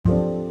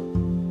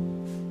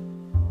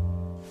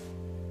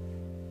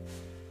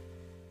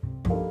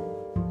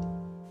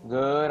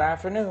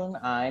afternoon.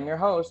 I'm your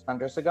host,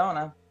 Hunter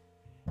Sagona.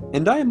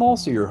 And I am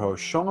also your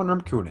host, Sean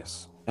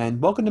Ramkunis,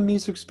 and welcome to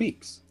Music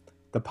Speaks,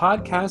 the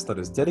podcast that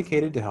is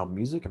dedicated to how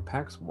music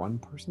impacts one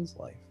person's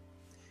life.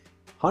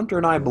 Hunter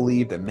and I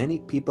believe that many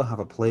people have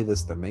a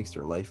playlist that makes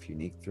their life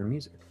unique through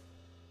music.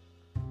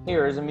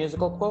 Here is a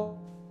musical quote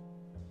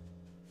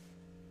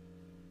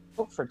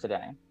for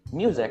today.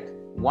 Music,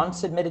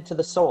 once admitted to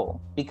the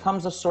soul,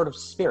 becomes a sort of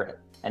spirit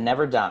and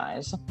never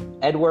dies.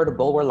 Edward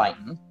Bulwer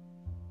Lytton.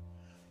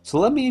 So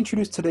let me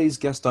introduce today's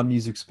guest on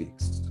Music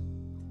Speaks.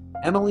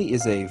 Emilie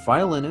is a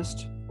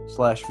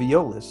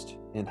violinist/violist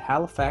in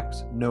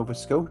Halifax, Nova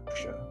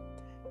Scotia.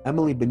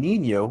 Emilie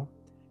Begnino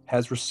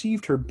has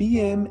received her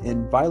BM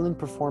in violin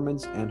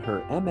performance and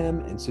her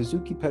MM in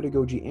Suzuki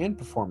Pedagogy and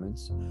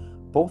Performance,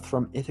 both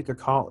from Ithaca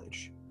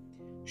College.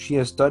 She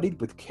has studied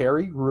with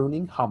Carrie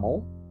Runing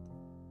Hummel,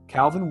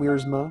 Calvin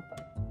Wiersma,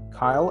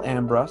 Kyle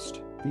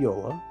Ambrust,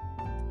 viola,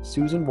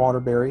 Susan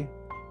Waterbury,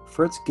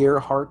 Fritz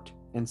Gerhardt,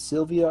 and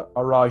Sylvia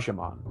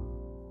Arajaman.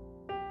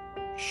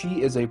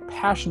 She is a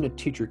passionate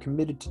teacher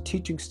committed to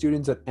teaching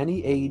students at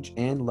any age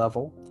and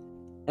level.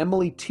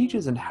 Emilie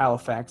teaches in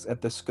Halifax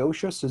at the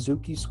Scotia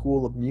Suzuki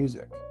School of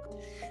Music.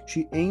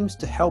 She aims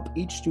to help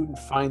each student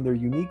find their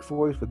unique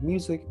voice with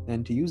music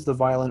and to use the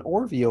violin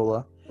or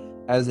viola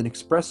as an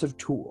expressive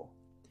tool.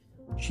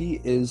 She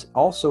is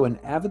also an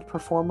avid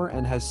performer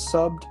and has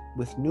subbed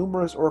with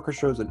numerous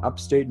orchestras in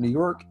upstate New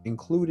York,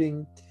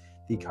 including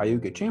the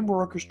Cayuga Chamber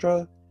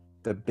Orchestra,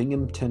 the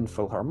Binghamton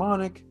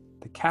Philharmonic,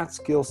 the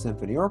Catskill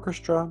Symphony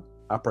Orchestra,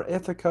 Opera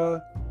Ithaca,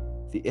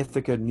 the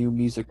Ithaca New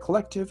Music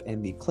Collective,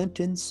 and the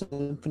Clinton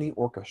Symphony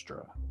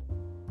Orchestra.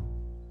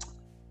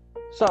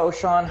 So,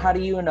 Sean, how do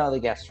you know the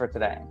guest for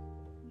today?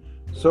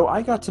 So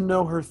I got to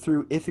know her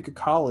through Ithaca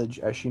College,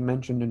 as she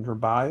mentioned in her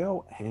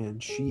bio,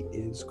 and she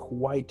is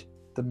quite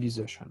the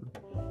musician.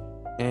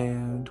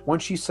 And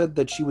once she said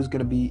that she was going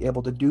to be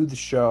able to do the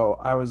show,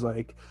 I was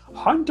like,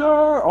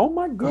 Hunter, oh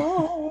my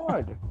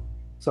God.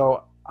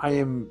 So I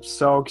am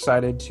so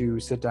excited to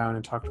sit down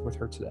and talk with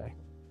her today.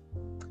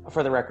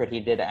 For the record,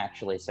 he did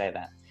actually say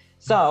that.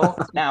 So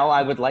now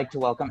I would like to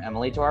welcome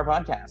Emilie to our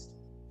podcast.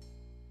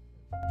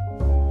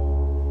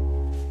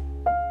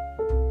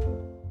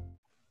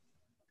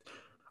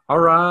 All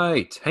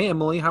right. Hey,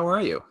 Emilie, how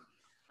are you?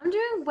 I'm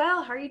doing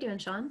well. How are you doing,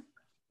 Sean?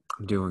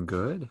 I'm doing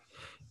good.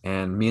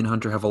 And me and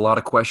Hunter have a lot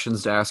of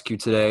questions to ask you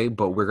today,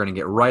 but we're going to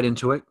get right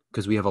into it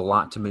because we have a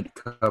lot to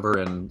cover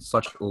and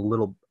such a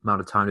little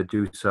amount of time to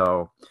do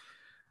so.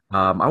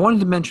 I wanted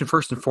to mention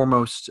first and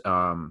foremost,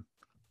 I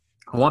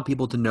want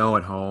people to know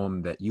at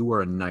home that you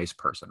are a nice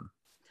person.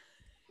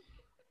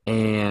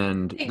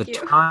 And Thank you.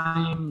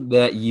 Time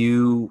that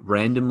you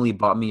randomly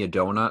bought me a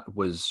donut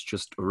was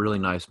just a really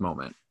nice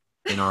moment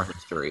in our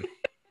history.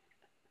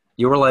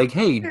 You were like,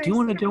 hey, do you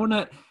want a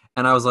donut?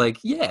 And I was like,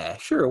 yeah,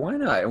 sure, why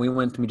not? And we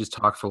just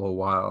talked for a little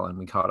while and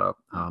we caught up.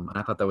 And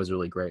I thought that was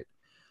really great.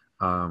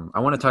 I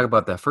want to talk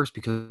about that first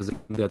because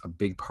that's a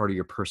big part of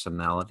your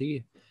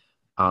personality.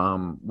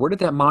 Where did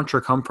that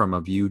mantra come from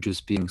of you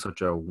just being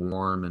such a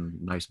warm and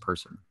nice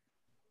person?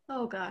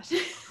 Oh gosh.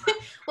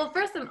 Well,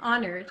 first, I'm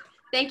honored.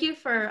 Thank you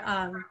for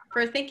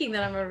thinking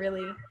that I'm a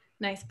really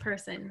nice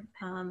person.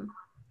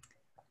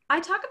 I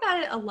talk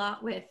about it a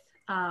lot with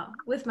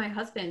my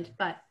husband,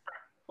 but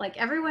like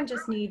everyone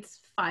just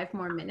needs 5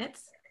 more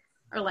minutes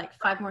or like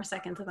 5 more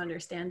seconds of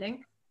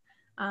understanding.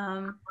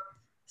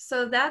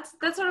 So that's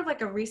sort of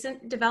like a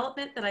recent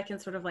development that I can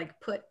sort of like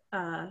put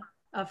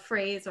a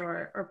phrase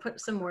or put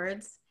some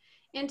words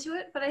into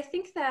it. But I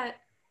think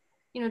that,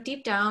 you know,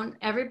 deep down,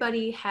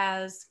 everybody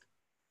has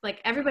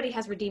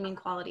redeeming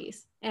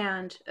qualities.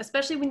 And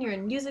especially when you're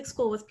in music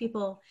school with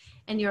people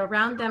and you're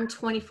around them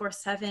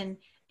 24/7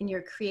 and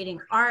you're creating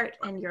art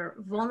and you're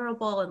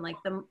vulnerable and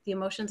like the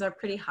emotions are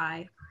pretty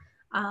high.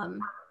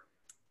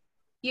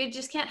 You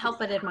just can't help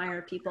but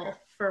admire people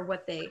for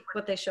what they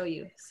show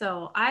you.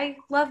 So I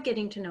love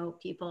getting to know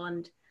people,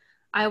 and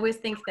I always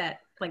think that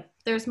like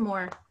there's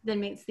more than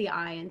meets the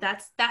eye, and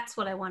that's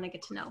what I want to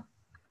get to know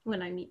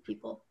when I meet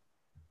people.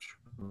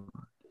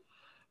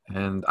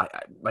 And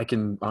I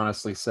can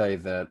honestly say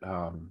that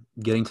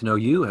getting to know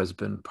you has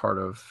been part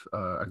of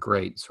a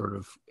great sort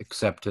of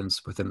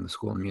acceptance within the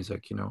School of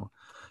Music. You know,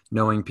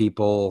 knowing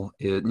people,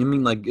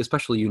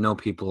 especially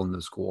people in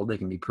the school, they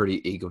can be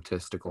pretty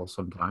egotistical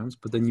sometimes,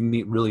 but then you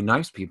meet really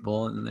nice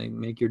people and they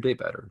make your day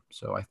better.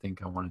 So I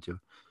think I wanted to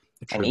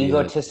An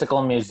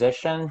egotistical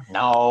musician?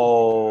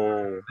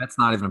 No. That's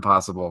not even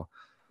possible.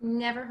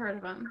 Never heard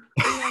of him.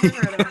 Never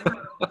heard of him.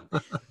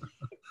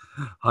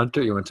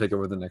 Hunter, you want to take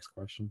over the next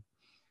question?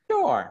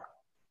 Sure.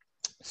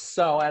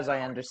 So, as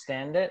I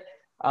understand it,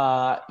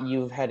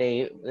 you've had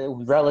a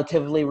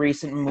relatively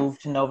recent move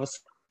to Nova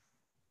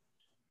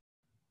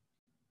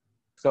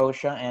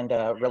Scotia and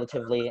a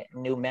relatively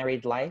new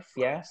married life,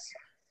 yes?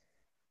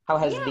 How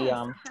has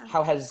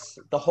how has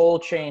the whole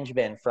change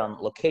been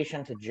from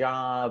location to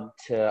job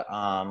to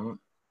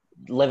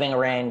living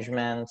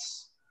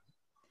arrangements?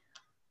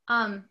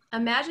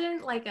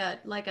 Imagine like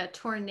a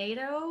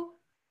tornado,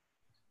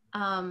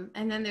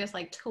 and then there's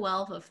like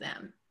 12 of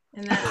them.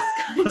 And that's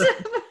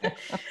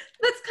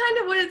kind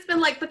of what it's been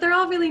like, but they're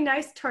all really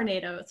nice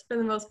tornadoes for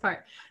the most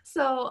part.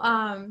 So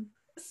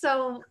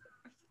so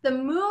the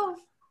move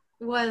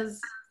was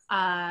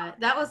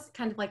that was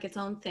kind of like its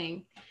own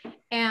thing.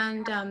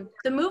 And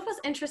the move was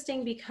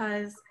interesting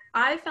because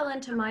I fell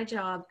into my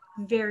job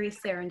very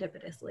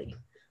serendipitously.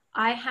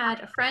 I had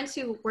a friend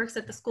who works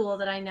at the school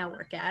that I now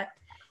work at,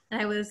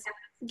 and I was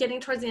getting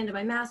towards the end of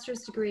my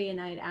master's degree, and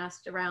I had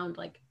asked around,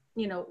 like,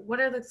 you know, what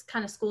are the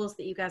kind of schools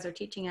that you guys are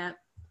teaching at?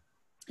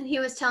 And he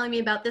was telling me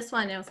about this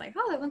one, and I was like,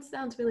 oh, that one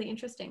sounds really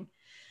interesting.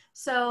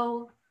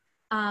 So,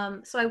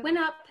 so I went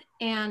up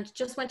and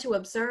just went to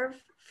observe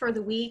for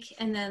the week,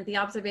 and then the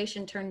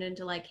observation turned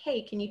into like,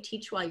 hey, can you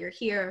teach while you're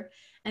here?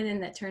 And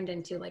then that turned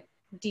into like,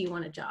 do you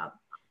want a job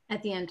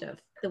at the end of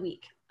the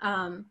week?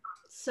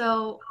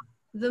 So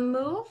the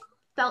move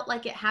felt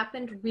like it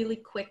happened really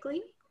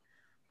quickly.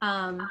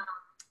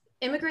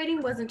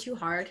 Immigrating wasn't too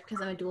hard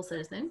because I'm a dual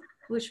citizen,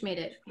 which made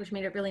it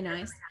really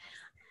nice.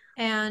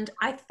 And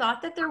I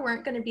thought that there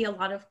weren't going to be a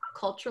lot of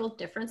cultural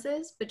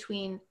differences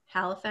between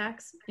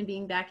Halifax and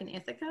being back in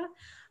Ithaca,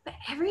 but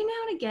every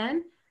now and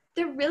again,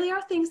 there really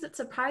are things that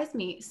surprise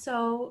me.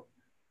 So,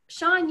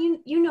 Sean,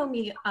 you know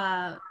me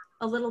a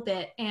little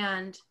bit,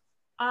 and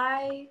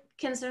I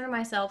consider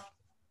myself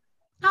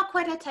not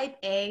quite a type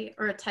A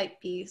or a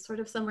type B, sort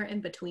of somewhere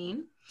in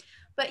between.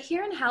 But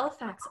here in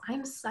Halifax,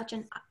 I'm such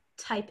a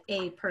type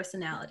A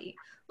personality.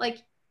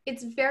 Like,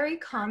 it's very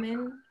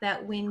common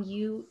that when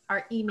you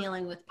are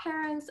emailing with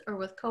parents or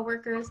with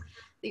coworkers,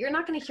 that you're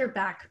not going to hear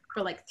back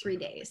for like 3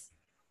 days.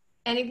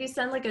 And if you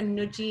send like a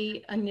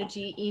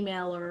nudgy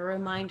email or a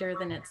reminder,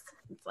 then it's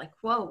like,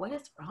 whoa, what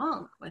is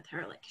wrong with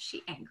her? Like, is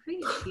she angry?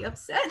 Is she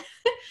upset?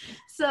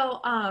 So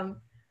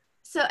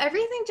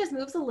everything just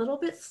moves a little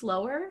bit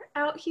slower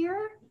out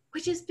here,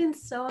 which has been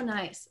so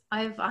nice.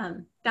 I've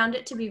found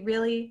it to be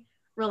really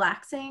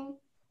relaxing,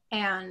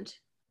 and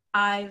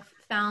I've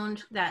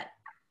found that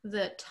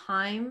the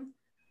time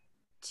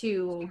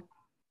to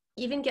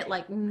even get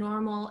like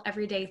normal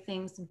everyday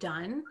things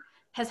done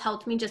has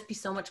helped me just be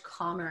so much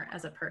calmer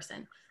as a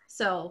person.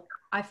 So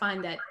I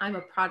find that I'm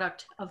a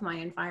product of my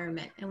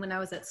environment. And when I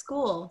was at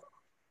school,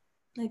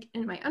 like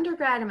in my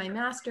undergrad and my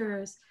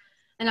master's,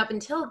 and up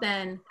until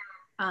then,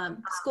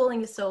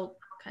 schooling is so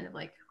kind of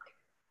like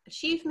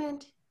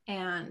achievement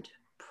and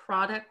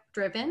product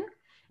driven.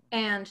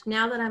 And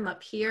now that I'm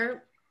up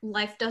here,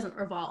 life doesn't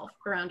revolve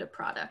around a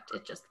product.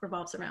 It just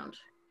revolves around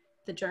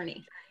the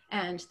journey.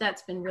 And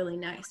that's been really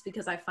nice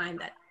because I find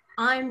that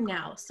I'm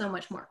now so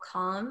much more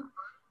calm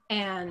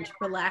and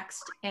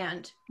relaxed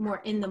and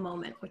more in the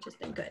moment, which has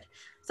been good.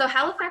 So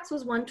Halifax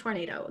was one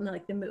tornado and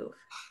like the move.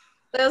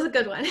 That was a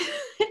good one.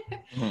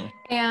 Mm-hmm.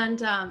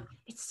 And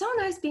it's so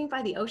nice being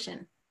by the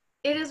ocean.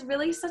 It is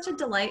really such a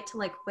delight to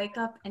like wake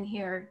up and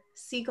hear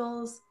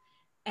seagulls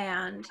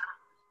and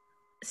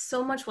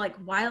so much like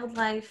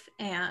wildlife,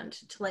 and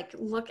to like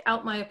look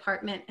out my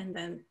apartment and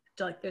then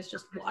to, like, there's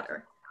just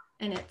water,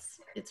 and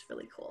it's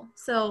really cool.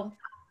 So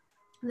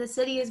the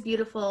city is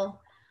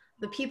beautiful.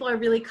 The people are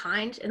really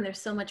kind, and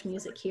there's so much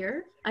music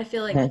here. I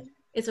feel like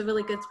it's a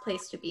really good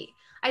place to be.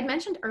 I'd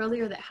mentioned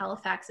earlier that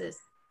Halifax is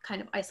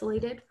kind of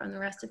isolated from the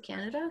rest of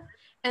Canada.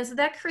 And so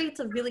that creates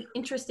a really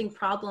interesting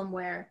problem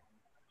where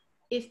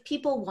if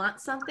people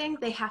want something,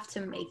 they have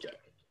to make it.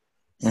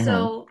 Mm-hmm.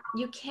 So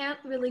you can't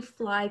really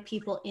fly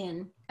people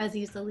in as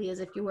easily as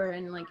if you were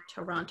in like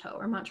Toronto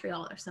or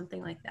Montreal or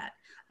something like that.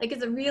 Like,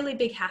 it's a really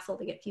big hassle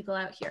to get people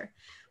out here.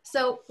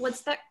 So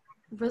what's that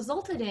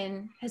resulted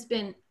in has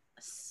been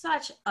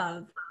such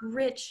a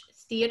rich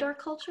theater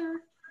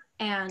culture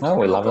and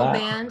local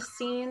band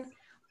scene,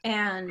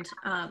 and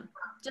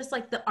just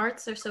like the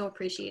arts are so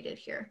appreciated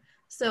here.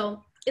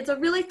 So it's a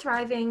really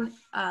thriving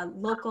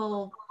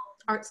local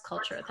arts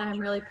culture that I'm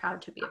really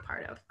proud to be a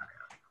part of.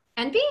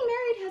 And being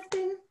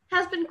married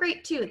has been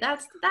great too.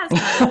 That's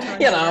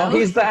not you know,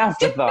 he's the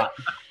afterthought.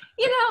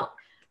 You know,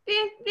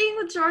 being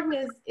with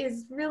Jordan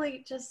is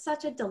really just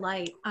such a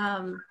delight.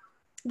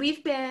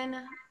 We've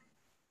been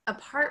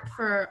apart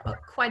for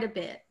quite a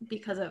bit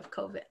because of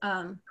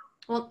COVID.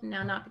 Well,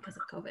 now not because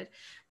of COVID,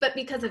 but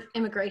because of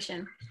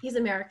immigration. He's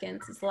American,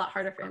 so it's a lot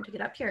harder for him to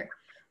get up here.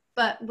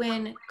 But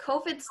when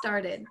COVID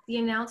started, the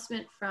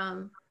announcement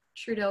from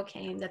Trudeau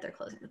came that they're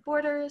closing the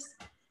borders.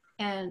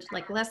 And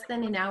like less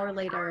than an hour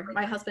later,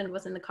 my husband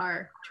was in the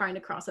car trying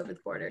to cross over the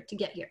border to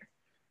get here.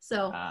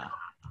 So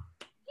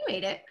he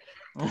made it.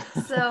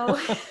 So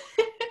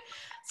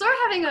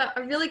we're having a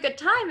really good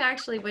time,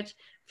 actually, which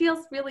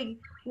feels really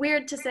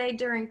weird to say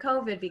during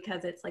COVID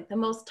because it's like the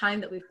most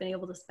time that we've been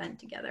able to spend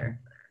together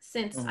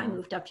since I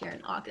moved up here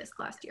in August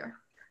last year.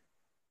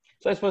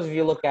 So I suppose if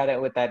you look at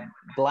it with that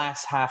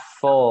glass half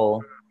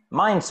full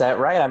mindset,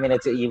 right? I mean,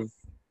 it's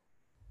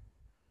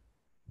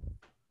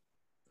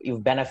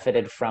you've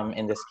benefited from,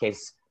 in this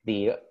case,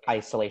 the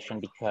isolation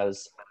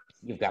because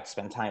you've got to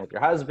spend time with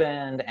your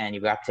husband and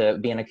you've got to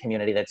be in a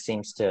community that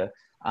seems to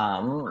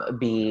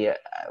be,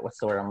 what's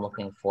the word I'm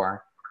looking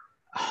for?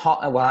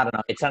 Well, I don't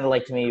know. It sounded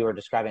like to me you were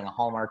describing a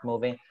Hallmark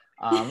movie,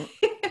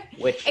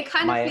 which it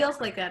kind of feels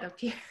like that up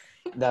here.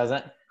 Does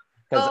it?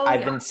 because Oh,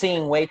 I've yeah. been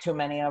seeing way too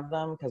many of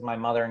them because my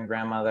mother and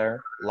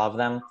grandmother love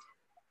them.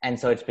 And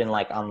so it's been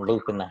like on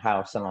loop in the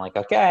house. And I'm like,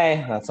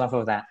 okay, that's enough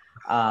of that.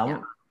 Yeah.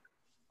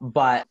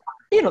 But,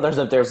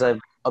 there's a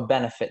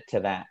benefit to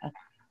that.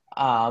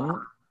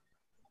 Um,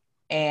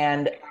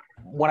 and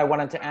what I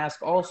wanted to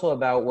ask also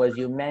about was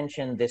you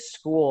mentioned this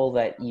school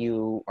that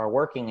you are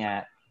working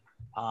at.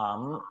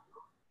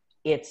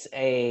 It's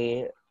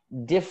a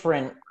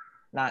different,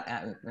 not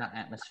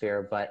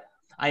atmosphere, but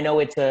I know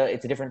it's a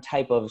different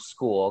type of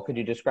school. Could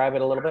you describe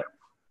it a little bit?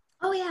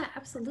 Oh, yeah,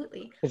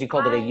 absolutely. Because you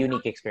called it a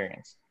unique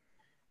experience.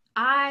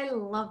 I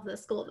love the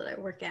school that I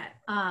work at.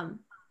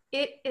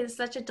 It is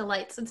such a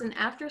delight. So it's an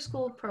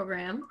after-school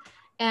program,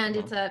 and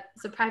it's a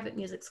private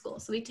music school.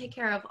 So we take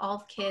care of all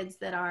the kids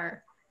that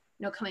are,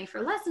 coming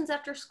for lessons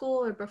after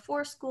school or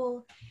before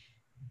school.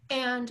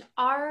 And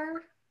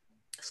our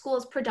school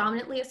is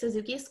predominantly a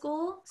Suzuki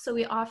school. So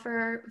we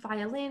offer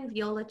violin,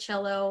 viola,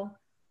 cello,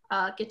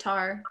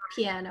 guitar,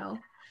 piano.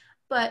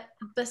 But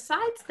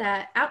besides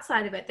that,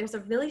 outside of it, there's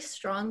a really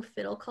strong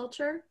fiddle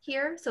culture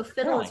here. So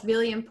fiddle is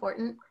really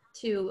important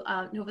to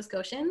Nova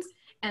Scotians,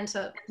 and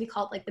so we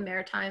call it like the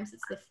Maritimes.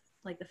 It's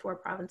the 4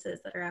 provinces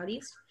that are out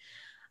east.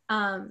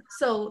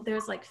 So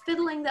there's like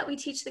fiddling that we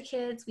teach the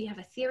kids. We have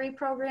a theory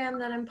program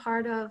that I'm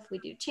part of. We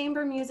do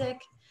chamber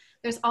music.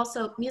 There's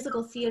also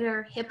musical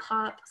theater, hip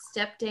hop,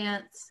 step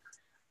dance.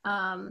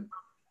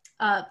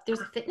 There's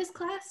a fitness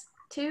class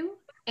too.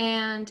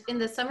 And in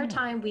the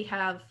summertime, we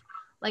have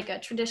like a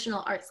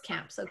traditional arts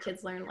camp. So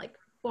kids learn like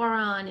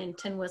boron and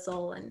tin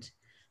whistle and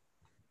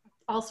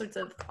all sorts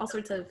of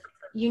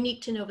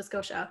unique to Nova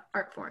Scotia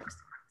art forms.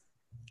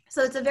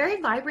 So it's a very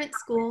vibrant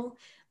school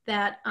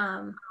that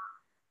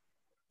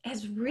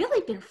has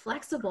really been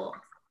flexible,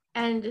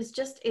 and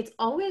it's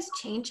always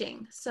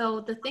changing.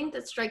 So the thing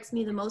that strikes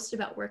me the most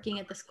about working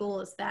at the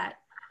school is that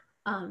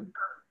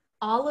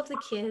all of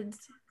the kids,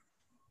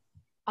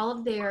 all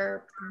of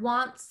their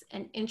wants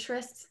and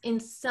interests, in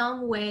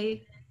some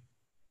way,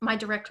 my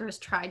director has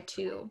tried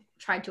to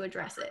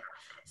address it.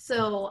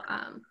 So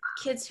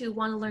kids who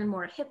want to learn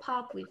more hip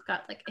hop, we've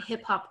got like a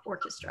hip hop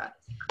orchestra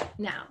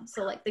now.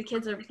 So like the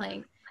kids are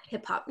playing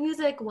hip hop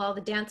music while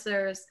the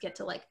dancers get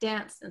to like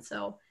dance. And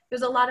so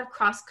there's a lot of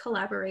cross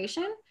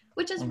collaboration,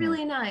 which is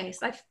really nice.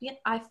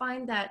 I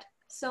find that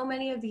so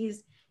many of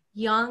these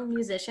young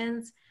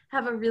musicians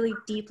have a really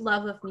deep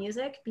love of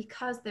music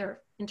because they're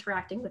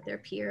interacting with their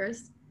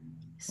peers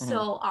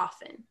so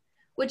often,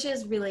 which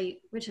is really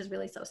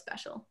so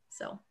special.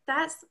 So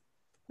that's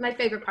my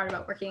favorite part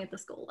about working at the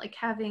school, like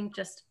having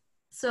just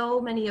so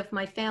many of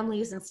my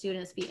families and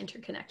students be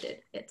interconnected.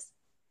 It's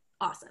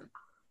awesome.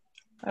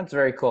 That's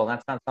very cool.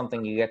 That's not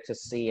something you get to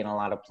see in a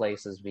lot of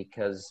places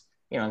because,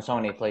 in so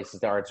many places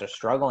the arts are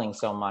struggling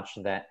so much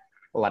that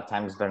a lot of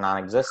times they're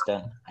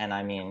non-existent. And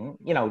I mean,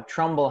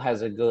 Trumbull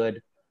has a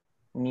good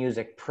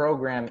music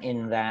program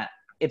in that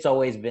it's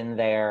always been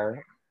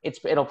there.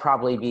 It'll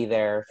probably be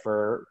there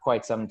for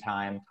quite some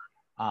time.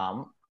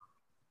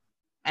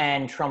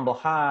 And Trumbull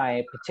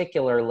High,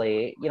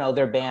 particularly,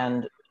 their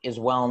band is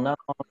well known,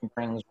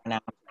 brings renown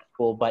to the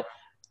school, but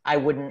I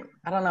don't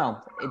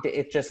know.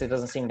 It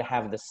doesn't seem to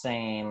have the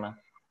same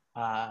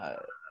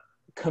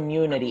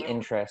community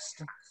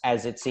interest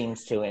as it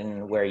seems to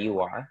in where you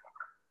are.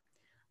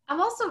 I'm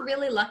also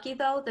really lucky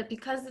though that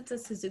because it's a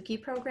Suzuki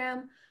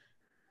program,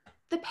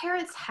 the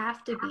parents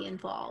have to be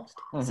involved.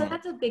 So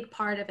that's a big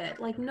part of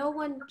it. Like no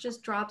one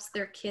just drops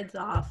their kids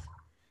off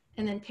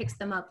and then picks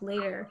them up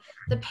later.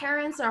 The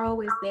parents are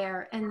always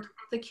there, and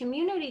the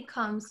community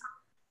comes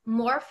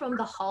more from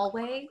the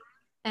hallway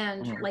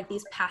and like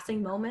these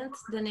passing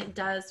moments than it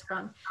does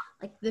from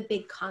like the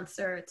big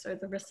concerts or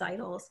the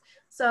recitals.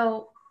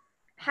 So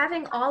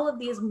having all of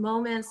these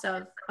moments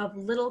of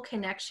little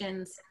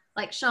connections,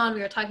 like Sean,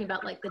 we were talking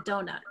about like the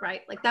donut,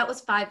 right? Like that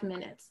was 5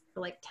 minutes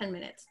or like 10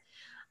 minutes.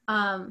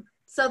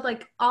 So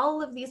like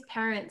all of these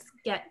parents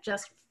get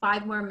just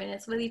 5 more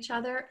minutes with each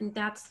other, and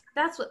that's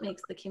what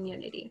makes the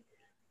community.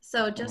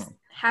 So just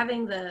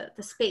having the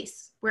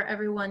space where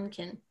everyone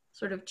can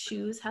sort of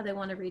choose how they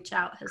want to reach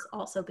out has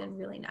also been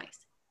really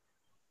nice.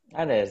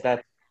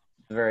 That's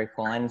very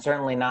cool. And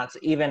certainly not,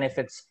 even if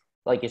it's,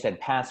 like you said,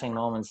 passing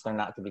moments, they're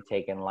not to be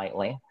taken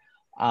lightly.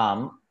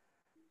 And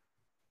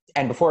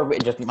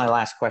just my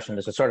last question,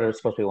 this was sort of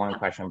supposed to be one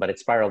question, but it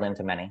spiraled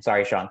into many.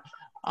 Sorry, Sean.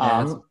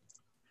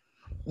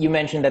 You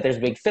mentioned that there's a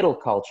big fiddle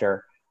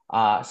culture,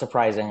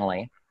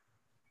 surprisingly.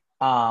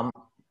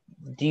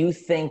 Do you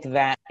think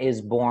that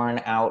is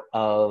born out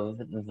of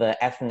the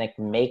ethnic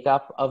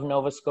makeup of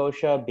Nova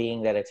Scotia,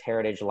 being that its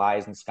heritage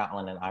lies in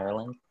Scotland and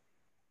Ireland?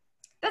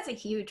 That's a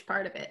huge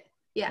part of it.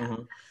 Yeah.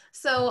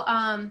 So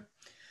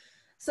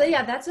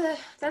yeah, that's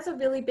a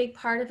really big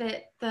part of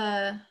it.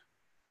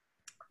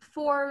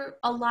 For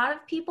a lot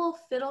of people,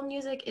 fiddle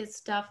music is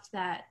stuff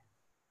that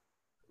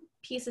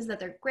pieces that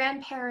their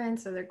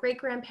grandparents or their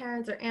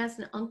great-grandparents or aunts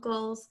and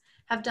uncles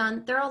have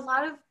done. There are a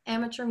lot of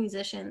amateur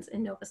musicians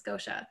in Nova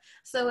Scotia.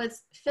 So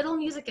fiddle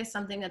music is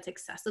something that's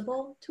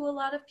accessible to a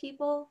lot of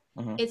people.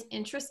 It's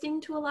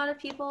interesting to a lot of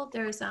people.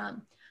 There's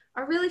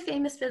a really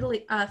famous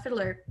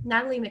fiddler,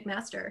 Natalie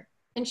McMaster,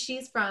 and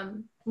she's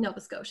from Nova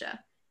Scotia.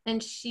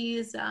 And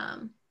she's, do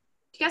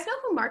you guys know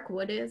who Mark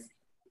Wood is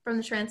from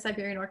the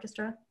Trans-Siberian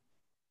Orchestra?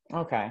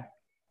 Okay.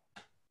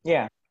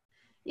 Yeah.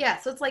 Yeah,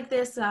 so it's like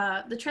this,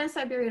 the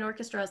Trans-Siberian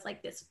Orchestra is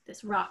like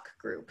this rock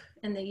group,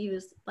 and they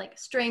use like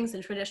strings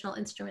and traditional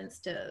instruments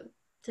to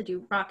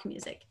do rock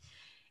music.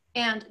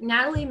 And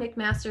Natalie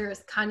McMaster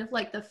is kind of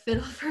like the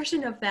fiddle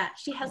version of that.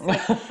 She has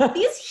like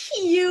these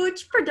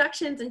huge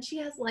productions, and she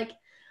has like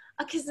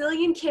a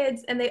gazillion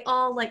kids, and they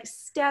all like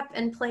step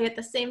and play at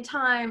the same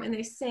time, and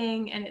they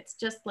sing, and it's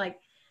just like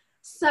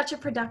such a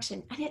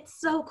production, and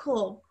it's so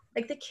cool.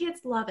 Like the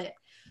kids love it.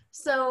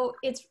 So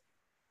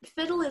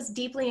fiddle is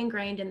deeply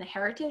ingrained in the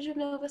heritage of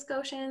Nova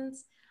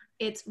Scotians.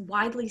 It's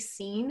widely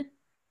seen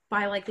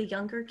by like the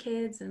younger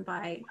kids and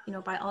by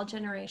all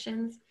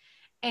generations.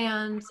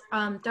 And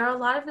there are a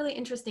lot of really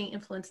interesting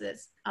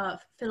influences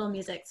of fiddle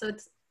music. So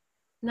it's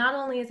not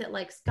only is it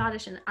like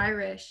Scottish and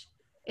Irish,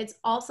 it's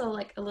also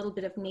like a little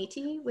bit of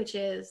Métis, which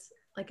is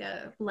like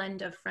a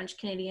blend of French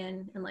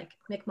Canadian and like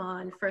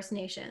Mi'kmaq and First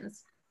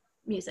Nations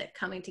music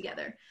coming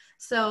together.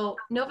 So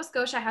Nova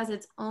Scotia has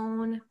its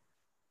own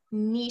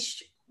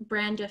niche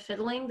brand of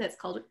fiddling that's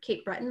called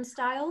Cape Breton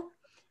style.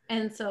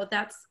 And so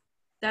that's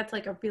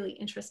like a really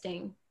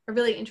interesting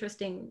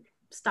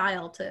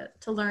style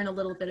to learn a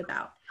little bit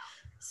about.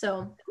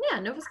 So yeah,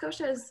 Nova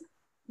Scotia's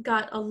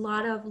got a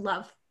lot of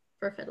love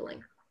for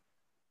fiddling.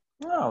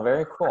 Oh,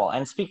 very cool.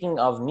 And speaking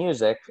of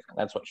music,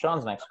 that's what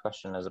Sean's next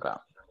question is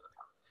about.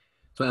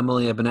 So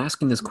Emily, I've been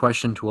asking this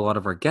question to a lot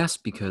of our guests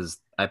because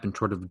I've been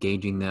sort of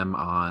gauging them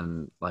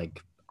on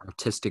like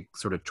artistic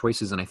sort of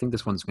choices, and I think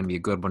this one's going to be a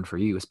good one for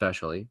you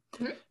especially.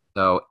 Mm-hmm.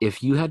 So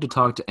if you had to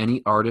talk to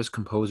any artist,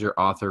 composer,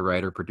 author,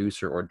 writer,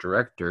 producer, or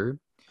director,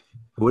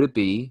 who would it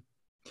be?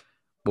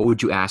 What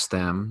would you ask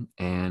them,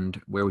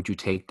 and where would you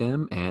take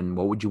them, and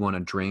what would you want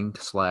to drink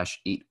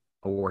 / eat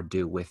or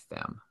do with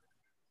them?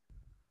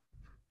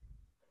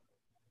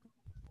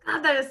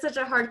 God, that is such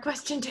a hard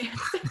question to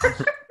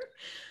answer.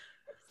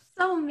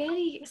 so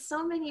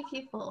many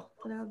people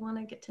that I want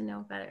to get to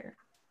know better.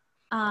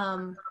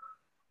 Sorry,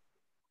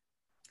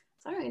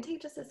 I'm going to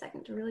take just a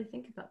second to really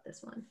think about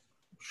this one.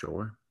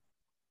 Sure.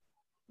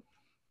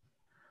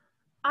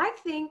 I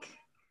think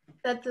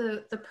that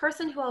the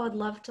person who I would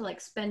love to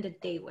like spend a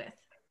day with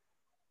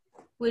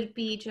would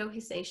be Joe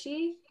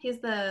Hisaishi. He's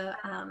the,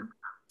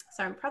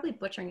 sorry, I'm probably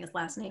butchering his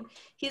last name.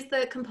 He's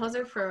the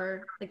composer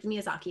for like the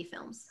Miyazaki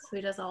films. So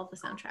he does all of the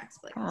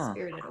soundtracks, like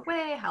Spirited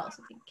Away, Howl's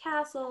Moving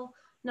Castle,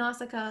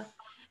 Nausicaa.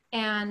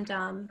 And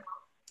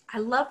I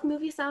love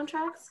movie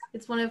soundtracks.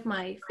 It's one of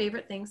my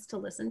favorite things to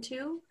listen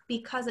to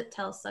because it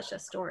tells such a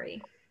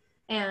story.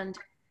 And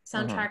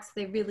soundtracks,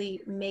 they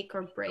really make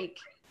or break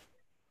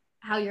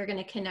how you're going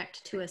to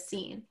connect to a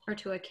scene or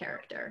to a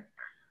character.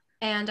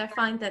 And I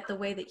find that the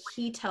way that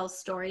he tells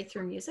story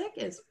through music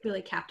is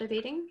really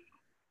captivating.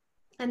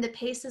 And the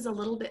pace is a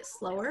little bit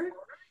slower,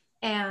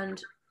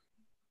 and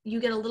you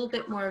get a little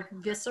bit more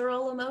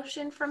visceral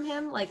emotion from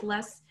him, like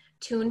less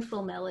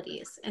tuneful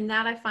melodies. And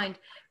that I find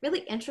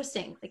really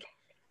interesting. Like,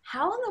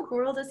 how in the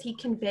world is he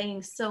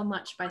conveying so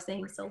much by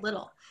saying so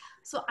little?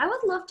 So I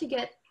would love to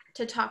get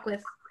to talk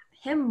with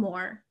him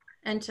more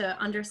and to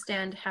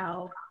understand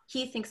how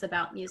he thinks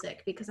about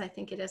music, because I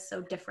think it is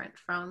so different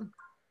from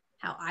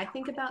how I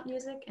think about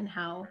music and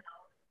how,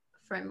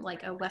 from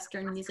like a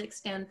Western music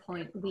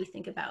standpoint, we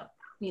think about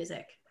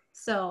music.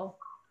 So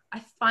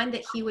I find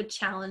that he would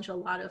challenge a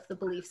lot of the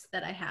beliefs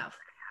that I have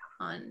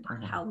on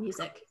how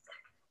music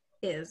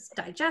is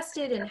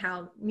digested and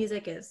how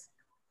music is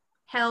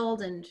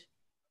held. And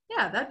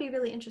yeah, that'd be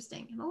really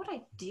interesting. And what would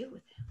I do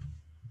with him?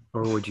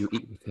 Or would you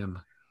eat with him?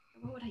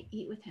 What would I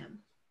eat with him?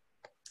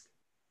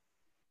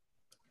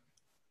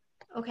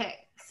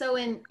 Okay, so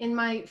in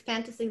my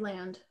fantasy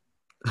land,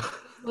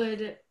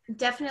 would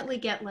definitely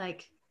get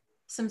like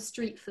some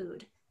street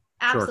food.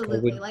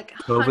 Absolutely, sure, like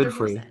COVID 100%.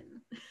 Free.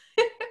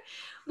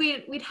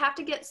 We'd have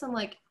to get some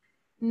like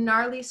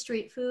gnarly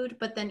street food,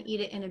 but then eat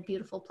it in a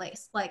beautiful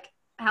place. Like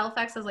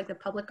Halifax has like the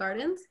public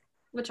gardens,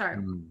 which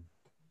are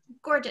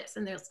gorgeous,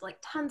 and there's like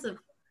tons of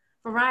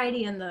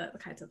variety in the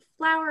kinds of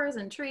flowers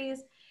and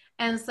trees.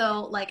 And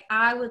so like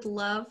I would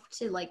love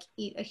to like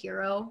eat a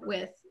hero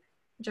with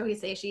Joe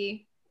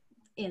Hisaishi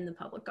in the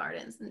public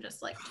gardens and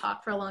just like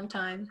talk for a long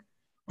time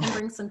and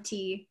bring some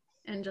tea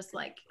and just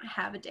like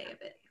have a day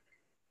of it.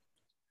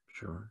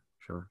 Sure.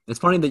 It's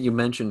funny that you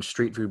mentioned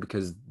street food,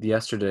 because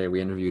yesterday we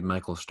interviewed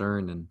Michael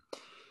Stern, and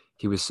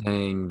he was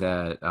saying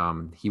that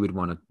he would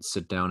want to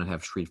sit down and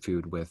have street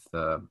food with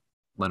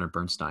Leonard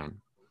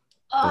Bernstein.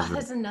 Oh,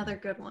 that's another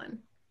good one.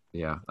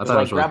 Yeah. I thought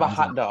like grab a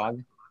hot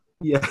dog.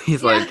 Yeah,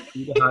 he's like,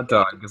 eat a hot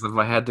dog, because if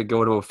I had to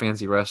go to a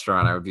fancy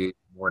restaurant, I would be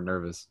more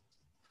nervous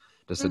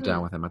to sit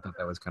down with him. I thought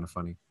that was kind of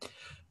funny.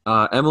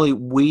 Emily,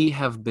 we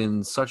have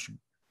been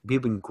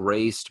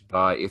graced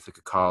by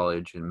Ithaca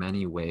College in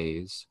many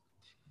ways,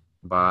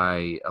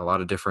 by a lot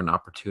of different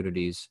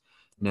opportunities.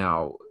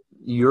 Now,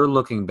 you're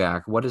looking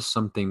back, what is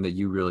something that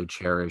you really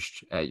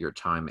cherished at your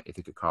time at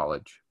Ithaca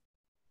College?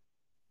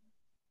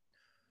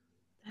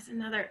 That's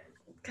another,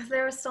 because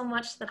there was so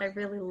much that I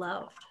really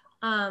loved.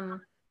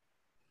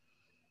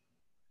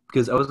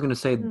 Because I was going to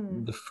say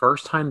the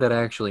first time that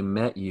I actually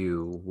met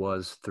you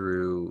was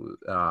through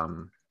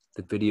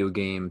the video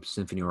game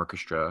symphony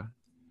orchestra.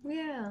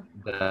 Yeah.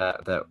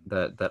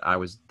 That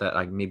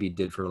I maybe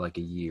did for like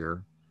a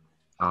year.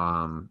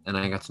 And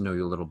I got to know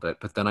you a little bit,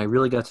 but then I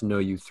really got to know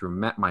you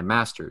through my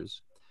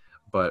master's.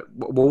 But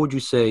what would you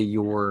say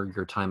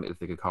your time at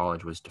Ithaca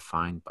College was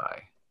defined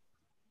by?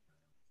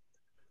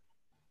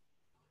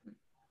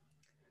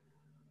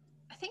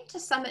 I think to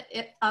sum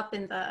it up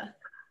in the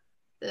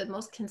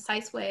most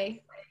concise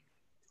way,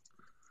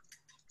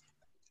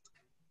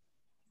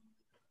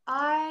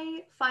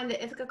 I find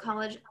that Ithaca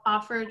College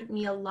offered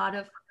me a lot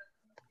of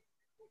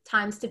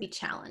times to be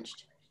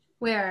challenged,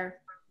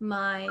 where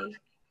my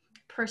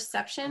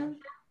perception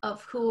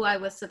of who I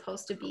was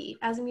supposed to be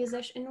as a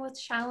musician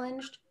was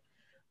challenged,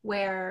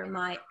 where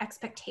my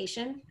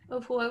expectation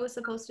of who I was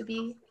supposed to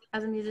be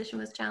as a musician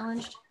was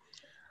challenged.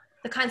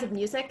 The kinds of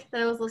music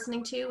that I was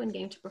listening to and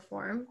getting to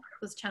perform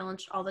was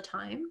challenged all the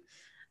time.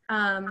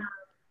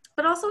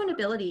 But also in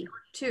ability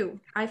too.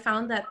 I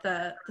found that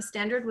the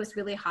standard was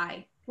really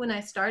high when I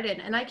started,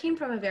 and I came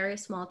from a very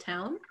small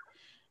town,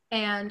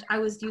 and I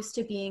was used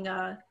to being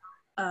a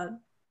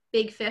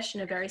big fish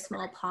in a very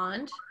small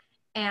pond,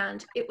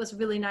 and it was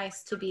really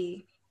nice to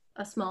be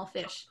a small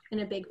fish in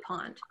a big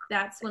pond.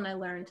 That's when I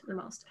learned the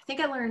most. I think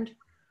I learned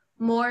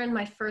more in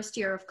my first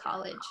year of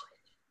college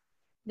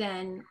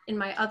than in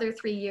my other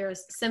 3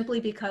 years,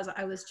 simply because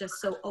I was just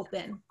so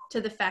open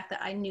to the fact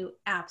that I knew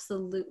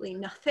absolutely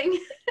nothing.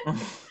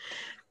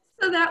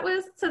 So that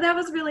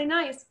was really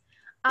nice.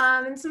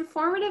 And some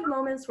formative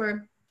moments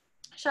were,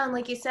 Sean,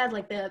 like you said,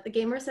 like the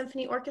Gamer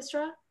Symphony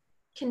Orchestra,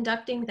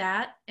 conducting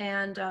that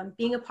and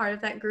being a part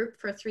of that group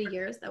for 3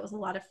 years. That was a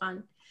lot of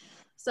fun.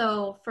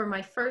 So for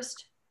my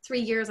first 3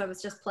 years, I was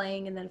just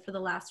playing. And then for the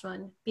last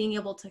one, being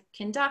able to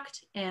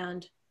conduct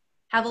and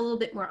have a little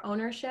bit more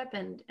ownership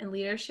and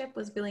leadership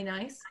was really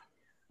nice,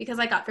 because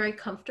I got very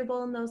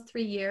comfortable in those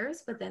 3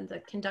 years, but then the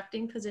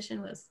conducting position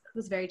was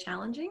very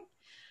challenging.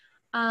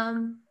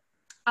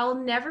 I'll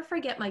never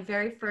forget my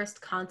very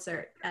first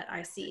concert at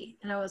IC,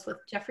 and I was with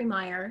Jeffrey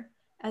Meyer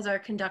as our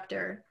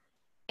conductor,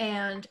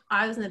 and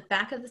I was in the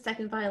back of the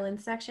second violin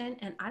section,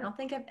 and I don't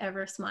think I've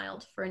ever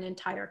smiled for an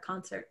entire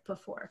concert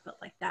before, but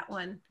like that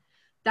one,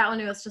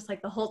 it was just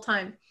like the whole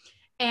time.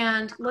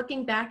 And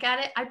looking back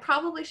at it, I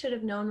probably should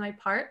have known my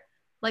part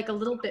like a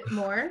little bit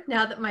more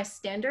now that my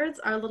standards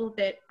are a little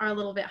bit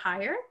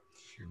higher.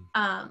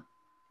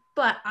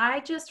 But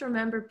I just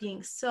remember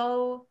being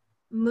so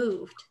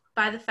moved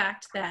by the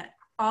fact that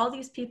all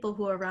these people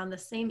who are around the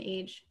same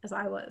age as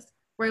I was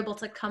were able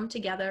to come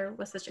together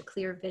with such a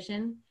clear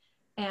vision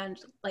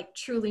and like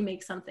truly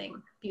make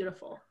something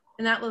beautiful.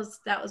 And that was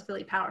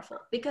really powerful,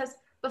 because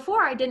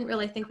before I didn't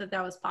really think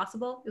that was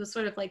possible. It was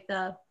sort of like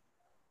the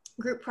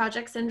group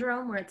project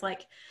syndrome, where it's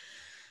like,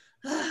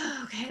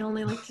 oh, okay,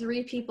 only like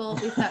 3 people.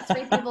 We've got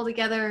 3 people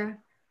together.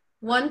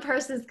 One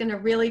person's going to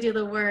really do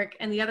the work,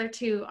 and the other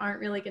 2 aren't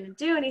really going to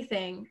do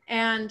anything.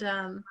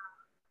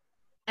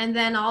 And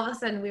then all of a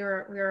sudden we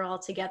were all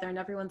together and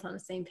everyone's on the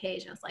same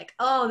page. And it's like,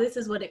 oh, this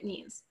is what it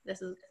means.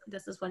 This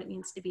is what it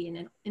means to be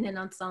in an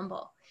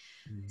ensemble.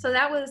 So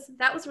that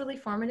was really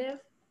formative.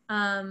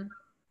 And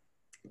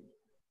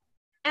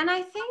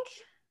I think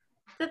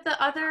that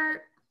the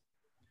other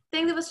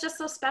thing that was just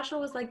so special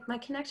was like my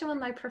connection with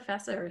my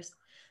professors.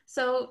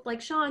 So like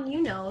Sean,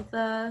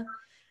 the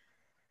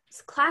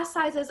class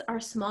sizes are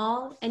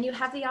small, and you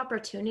have the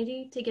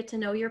opportunity to get to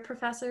know your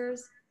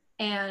professors,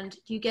 and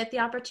you get the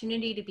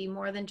opportunity to be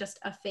more than just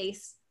a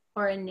face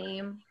or a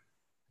name.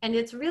 And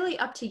it's really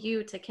up to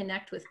you to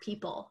connect with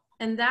people.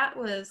 And that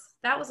was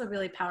a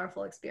really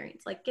powerful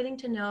experience, like getting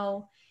to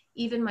know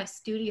even my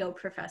studio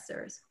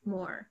professors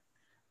more.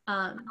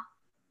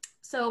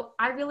 So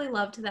I really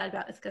loved that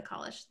about Ithaca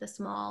College, the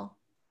small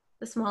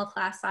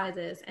class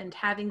sizes, and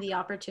having the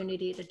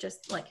opportunity to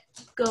just like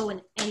go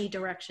in any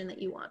direction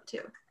that you want to.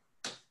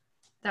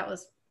 That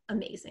was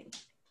amazing.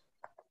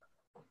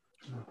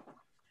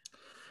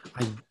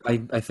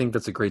 I think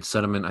that's a great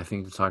sentiment, I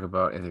think, to talk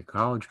about Ithaca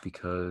College,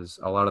 because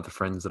a lot of the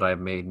friends that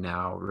I've made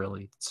now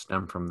really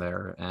stem from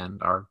there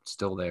and are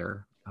still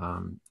there.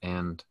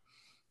 And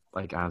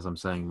like, as I'm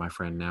saying, my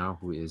friend now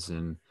who is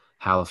in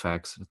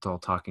Halifax, it's all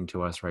talking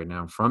to us right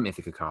now from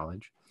Ithaca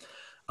College.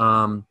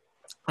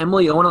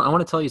 Emily, I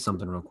want to tell you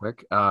something real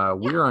quick. We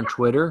are on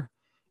Twitter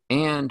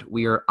and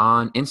we are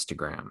on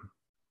Instagram,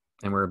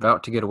 and we're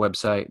about to get a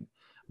website.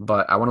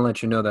 But I want to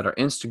let you know that our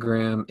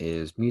Instagram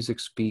is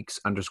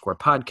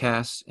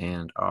musicspeaks_podcast,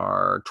 and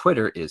our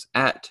Twitter is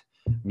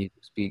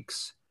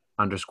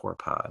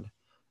 @musicspeaks_pod.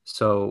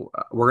 So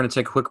we're going to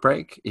take a quick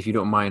break. If you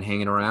don't mind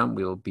hanging around,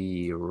 we'll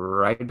be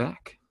right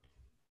back.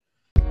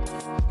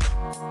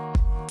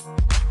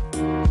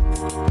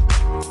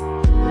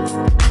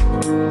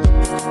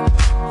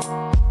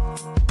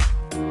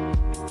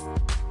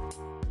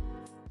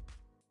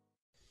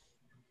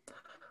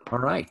 All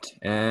right,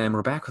 and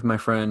we're back with my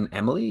friend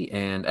Emilie.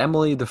 And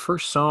Emilie, the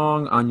first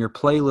song on your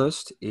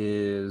playlist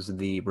is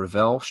the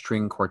Ravel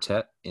String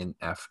Quartet in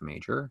F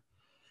major.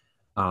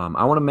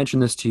 I want to mention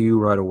this to you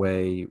right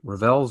away.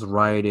 Ravel's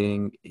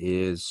writing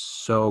is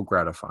so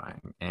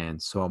gratifying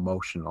and so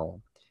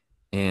emotional.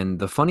 And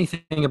the funny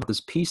thing about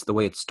this piece, the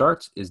way it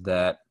starts, is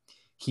that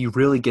he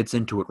really gets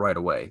into it right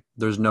away.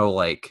 There's no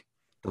like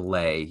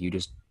delay. You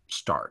just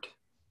start.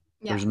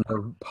 Yeah. There's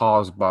no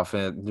pause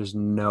buffet. There's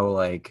no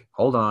like,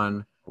 hold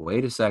on,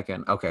 wait a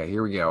second. Okay,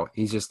 here we go.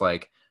 He's just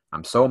like,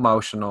 I'm so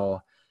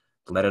emotional.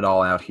 Let it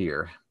all out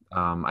here.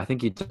 I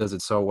think he does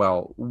it so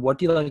well. What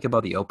do you like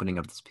about the opening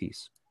of this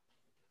piece?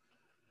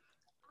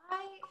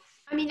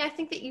 I mean, I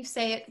think that you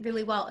say it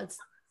really well.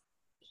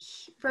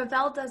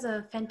 Ravel does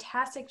a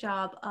fantastic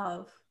job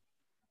of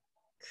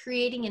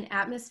creating an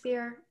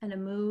atmosphere and a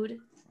mood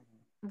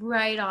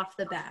right off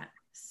the bat.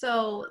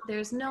 So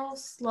there's no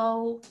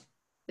slow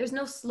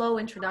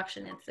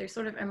introduction. They're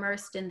sort of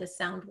immersed in the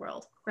sound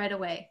world right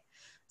away.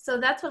 So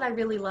that's what I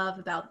really love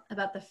about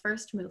the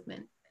first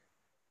movement.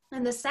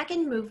 And the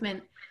second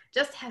movement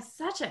just has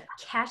such a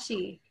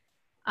catchy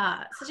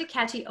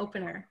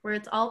opener where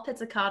it's all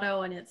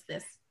pizzicato and it's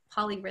this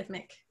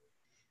polyrhythmic,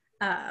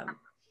 I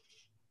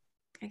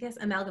guess,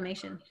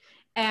 amalgamation.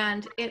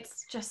 And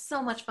it's just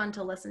so much fun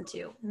to listen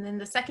to. And then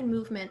the second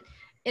movement,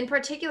 in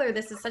particular,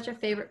 this is such a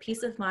favorite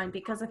piece of mine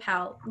because of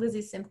how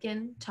Lizzie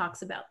Simpkin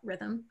talks about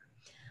rhythm.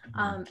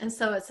 And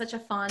so it's such a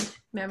fond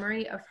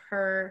memory of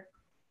her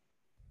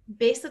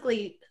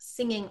basically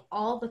singing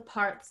all the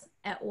parts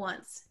at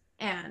once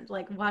and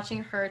like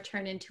watching her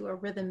turn into a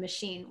rhythm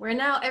machine, where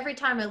now every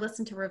time I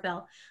listen to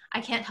Ravel,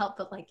 I can't help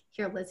but like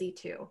hear Lizzie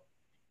too.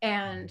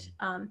 And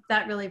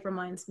that really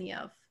reminds me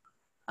of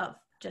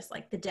just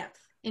like the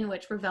depth in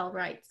which Ravel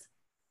writes.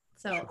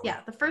 So sure. Yeah,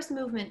 the first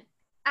movement,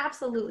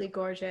 absolutely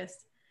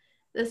gorgeous.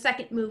 The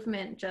second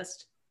movement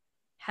just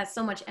has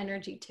so much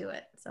energy to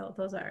it. So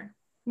those are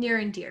near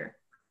and dear,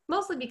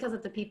 mostly because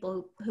of the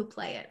people who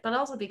play it, but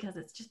also because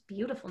it's just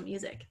beautiful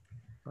music.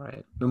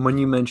 Right. And when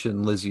you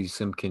mention Lizzie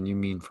Simpkin, you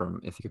mean from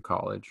Ithaca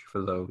College,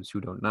 for those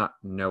who do not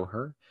know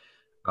her,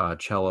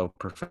 cello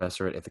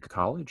professor at Ithaca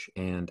College.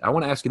 And I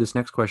want to ask you this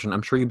next question.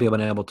 I'm sure you'll be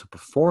able to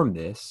perform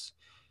this.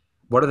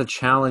 What are the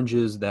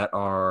challenges that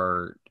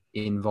are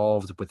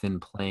involved within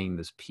playing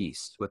this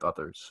piece with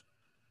others?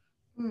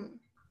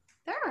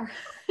 There are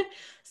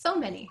so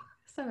many.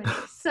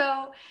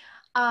 So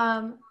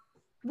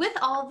with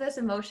all this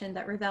emotion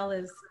that Ravel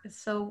is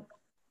so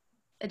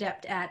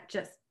adept at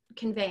just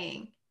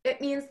conveying, it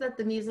means that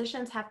the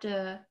musicians have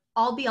to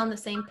all be on the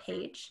same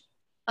page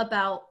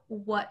about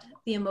what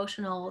the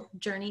emotional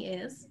journey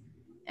is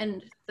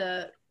and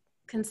the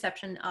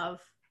conception of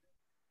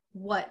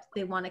what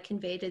they want to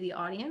convey to the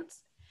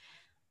audience.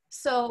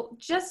 So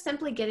just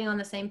simply getting on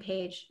the same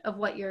page of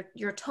what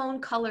your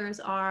tone colors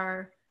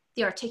are,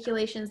 the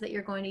articulations that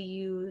you're going to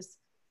use,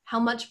 how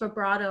much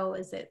vibrato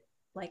is it?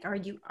 Like, are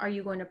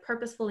you going to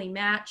purposefully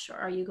match, or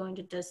are you going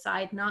to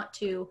decide not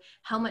to?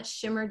 How much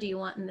shimmer do you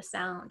want in the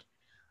sound?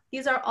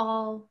 These are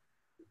all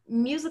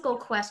musical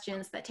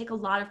questions that take a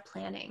lot of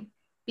planning,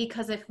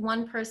 because if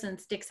one person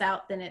sticks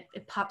out, then it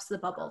pops the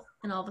bubble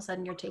and all of a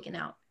sudden you're taken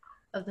out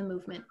of the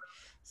movement.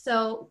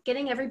 So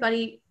getting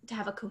everybody to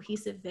have a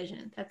cohesive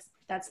vision,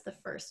 that's the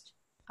first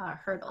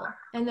hurdle.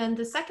 And then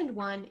the second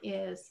one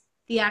is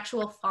the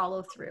actual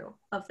follow through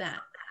of that.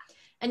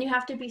 And you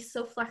have to be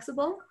so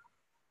flexible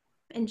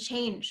and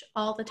change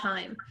all the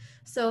time.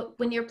 So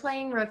when you're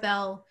playing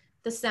Ravel,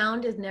 the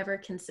sound is never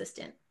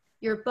consistent.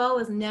 Your bow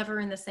is never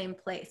in the same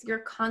place. You're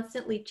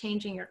constantly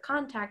changing your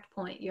contact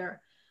point.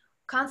 You're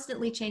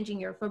constantly changing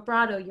your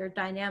vibrato, your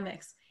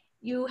dynamics.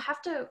 You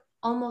have to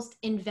almost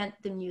invent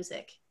the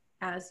music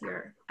as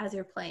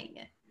you're playing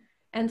it.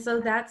 And so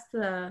that's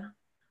the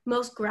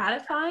most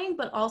gratifying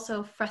but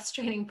also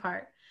frustrating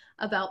part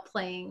about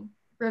playing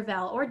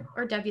Ravel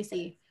or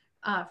Debussy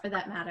for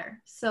that matter.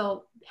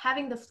 So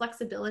having the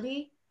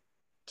flexibility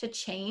to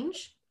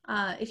change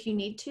if you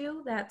need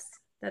to, that's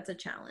a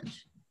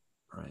challenge.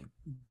 Right.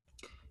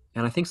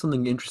 And I think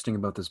something interesting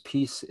about this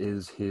piece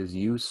is his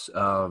use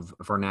of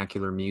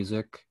vernacular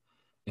music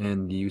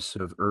and the use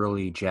of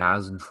early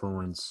jazz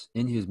influence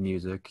in his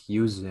music,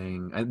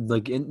 using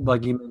like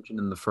you mentioned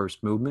in the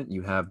first movement,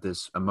 you have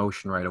this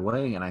emotion right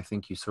away, and I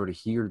think you sort of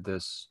hear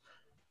this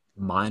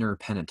minor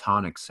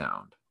pentatonic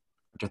sound,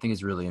 which I think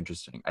is really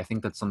interesting. I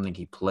think that's something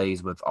he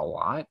plays with a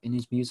lot in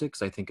his music,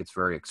 so I think it's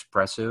very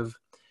expressive,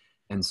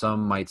 and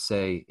some might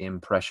say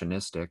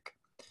impressionistic.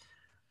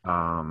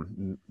 I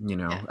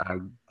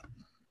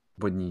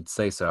wouldn't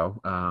say so.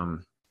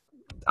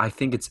 I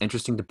think it's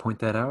interesting to point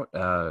that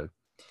out.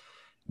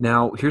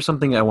 Now, here's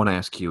something I want to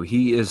ask you.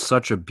 He is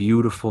such a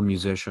beautiful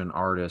musician,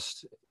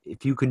 artist.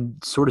 If you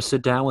could sort of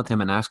sit down with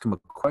him and ask him a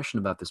question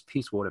about this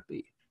piece, what would it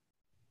be?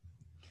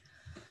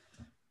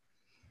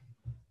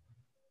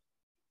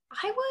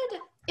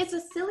 It's a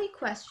silly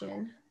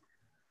question,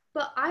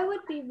 but I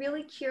would be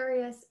really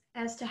curious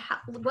as to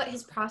what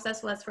his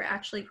process was for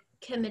actually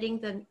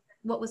committing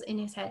what was in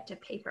his head to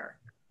paper.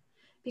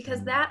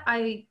 Because that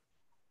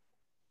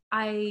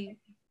I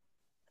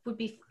would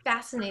be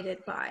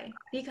fascinated by,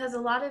 because a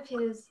lot of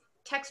his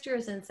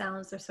textures and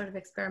sounds are sort of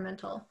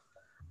experimental.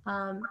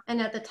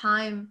 And at the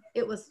time,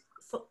 it was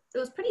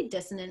pretty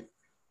dissonant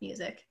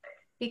music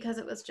because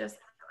it was just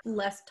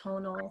less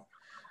tonal.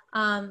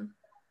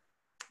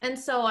 And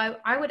so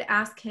I would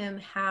ask him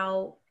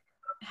how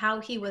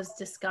he was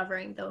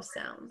discovering those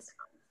sounds,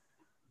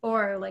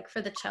 or like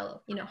for the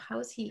cello, you know, how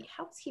is he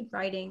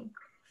writing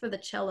for the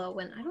cello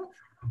when I don't.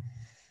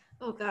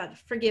 Oh God,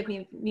 forgive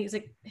me,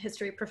 music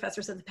history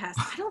professors of the past.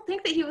 I don't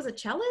think that he was a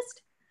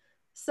cellist.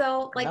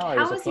 So like, no, he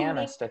was a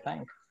pianist, I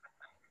think.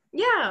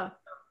 Yeah.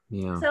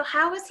 Yeah. So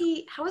how is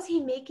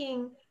he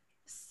making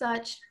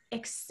such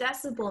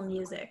accessible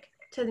music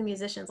to the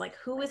musicians? Like,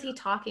 who is he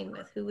talking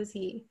with? Who is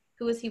he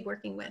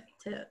working with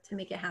to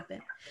make it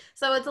happen?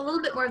 So it's a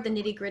little bit more of the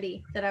nitty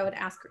gritty that I would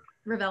ask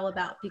Ravel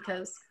about,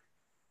 because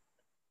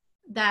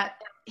that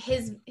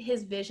his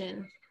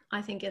vision,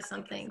 I think, is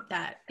something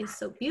that is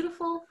so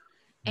beautiful,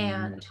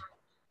 and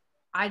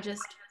I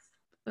just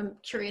am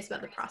curious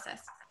about the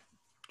process.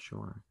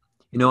 Sure.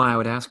 You know, I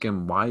would ask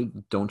him, why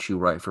don't you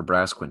write for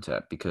brass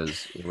quintet?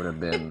 Because it would have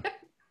been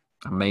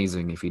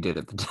amazing if he did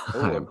at the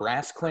time. Ooh, a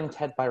brass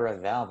quintet by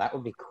Ravel. That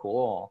would be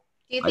cool.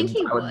 Do you think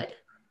he would?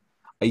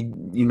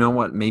 You know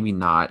what? Maybe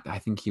not. I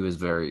think he was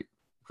very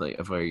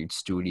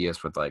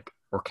studious with like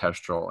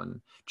orchestral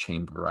and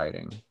chamber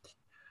writing.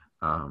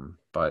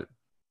 But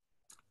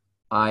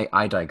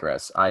I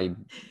digress. I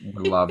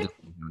would love to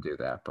see him do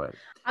that, but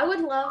I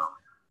would love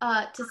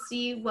to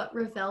see what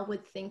Ravel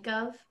would think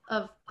of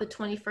the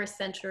 21st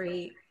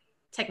century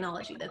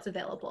technology that's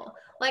available.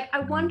 Like, I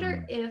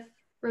wonder if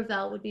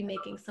Ravel would be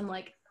making some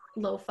like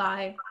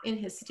lo-fi in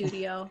his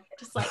studio,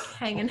 just like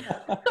hanging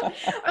out.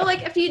 Or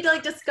like if he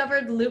like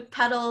discovered loop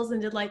pedals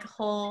and did like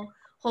whole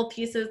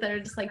pieces that are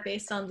just like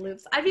based on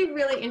loops. I'd be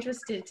really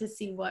interested to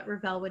see what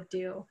Ravel would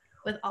do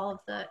with all of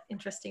the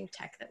interesting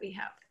tech that we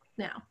have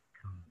now.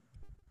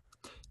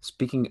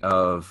 Speaking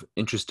of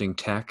interesting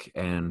tech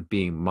and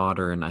being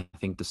modern, I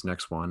think this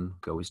next one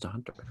goes to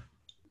Hunter.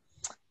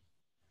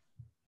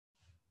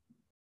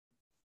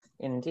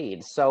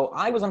 Indeed. So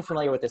I was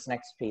unfamiliar with this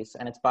next piece,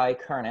 and it's by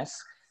Kernis,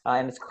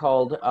 and it's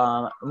called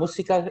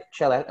Musica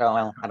Celestis. Oh,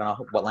 well, I don't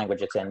know what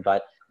language it's in,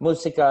 but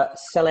Musica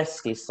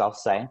Celestis, I'll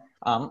say.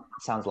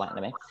 Sounds Latin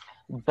to me.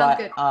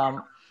 But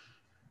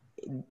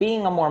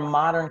being a more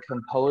modern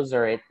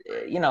composer,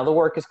 the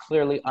work is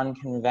clearly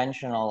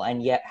unconventional,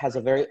 and yet has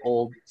a very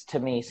old, to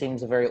me,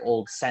 seems a very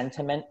old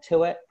sentiment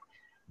to it.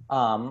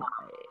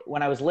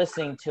 When I was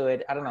listening to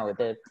it, I don't know,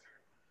 the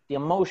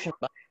emotion,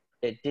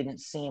 it didn't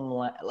seem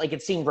like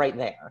it seemed right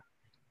there.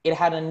 It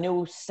had a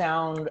new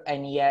sound,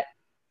 and yet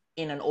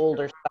in an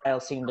older style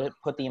seemed to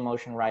put the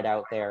emotion right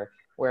out there.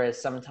 Whereas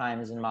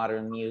sometimes in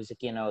modern music,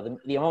 the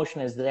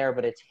emotion is there,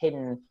 but it's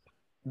hidden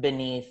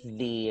beneath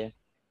the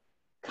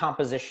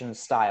composition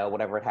style,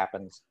 whatever it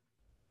happens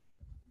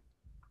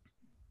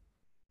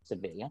to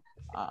be.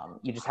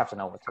 You just have to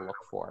know what to look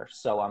for.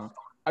 So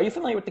are you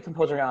familiar with the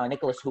composer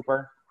Nicholas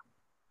Hooper?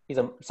 He's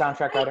a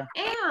soundtrack writer.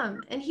 I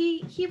am, and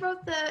he wrote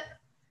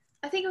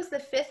I think it was the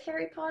 5th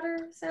Harry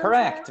Potter soundtrack.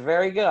 Correct,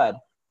 very good.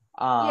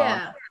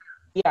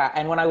 Yeah,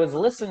 and when I was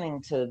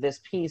listening to this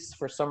piece,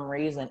 for some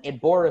reason, it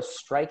bore a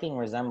striking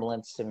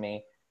resemblance to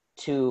me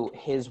to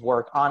his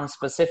work on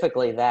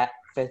specifically that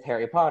 5th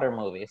Harry Potter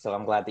movie. So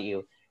I'm glad that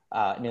you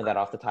knew that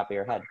off the top of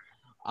your head.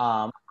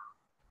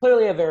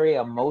 Clearly a very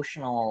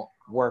emotional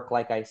work,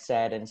 like I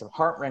said, and some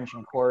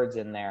heart-wrenching chords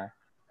in there.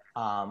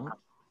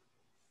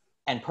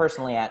 And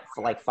personally, at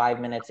like 5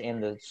 minutes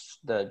in,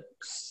 the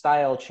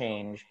style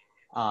change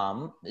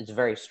is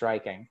very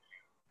striking.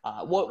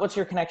 What's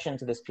your connection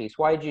to this piece?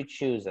 Why did you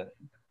choose it?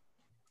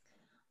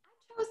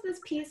 I chose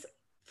this piece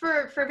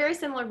for a very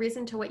similar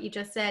reason to what you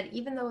just said.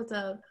 Even though it's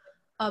a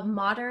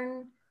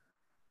modern,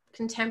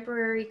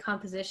 contemporary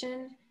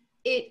composition,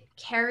 it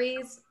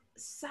carries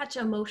such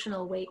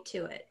emotional weight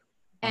to it,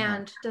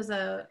 and does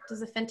a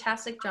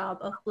fantastic job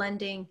of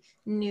blending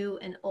new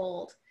and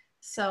old.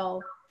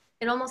 So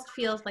it almost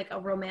feels like a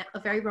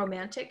very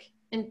romantic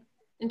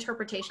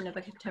interpretation of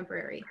a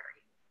contemporary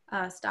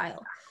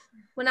style.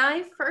 When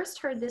I first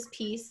heard this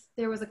piece,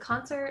 there was a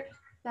concert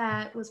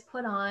that was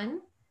put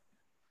on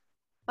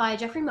by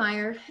Jeffrey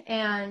Meyer,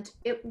 and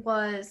it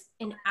was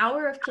an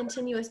hour of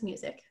continuous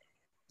music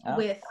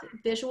with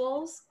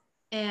visuals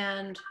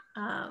and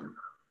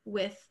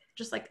with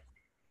just like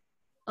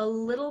a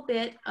little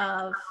bit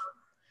of,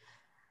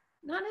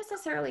 not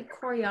necessarily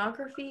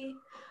choreography,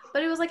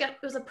 but it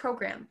was a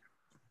program.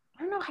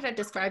 I don't know how to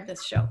describe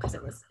this show because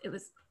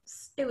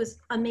it was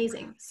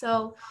amazing.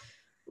 So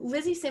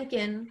Lizzie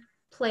Simpkin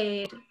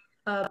played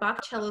a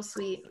Bach cello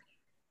suite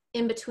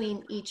in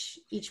between each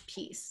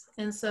piece,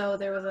 and so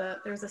there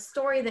was a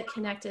story that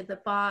connected the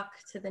Bach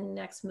to the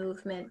next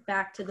movement,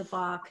 back to the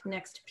Bach,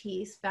 next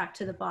piece, back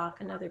to the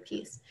Bach, another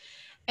piece,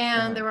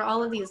 and there were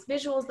all of these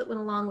visuals that went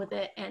along with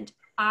it, and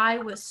I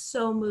was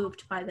so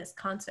moved by this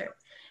concert.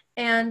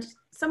 And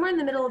somewhere in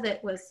the middle of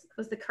it was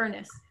the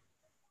Kernis,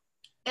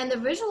 and the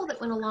visual that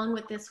went along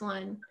with this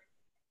one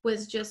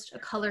was just a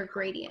color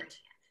gradient.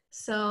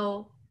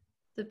 So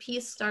the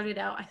piece started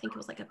out, I think it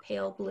was like a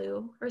pale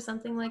blue or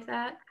something like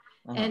that.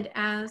 And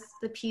as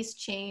the piece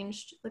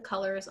changed, the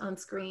colors on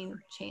screen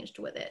changed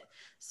with it.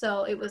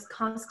 So it was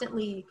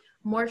constantly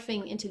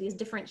morphing into these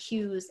different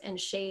hues and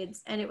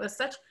shades. And it was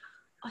such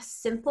a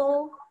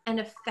simple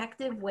and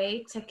effective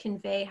way to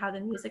convey how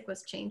the music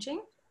was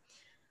changing.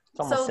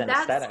 It's almost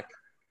synesthetic.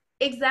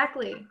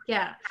 Exactly,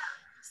 yeah.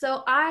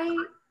 So I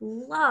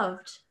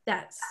loved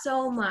that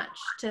so much,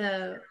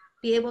 to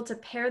be able to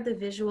pair the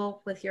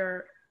visual with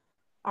your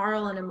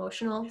aural and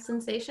emotional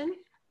sensation.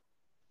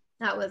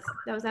 That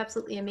was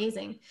absolutely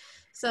amazing.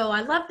 So I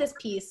love this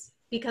piece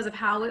because of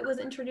how it was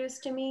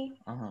introduced to me,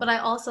 but I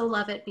also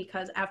love it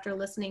because after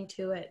listening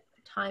to it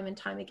time and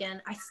time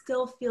again, I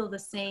still feel the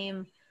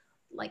same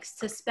like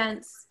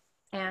suspense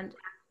and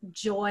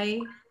joy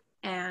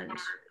and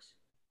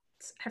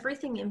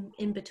everything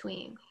in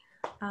between.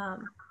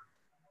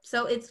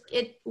 So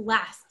it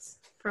lasts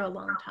for a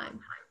long time.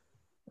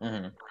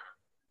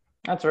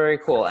 That's very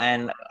cool.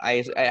 And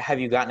I have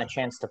you gotten a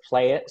chance to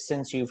play it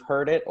since you've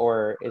heard it,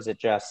 or is it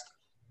just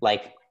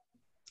like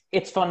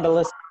it's fun to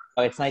listen?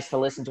 Oh, it's nice to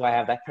listen to. I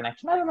have that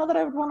connection. I don't know that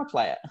I would want to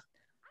play it.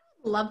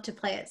 Love to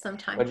play it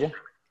sometime. Would you?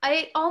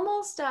 I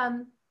almost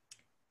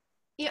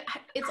yeah,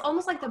 it's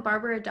almost like the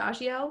Barber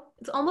Adagio.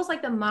 It's almost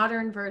like the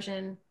modern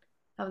version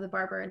of the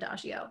Barber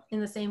Adagio,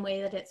 in the same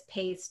way that it's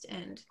paced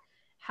and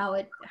how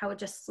it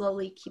just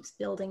slowly keeps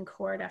building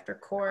chord after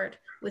chord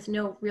with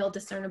no real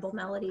discernible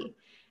melody.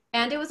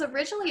 And it was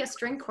originally a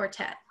string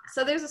quartet.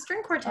 So there's a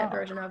string quartet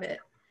version of it.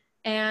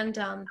 And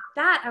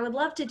that I would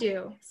love to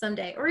do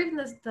someday, or even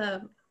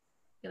the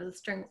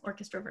string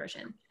orchestra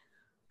version,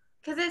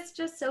 because it's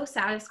just so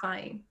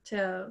satisfying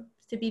to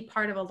be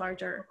part of a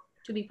larger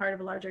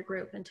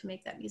group and to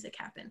make that music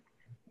happen.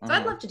 So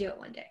I'd love to do it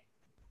one day.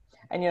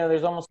 And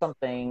there's almost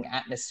something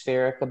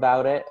atmospheric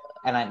about it,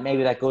 and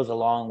maybe that goes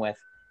along with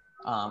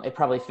it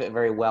probably fit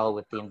very well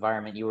with the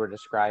environment you were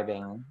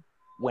describing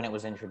when it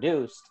was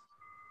introduced.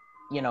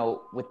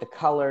 With the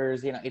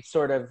colors, it's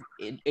sort of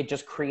it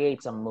just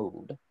creates a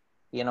mood.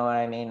 You know what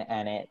I mean?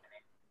 And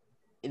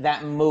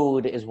that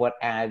mood is what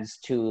adds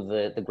to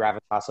the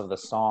gravitas of the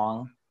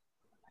song.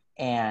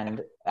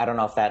 And I don't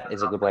know if that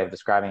is a good way of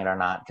describing it or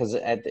not, because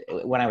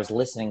when I was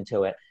listening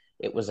to it,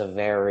 it was a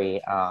very,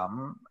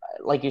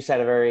 like you said,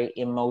 a very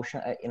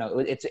emotional.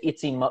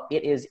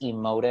 It is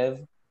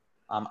emotive.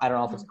 I don't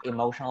know if it's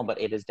emotional,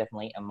 but it is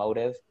definitely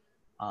emotive.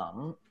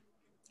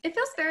 It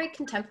feels very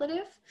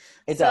contemplative.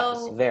 It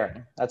does,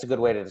 very. That's a good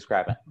way to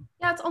describe it.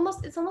 Yeah, it's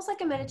almost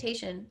like a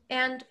meditation.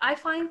 And I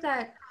find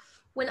that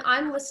when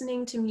I'm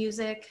listening to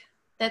music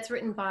that's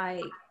written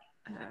by,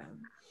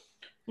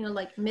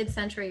 like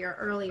mid-century or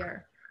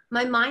earlier,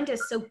 my mind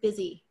is so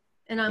busy,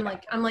 and I'm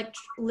like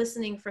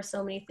listening for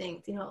so many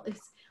things.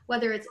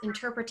 Whether it's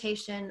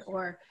interpretation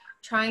or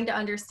trying to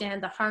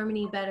understand the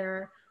harmony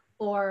better,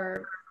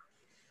 or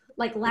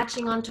like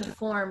latching onto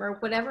form, or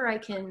whatever I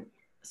can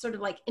sort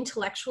of like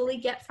intellectually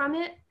get from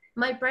it,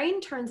 my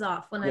brain turns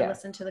off when I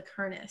listen to the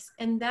cornice.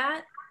 And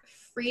that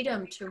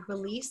freedom to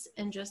release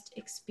and just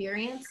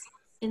experience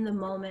in the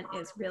moment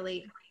is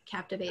really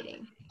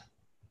captivating.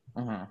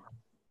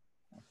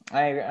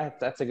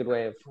 That's a good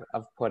way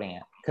of putting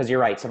it, because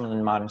you're right, some of the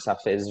modern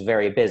stuff is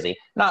very busy,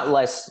 not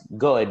less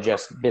good,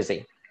 just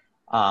busy.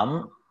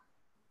 And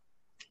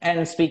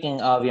speaking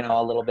of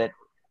a little bit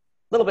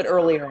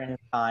earlier in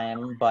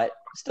time, but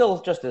still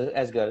just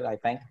as good, I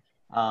think,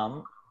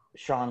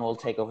 Sean will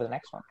take over the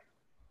next one.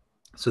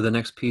 So the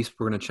next piece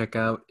we're going to check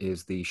out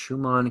is the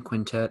Schumann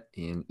Quintet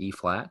in E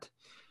flat.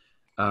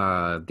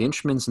 The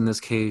instruments in this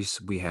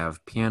case, we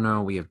have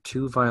piano, we have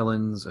 2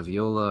 violins, a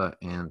viola,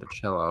 and a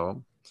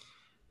cello.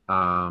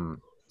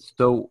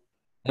 So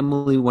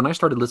Emilie, when I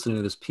started listening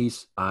to this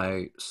piece,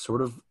 I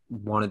sort of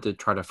wanted to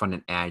try to find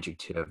an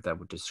adjective that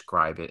would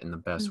describe it in the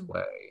best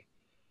way.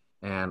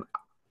 And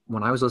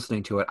when I was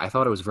listening to it, I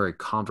thought it was very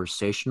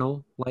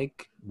conversational,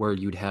 like where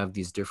you'd have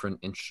these different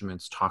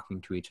instruments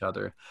talking to each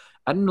other.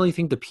 I didn't really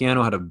think the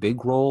piano had a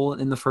big role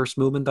in the first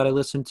movement that I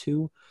listened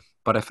to,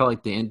 but I felt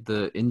like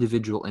the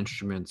individual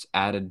instruments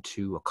added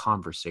to a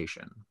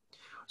conversation.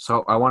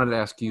 So I wanted to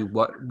ask you,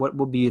 what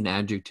would be an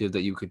adjective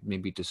that you could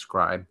maybe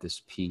describe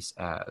this piece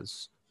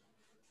as?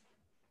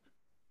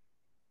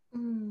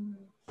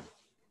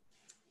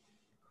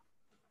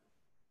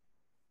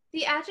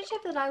 The adjective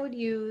that I would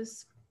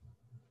use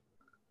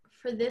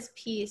for this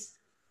piece,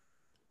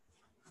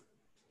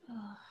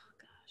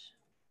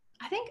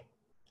 I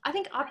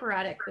think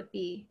operatic would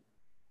be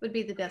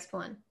the best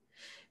one,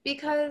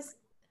 because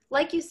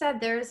like you said,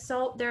 there is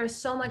so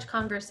much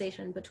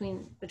conversation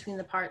between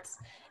the parts.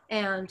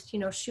 And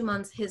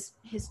Schumann's his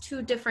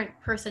 2 different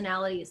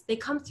personalities, they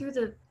come through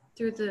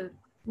the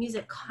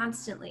music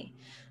constantly.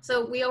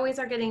 So we always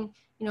are getting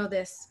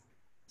this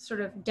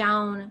sort of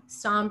down,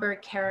 somber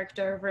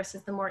character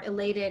versus the more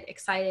elated,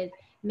 excited,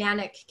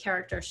 manic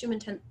character. Schumann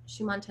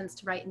tends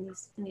to write in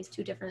these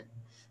 2 different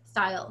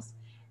styles,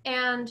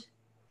 and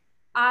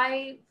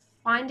I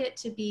find it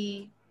to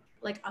be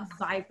like a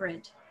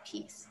vibrant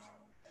piece.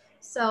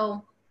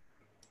 So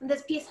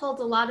this piece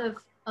holds a lot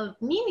of of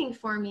meaning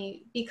for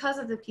me because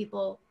of the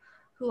people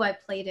who I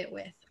played it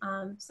with.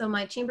 So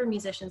my chamber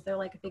musicians, they're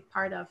like a big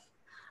part of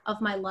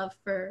my love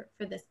for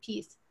this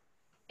piece.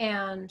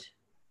 And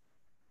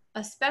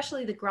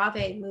especially the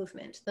grave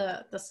movement,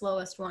 the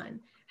slowest one,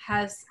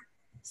 has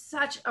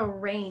such a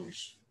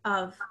range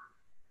of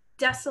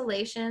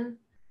desolation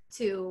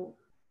to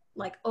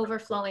like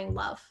overflowing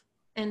love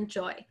and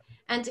joy.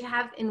 And to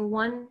have in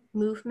one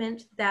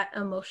movement that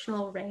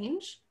emotional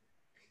range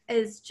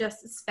is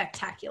just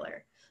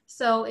spectacular.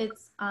 So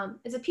it's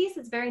a piece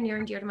that's very near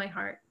and dear to my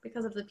heart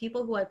because of the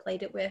people who I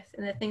played it with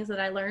and the things that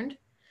I learned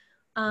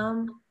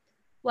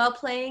while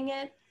playing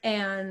it.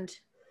 And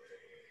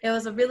it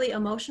was a really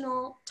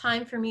emotional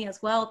time for me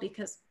as well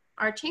because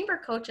our chamber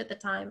coach at the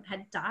time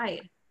had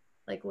died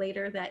like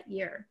later that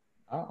year.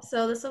 Oh.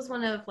 So this was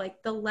one of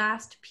like the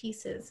last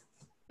pieces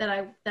that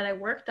I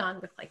worked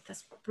on with like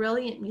this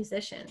brilliant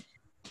musician.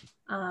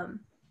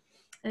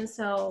 And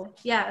so,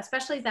 yeah,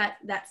 especially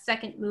that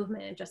second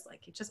movement, it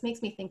just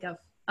makes me think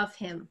of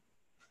him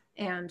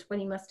and what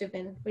he must have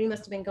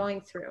been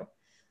going through.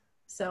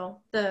 So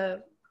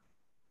the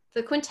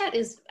quintet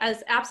is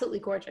absolutely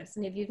gorgeous.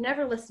 And if you've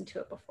never listened to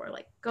it before,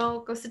 like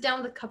go sit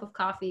down with a cup of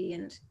coffee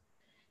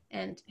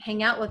and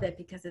hang out with it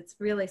because it's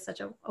really such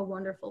a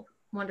wonderful,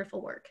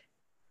 wonderful work.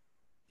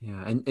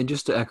 Yeah, and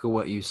just to echo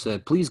what you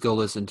said, please go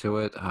listen to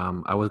it.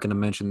 I was going to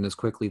mention this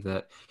quickly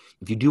that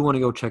if you do want to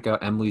go check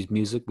out Emilie's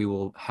music, we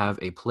will have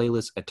a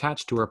playlist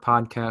attached to our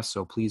podcast,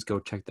 so please go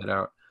check that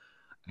out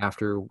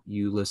after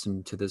you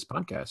listen to this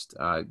podcast.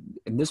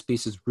 And this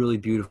piece is really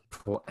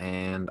beautiful,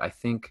 and I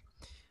think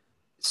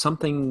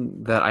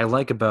something that I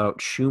like about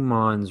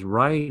Schumann's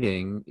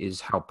writing is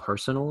how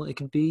personal it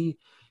can be.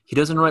 He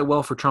doesn't write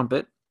well for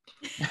trumpet,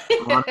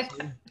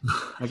 honestly.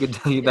 I can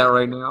tell you that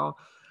right now.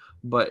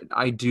 But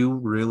I do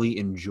really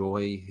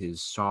enjoy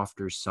his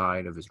softer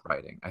side of his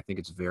writing. I think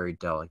it's very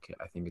delicate.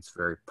 I think it's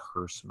very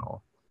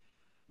personal.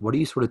 What do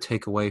you sort of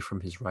take away from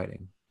his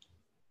writing?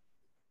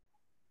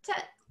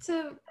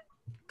 To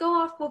go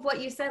off with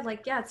what you said,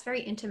 like, yeah, it's very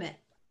intimate.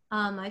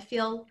 I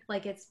feel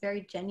like it's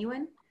very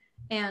genuine.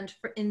 And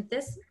in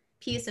this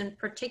piece in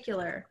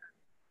particular,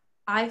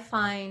 I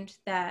find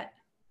that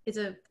it's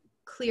a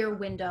clear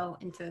window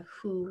into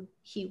who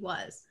he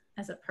was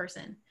as a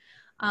person.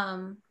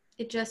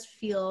 It just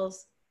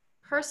feels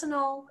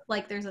personal,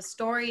 like there's a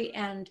story,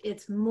 and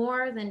it's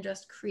more than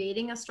just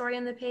creating a story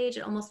on the page.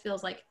 It almost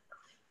feels like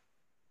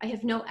I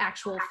have no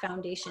actual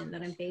foundation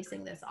that I'm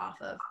basing this off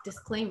of,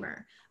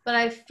 disclaimer, but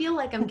I feel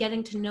like I'm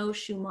getting to know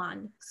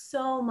Schumann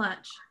so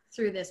much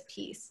through this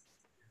piece.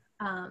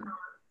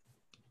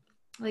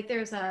 Like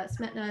there's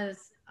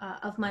Smetana's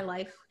Of My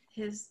Life,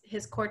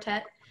 his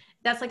quartet.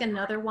 That's like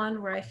another one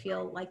where I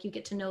feel like you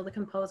get to know the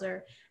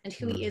composer and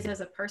who he is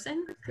as a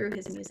person through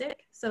his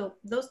music. So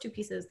those two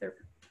pieces,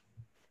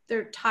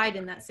 they're tied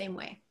in that same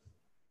way.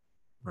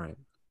 Right.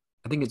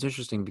 I think it's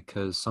interesting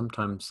because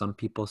sometimes some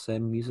people say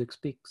music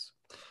speaks.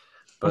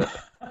 But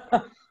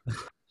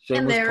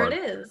and there plug.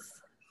 it is.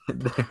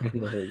 There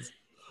it is.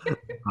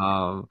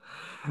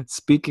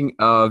 Speaking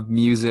of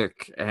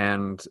music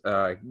and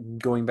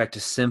going back to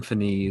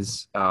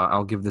symphonies,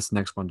 I'll give this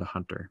next one to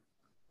Hunter.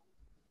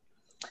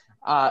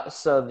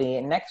 So the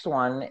next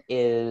one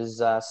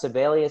is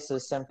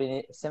Sibelius's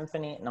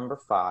Symphony Number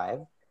 5.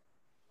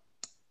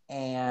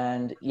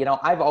 And, you know,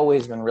 I've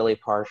always been really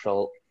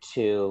partial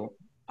to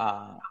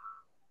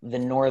the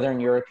Northern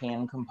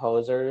European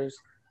composers.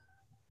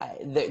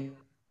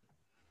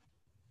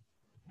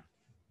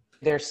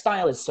 Their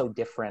style is so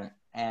different.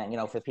 And, you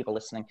know, for the people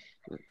listening,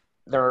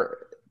 there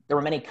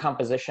were many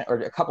composition or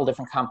a couple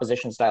different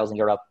composition styles in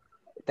Europe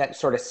that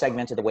sort of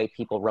segmented the way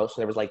people wrote.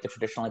 So there was like the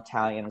traditional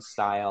Italian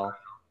style,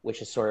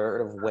 which is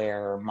sort of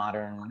where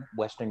modern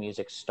Western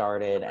music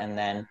started. And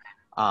then,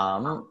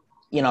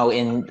 you know,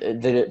 in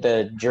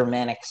the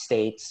Germanic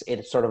states,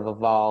 it sort of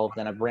evolved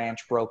and a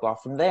branch broke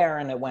off from there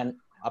and it went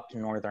up to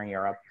Northern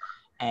Europe.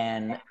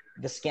 And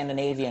the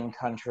Scandinavian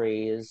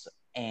countries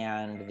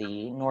and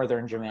the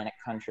Northern Germanic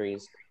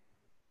countries,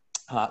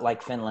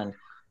 like Finland,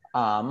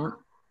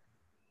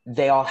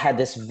 they all had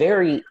this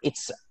very,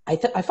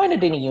 I find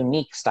it in a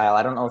unique style.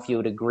 I don't know if you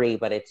would agree,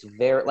 but it's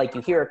very, like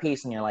you hear a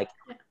piece and you're like,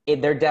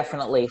 they're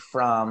definitely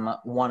from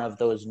one of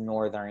those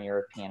Northern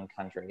European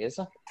countries.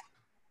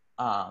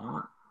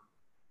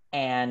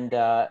 And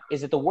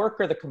is it the work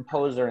or the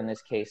composer in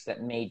this case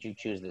that made you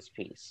choose this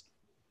piece?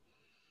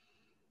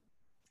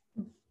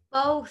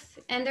 Both.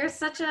 And there's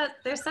such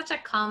a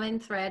common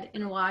thread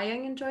in why I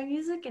enjoy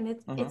music, and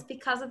it's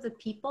because of the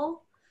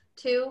people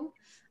too.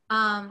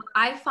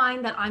 I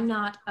find that I'm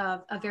not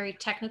a very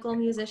technical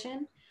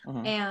musician,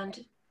 and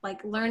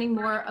like learning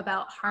more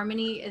about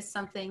harmony is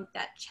something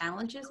that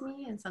challenges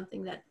me and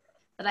something that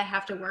I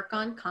have to work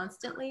on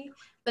constantly.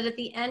 But at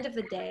the end of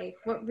the day,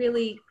 what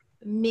really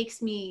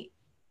makes me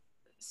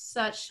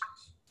such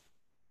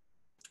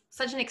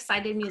an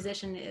excited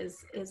musician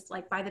is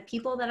like by the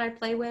people that I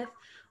play with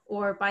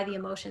or by the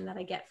emotion that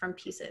I get from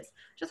pieces.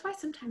 Just why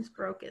sometimes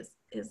Baroque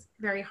is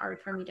very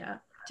hard for me to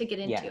get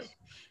into. Yes.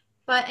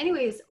 But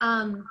anyways,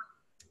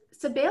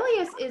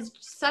 Sibelius is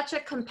such a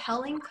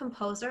compelling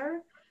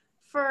composer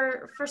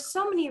for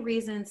so many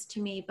reasons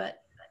to me,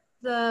 but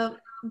the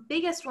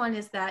biggest one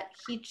is that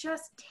he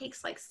just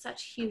takes like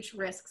such huge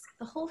risks.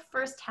 The whole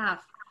first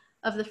half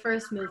of the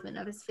first movement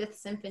of his Fifth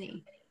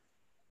Symphony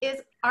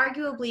is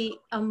arguably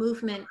a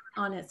movement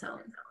on its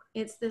own.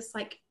 It's this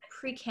like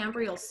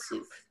Precambrial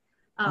soup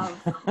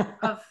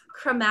of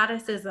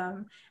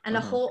chromaticism, and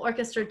a whole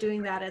orchestra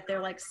doing that at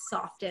their like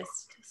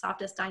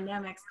softest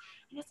dynamics.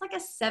 And it's like a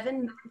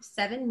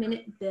seven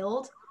minute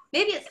build.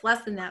 Maybe it's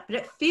less than that, but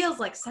it feels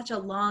like such a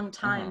long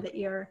time that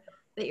you're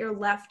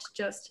left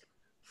just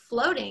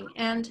floating.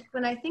 And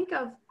when I think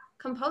of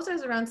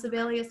composers around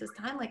Sibelius's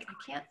time, like I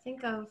can't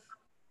think of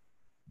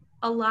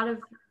a lot of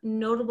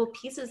notable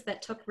pieces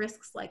that took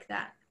risks like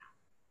that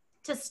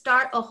to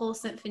start a whole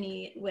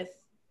symphony with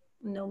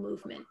no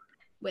movement,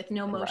 with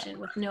no motion,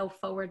 with no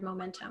forward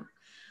momentum.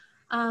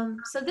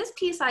 So this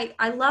piece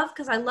I love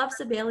because I love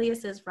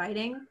Sibelius's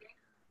writing.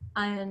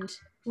 And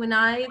when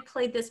I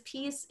played this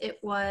piece, it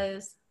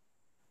was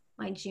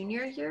my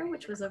junior year,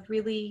 which was a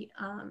really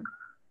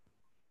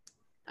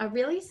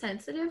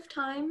sensitive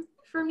time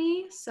for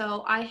me.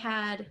 So I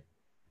had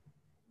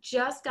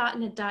just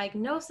gotten a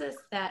diagnosis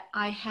that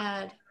I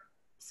had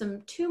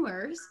some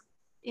tumors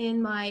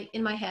in my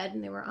head,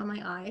 and they were on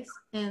my eyes.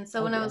 And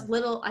so when I was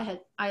little, I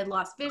had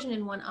lost vision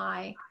in one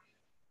eye,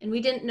 and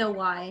we didn't know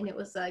why. And it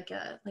was like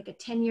a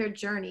 10-year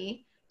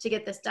journey to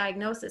get this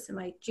diagnosis in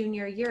my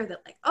junior year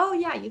that like, oh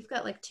yeah, you've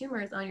got like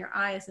tumors on your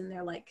eyes, and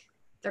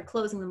they're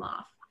closing them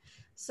off.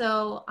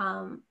 So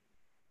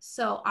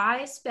so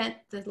I spent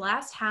the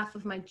last half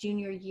of my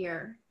junior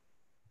year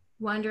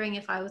wondering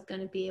if I was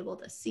going to be able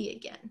to see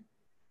again.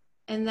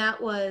 And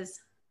that was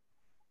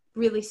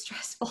really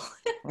stressful.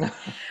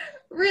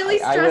 Really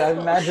stressful. I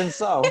imagine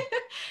so.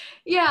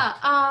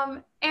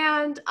 Yeah.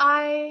 And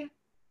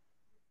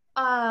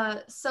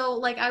so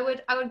like I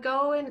would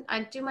go and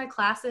I'd do my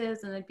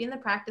classes, and I'd be in the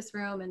practice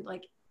room, and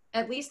like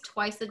at least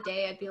twice a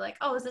day I'd be like,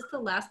 oh, is this the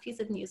last piece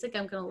of music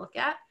I'm going to look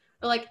at?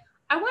 Or like,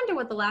 I wonder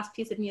what the last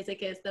piece of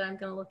music is that I'm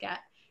going to look at.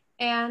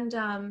 And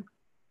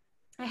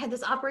I had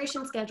this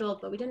operation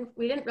scheduled, but we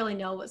didn't really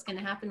know what was going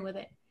to happen with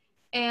it.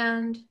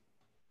 And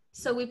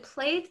so we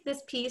played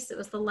this piece. It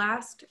was the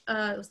last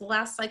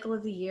cycle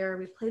of the year.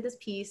 We played this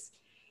piece,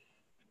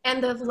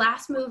 and the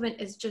last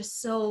movement is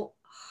just so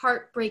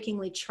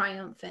heartbreakingly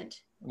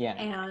triumphant. Yeah.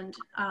 And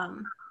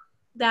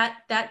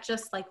that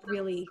just like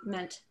really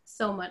meant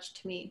so much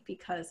to me,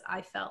 because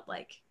I felt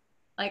like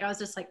I was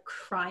just like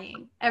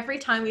crying every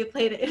time we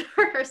played it in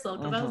rehearsal,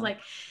 because I was like,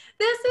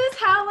 this is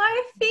how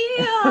I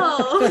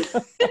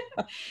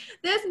feel.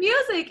 This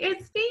music,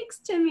 it speaks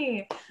to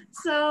me.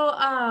 So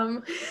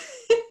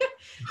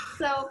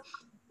so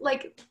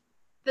like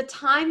the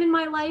time in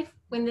my life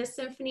when this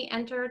symphony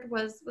entered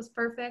was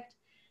perfect.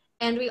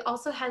 And we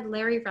also had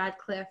Larry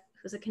Radcliffe,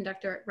 who's a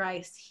conductor at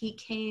Rice. He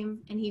came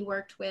and he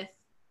worked with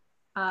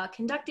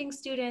conducting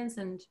students,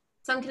 and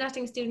some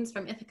conducting students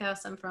from Ithaca,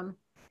 some from,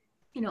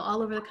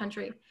 all over the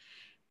country.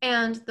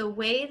 And the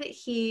way that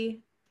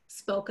he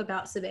spoke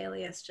about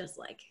Sibelius, just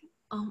like,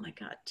 oh my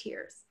God,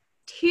 tears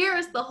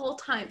the whole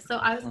time. So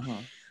I was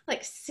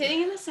like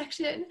sitting in the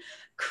section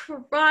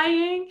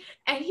crying,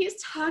 and he's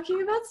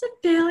talking about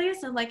Sibelius.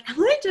 And I'm like,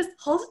 Emily, just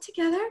hold it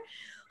together,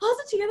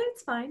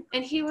 it's fine.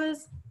 And he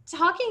was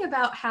talking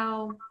about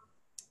how,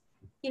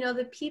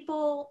 the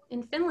people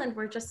in Finland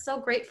were just so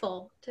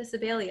grateful to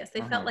Sibelius.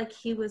 They felt like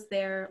he was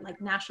their like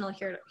national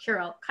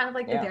hero, kind of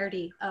like the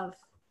Verdi of,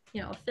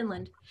 of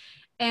Finland.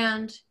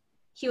 And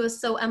he was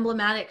so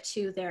emblematic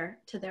to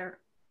their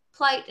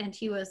plight, and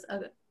he was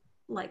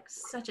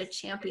such a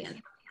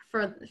champion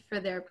for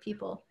their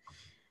people,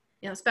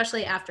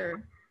 especially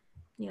after,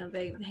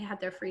 they had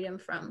their freedom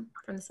from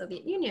the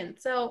Soviet Union.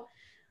 So,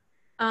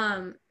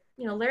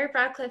 Larry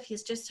Radcliffe,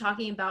 he's just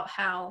talking about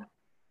how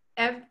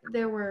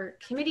there were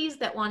committees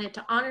that wanted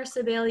to honor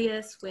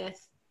Sibelius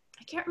with,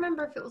 I can't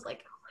remember if it was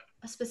like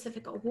a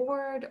specific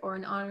award or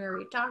an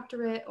honorary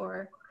doctorate,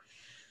 or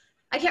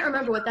I can't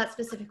remember what that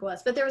specific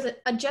was, but there was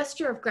a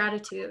gesture of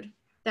gratitude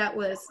that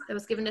was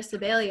given to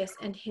Sibelius,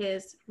 and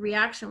his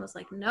reaction was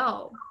like,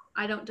 no,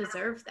 I don't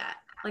deserve that.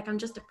 Like, I'm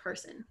just a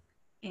person,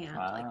 and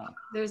like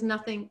there's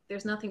nothing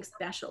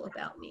special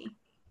about me.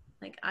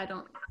 Like, I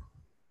don't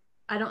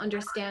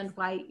understand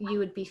why you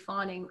would be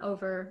fawning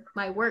over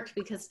my work,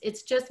 because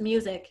it's just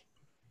music,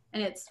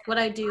 and it's what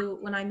I do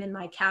when I'm in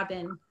my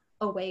cabin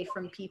away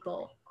from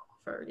people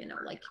for,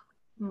 like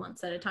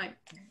months at a time.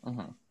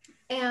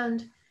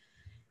 And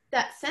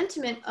that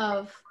sentiment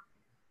of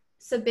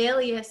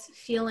Sibelius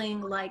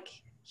feeling like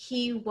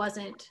he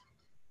wasn't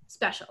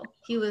special,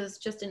 he was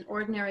just an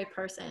ordinary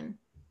person,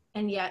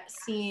 and yet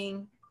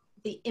seeing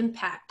the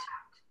impact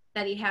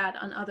that he had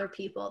on other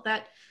people,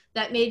 that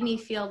made me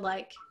feel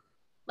like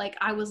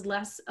I was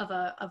less of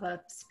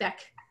a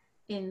speck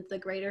in the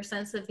greater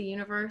sense of the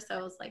universe.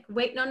 I was like,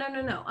 wait, no,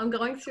 I'm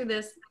going through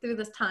this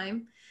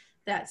time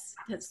that's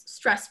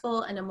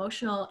stressful and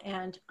emotional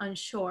and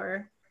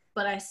unsure,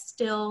 but I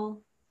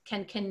still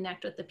can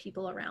connect with the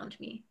people around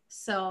me.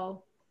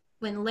 So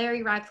when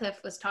Larry Radcliffe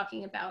was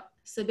talking about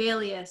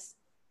Sibelius,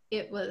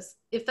 it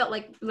felt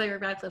like Larry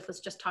Radcliffe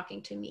was just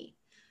talking to me.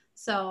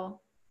 So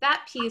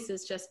that piece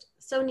is just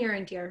so near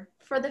and dear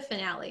for the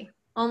finale,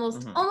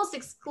 almost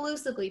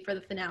exclusively for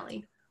the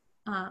finale.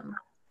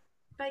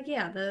 But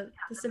yeah, the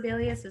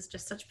Sibelius is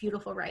just such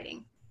beautiful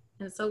writing,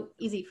 and it's so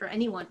easy for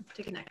anyone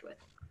to connect with.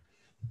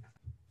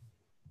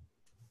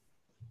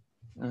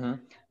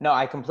 No,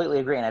 I completely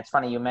agree. And it's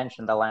funny you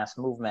mentioned the last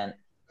movement,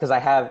 because I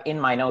have in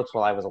my notes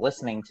while I was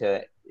listening to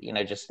it, you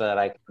know, just so that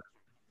I could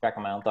track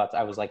on my own thoughts,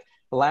 I was like,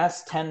 the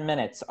last 10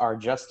 minutes are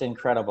just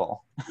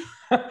incredible.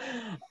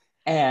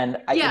 And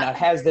you know, it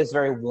has this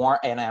very warm,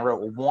 and I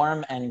wrote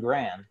warm and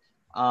grand.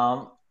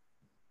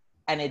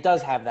 And it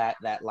does have that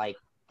like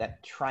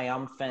that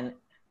triumphant,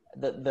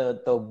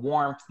 the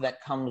warmth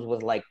that comes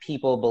with like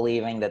people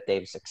believing that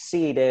they've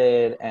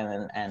succeeded,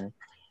 and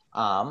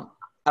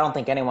I don't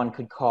think anyone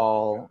could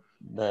call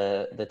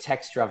the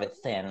texture of it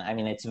thin. I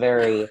mean, it's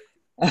very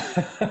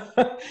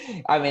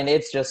I mean,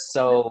 it's just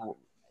so,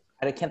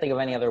 I can't think of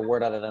any other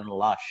word other than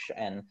lush.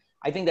 And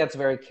I think that's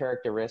very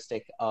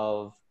characteristic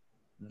of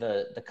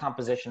the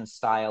composition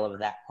style of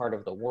that part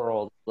of the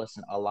world.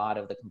 Listen, a lot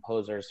of the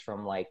composers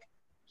from like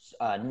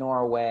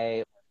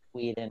Norway,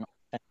 Sweden,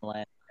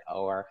 Finland,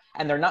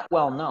 and they're not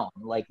well known.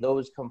 Like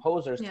those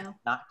composers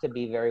not to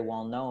be very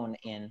well known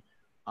in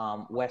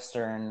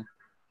Western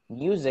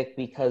music,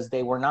 because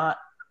they were not,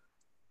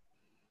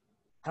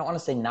 I don't want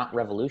to say not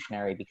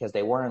revolutionary, because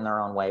they were in their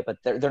own way, but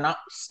they're not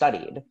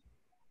studied.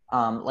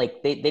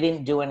 Like they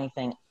didn't do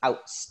anything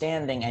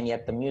outstanding, and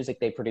yet the music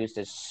they produced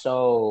is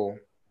so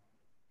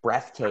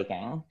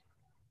breathtaking.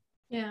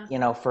 Yeah. You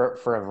know, for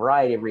a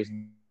variety of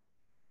reasons,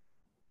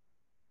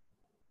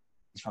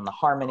 from the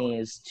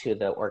harmonies to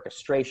the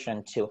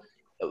orchestration to,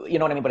 you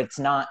know what I mean? But it's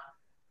not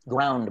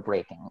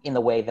groundbreaking in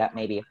the way that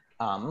maybe,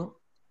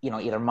 you know,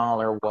 either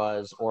Mahler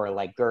was, or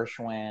like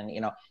Gershwin.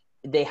 You know,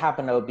 they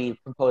happen to be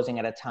composing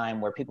at a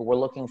time where people were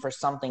looking for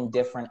something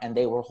different, and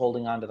they were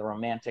holding on to the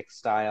romantic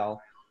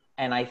style.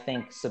 And I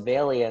think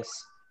Sibelius,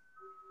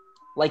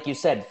 like you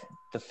said,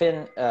 the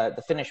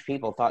Finnish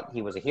people thought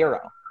he was a hero,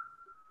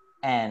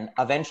 and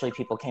eventually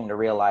people came to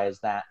realize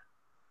that.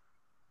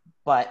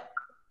 But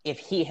if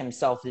he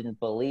himself didn't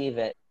believe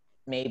it,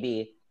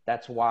 maybe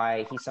that's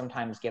why he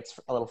sometimes gets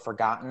a little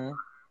forgotten.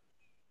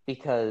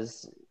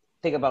 Because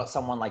think about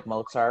someone like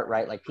Mozart,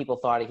 right? Like people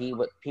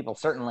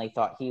certainly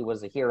thought he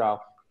was a hero,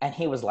 and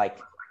he was like,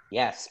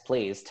 yes,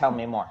 please tell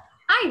me more.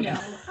 I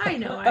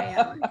know I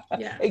am.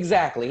 Yeah.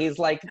 Exactly. He's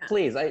like,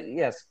 please,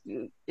 yes,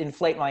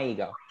 inflate my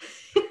ego.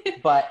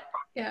 But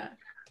yeah,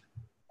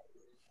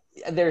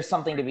 there's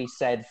something to be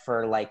said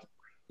for like,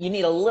 you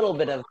need a little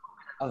bit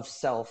of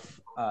self,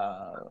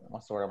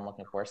 what's the word I'm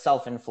looking for?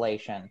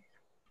 Self-inflation.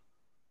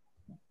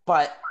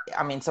 But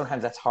I mean,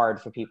 sometimes that's hard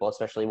for people,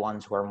 especially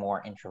ones who are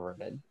more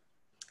introverted.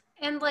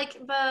 And like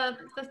the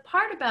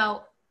part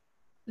about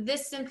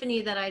this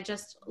symphony that I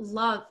just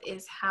love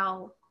is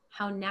how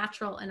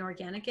natural and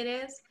organic it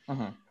is.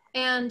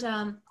 And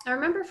I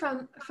remember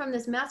from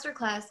this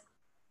masterclass,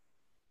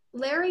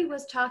 Larry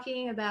was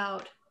talking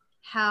about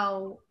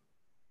how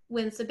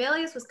when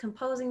Sibelius was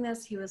composing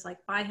this, he was like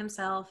by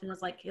himself, and it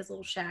was like his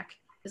little shack,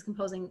 his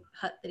composing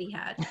hut that he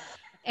had.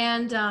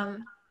 And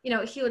you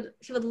know, he would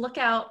look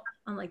out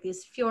on like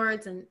these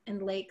fjords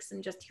and lakes,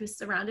 and just he was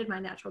surrounded by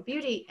natural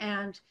beauty.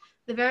 And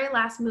the very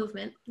last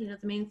movement, you know,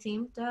 the main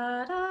theme,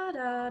 da da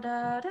da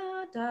da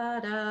da da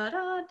da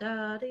da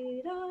da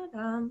da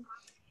da,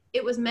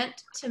 it was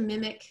meant to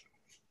mimic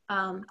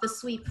the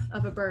sweep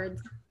of a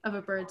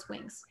bird's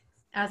wings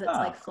as it's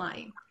like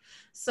flying.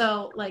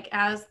 So like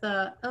as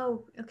the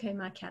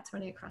my cat's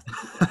running across the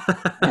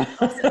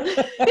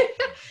TV.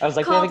 I was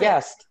like, we have a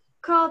guest.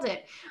 Called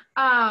it.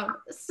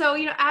 So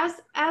you know,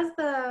 as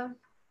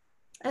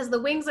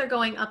the wings are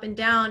going up and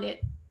down,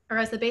 or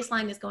as the bass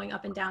line is going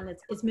up and down,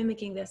 it's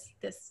mimicking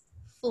this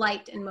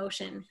flight and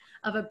motion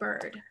of a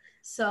bird.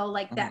 So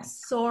like that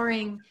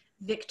soaring,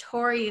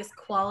 victorious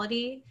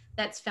quality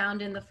that's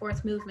found in the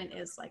fourth movement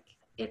is like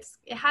it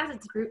has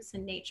its roots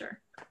in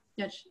nature.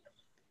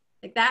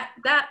 Like that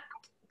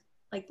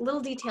like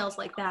little details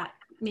like that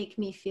make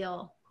me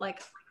feel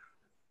like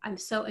I'm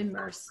so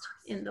immersed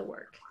in the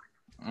work.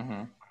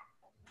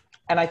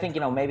 And I think,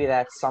 you know, maybe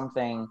that's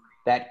something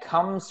that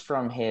comes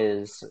from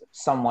his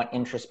somewhat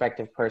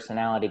introspective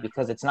personality,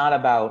 because it's not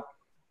about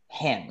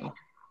him.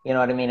 You know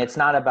what I mean? It's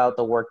not about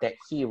the work that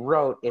he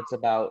wrote. It's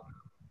about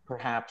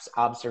perhaps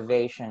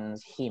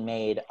observations he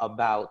made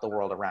about the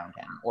world around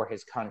him, or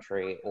his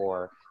country,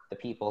 or the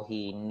people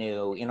he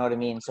knew. You know what I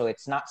mean? So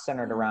it's not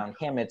centered around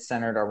him. It's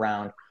centered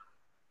around,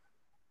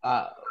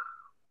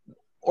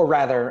 or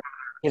rather,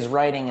 his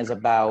writing is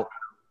about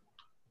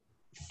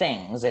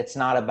things. It's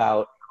not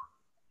about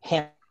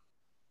him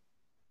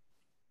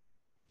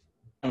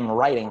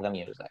writing the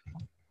music.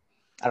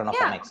 I don't know if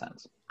that makes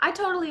sense. I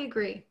totally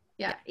agree.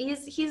 Yeah,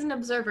 he's an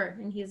observer,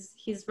 and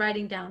he's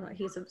writing down what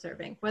he's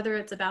observing, whether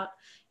it's about,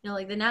 you know,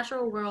 like the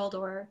natural world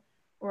or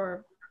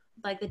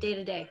like the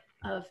day-to-day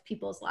of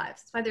people's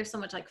lives. That's why there's so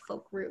much like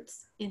folk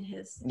roots in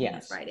his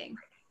writing.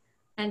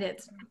 and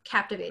it's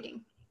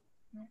captivating.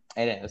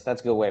 It is.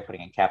 That's a good way of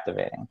putting it,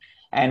 captivating.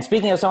 And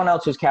speaking of someone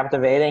else who's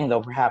captivating,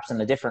 though perhaps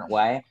in a different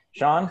way,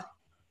 Sean?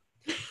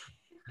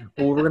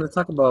 Well, we're going to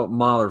talk about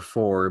Mahler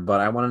 4, but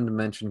I wanted to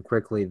mention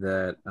quickly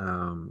that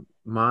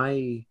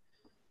my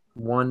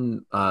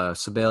one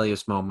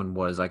Sibelius moment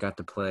was I got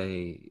to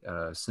play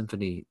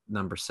Symphony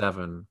Number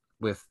 7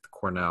 with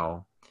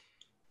Cornell,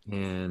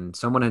 and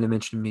someone had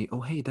mentioned to me,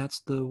 oh, hey,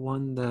 that's the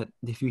one that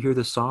if you hear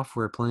the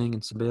software playing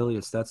in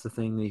Sibelius, that's the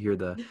thing that you hear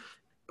the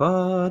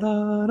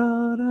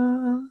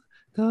ba-da-da-da,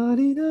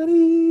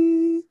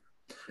 da-dee-da-dee.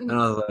 And I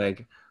was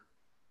like,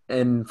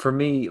 and for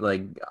me,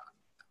 like,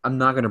 I'm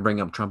not going to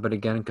bring up trumpet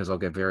again because I'll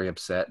get very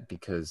upset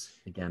because,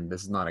 again,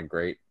 this is not a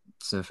great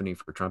symphony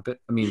for trumpet.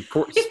 I mean,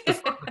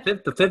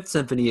 the fifth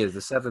symphony is,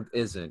 the seventh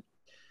isn't.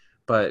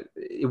 But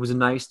it was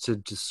nice to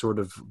just sort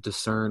of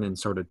discern and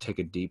sort of take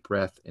a deep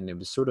breath. And it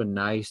was sort of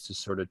nice to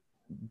sort of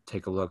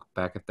take a look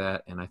back at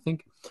that. And I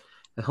think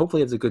that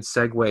hopefully it's a good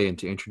segue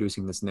into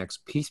introducing this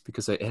next piece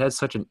because it has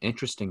such an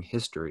interesting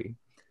history.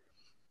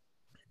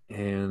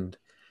 And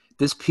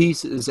this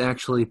piece is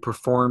actually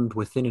performed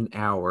within an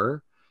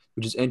hour,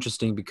 which is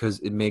interesting because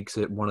it makes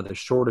it one of the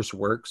shortest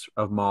works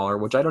of Mahler,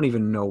 which I don't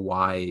even know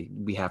why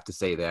we have to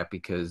say that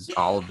because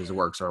all of his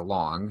works are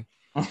long.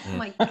 Oh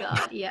my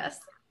God, yes.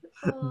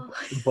 Oh.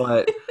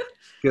 But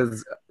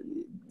because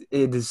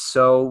it is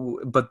so,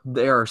 but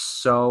they are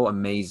so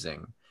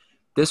amazing.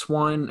 This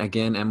one,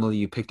 again, Emily,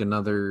 you picked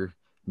another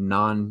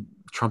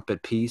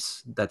non-trumpet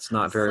piece that's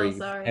not very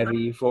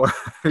heavy for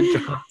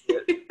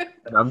trumpet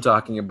that I'm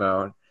talking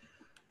about.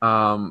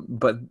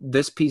 But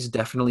this piece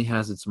definitely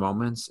has its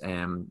moments,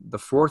 and the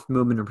fourth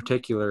movement in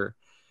particular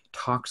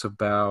talks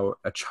about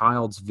a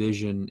child's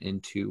vision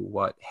into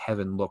what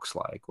heaven looks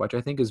like, which I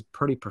think is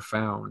pretty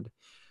profound.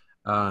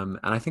 And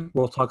I think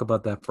we'll talk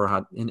about that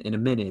in a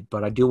minute,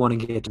 but I do want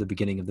to get to the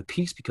beginning of the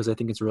piece because I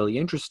think it's really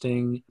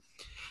interesting.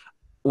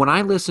 When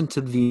I listened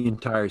to the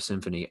entire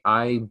symphony,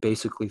 I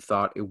basically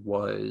thought it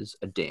was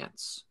a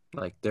dance.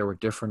 Like there were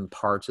different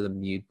parts of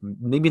the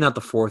maybe not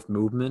the fourth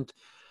movement,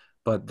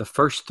 but the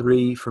first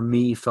three for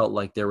me felt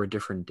like there were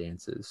different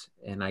dances,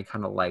 and I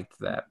kind of liked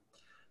that.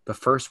 The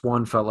first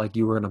one felt like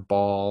you were in a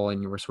ball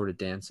and you were sort of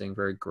dancing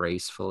very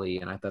gracefully,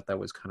 and I thought that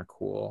was kind of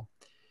cool.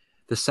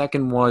 The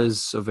second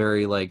was a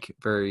very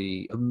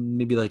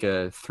maybe like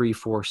a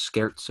 3/4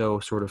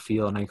 scherzo sort of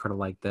feel, and I kind of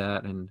like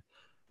that. And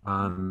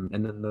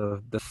then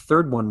the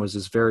third one was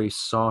this very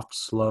soft,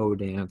 slow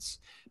dance,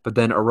 but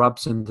then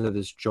erupts into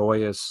this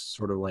joyous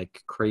sort of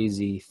like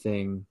crazy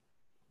thing.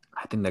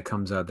 I think that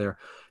comes out there.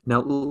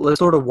 Now let's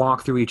sort of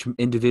walk through each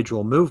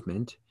individual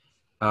movement.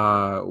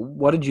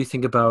 What did you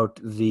think about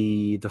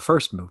the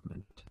first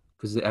movement?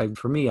 Because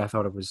for me, I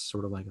thought it was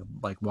sort of like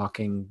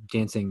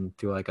dancing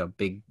through like a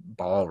big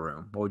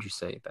ballroom. What would you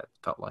say that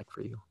felt like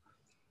for you?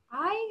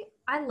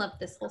 I love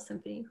this whole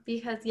symphony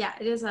because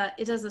it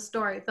is a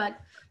story, but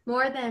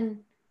more than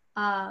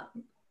a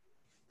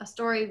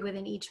story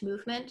within each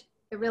movement,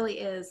 it really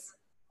is.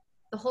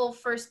 The whole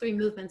first three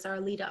movements are a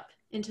lead up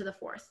into the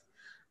fourth,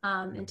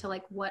 into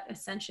like what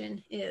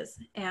ascension is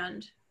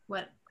and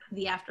what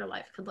the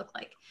afterlife could look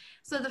like.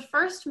 So the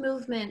first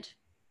movement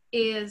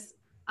is.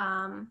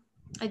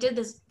 I did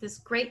this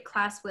great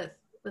class with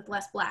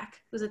Les Black,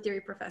 who's a theory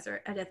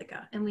professor at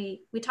Ithaca, and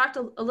we talked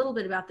a little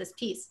bit about this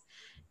piece.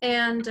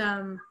 And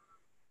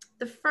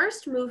the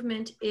first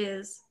movement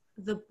is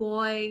the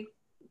boy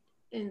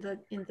in the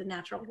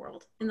natural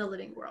world, in the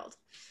living world.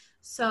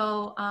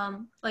 So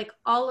like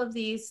all of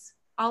these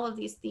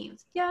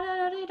themes, in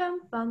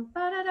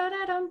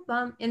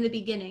the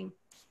beginning,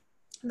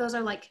 those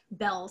are like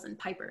bells and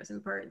pipers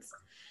and birds,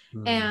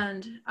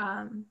 and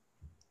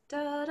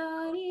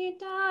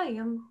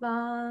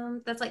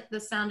that's like the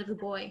sound of the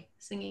boy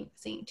singing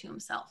to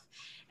himself.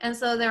 And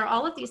so there are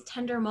all of these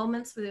tender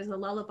moments where there's a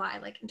lullaby,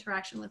 like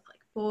interaction with like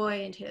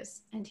boy and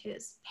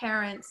his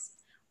parents,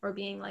 or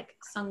being like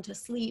sung to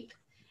sleep.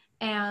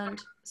 And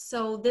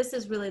so this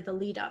is really the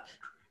lead up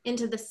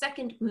into the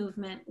second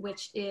movement,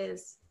 which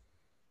is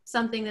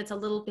something that's a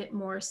little bit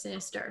more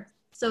sinister.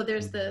 So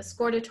there's the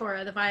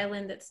scordatura, the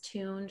violin that's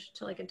tuned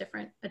to like a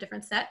different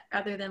set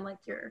rather than like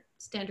your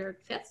standard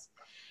fifths.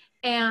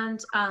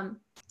 And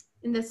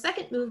in the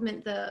second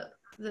movement, the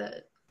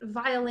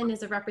violin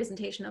is a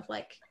representation of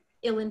like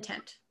ill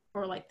intent,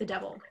 or like the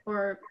devil,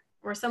 or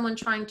someone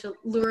trying to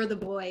lure the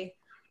boy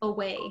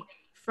away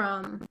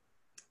from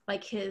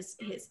like his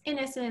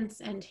innocence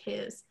and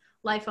his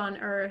life on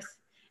earth.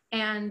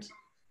 And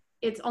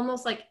it's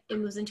almost like it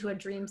moves into a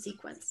dream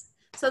sequence.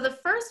 So the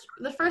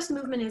first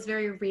movement is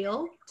very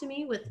real to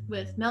me,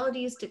 with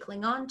melodies to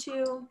cling on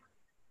to,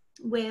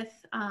 with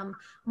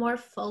more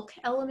folk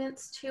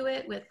elements to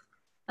it, with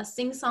a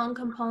sing-song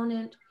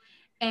component.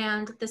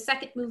 And the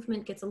second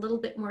movement gets a little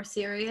bit more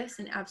serious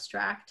and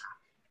abstract.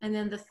 And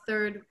then the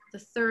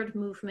third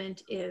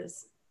movement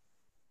is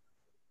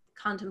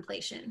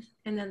contemplation.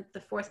 And then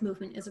the fourth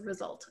movement is a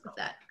result of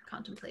that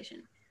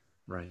contemplation.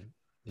 Right.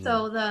 Yeah.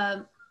 So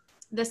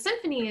the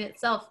symphony in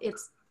itself,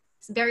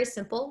 very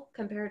simple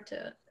compared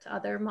to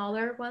other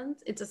Mahler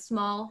ones. It's a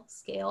small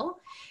scale,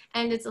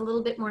 and it's a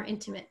little bit more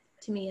intimate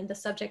to me in the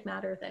subject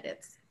matter that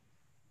it's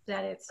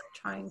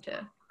trying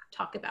to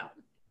talk about.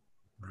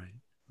 Right.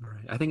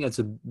 I think that's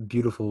a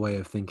beautiful way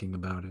of thinking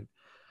about it.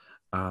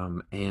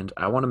 And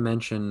I want to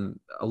mention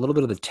a little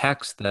bit of the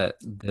text that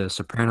the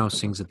soprano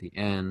sings at the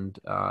end.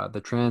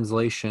 The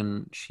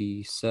translation,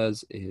 she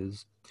says,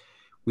 is,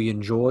 "We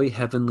enjoy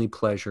heavenly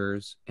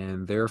pleasures,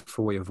 and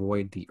therefore we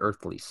avoid the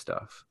earthly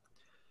stuff.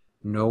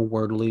 No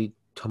worldly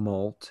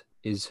tumult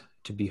is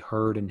to be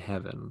heard in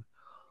heaven.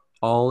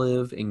 All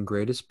live in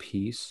greatest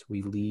peace.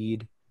 We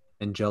lead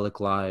angelic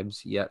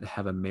lives, yet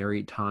have a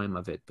merry time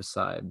of it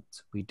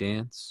besides. We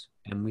dance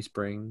and we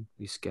spring,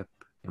 we skip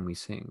and we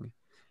sing.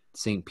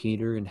 St.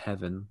 Peter in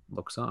heaven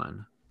looks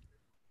on."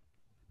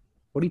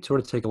 What do you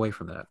sort of take away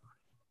from that?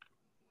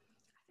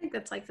 I think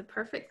that's like the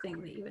perfect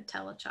thing that you would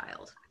tell a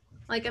child.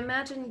 Like,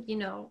 imagine,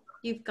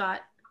 you've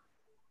got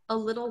a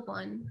little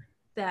one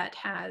that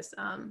has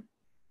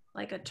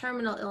like a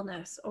terminal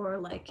illness, or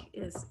like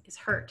is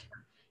hurt,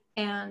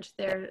 and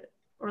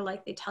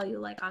they tell you,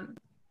 like,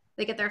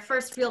 they get their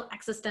first real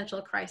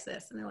existential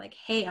crisis, and they're like,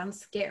 "Hey, I'm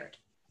scared.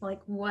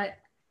 Like, what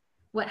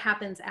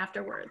happens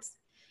afterwards?"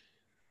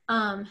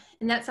 And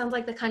that sounds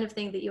like the kind of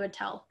thing that you would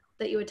tell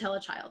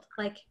a child.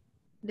 Like,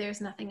 there's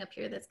nothing up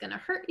here that's going to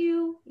hurt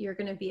you. You're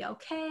going to be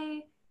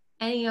okay.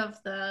 Any of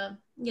the,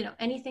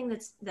 anything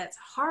that's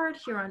hard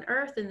here on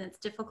earth and that's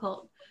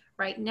difficult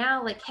right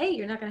now, like, hey,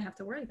 you're not going to have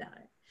to worry about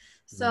it.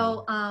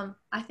 So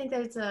I think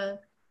that it's a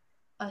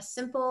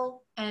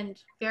simple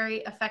and very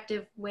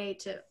effective way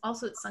to,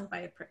 also it's sung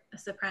by a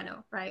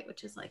soprano, right?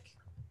 Which is like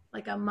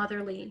a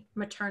motherly,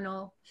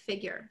 maternal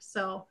figure.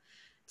 So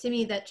to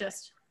me, that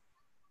just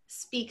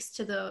speaks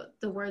to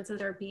the words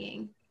that are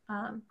being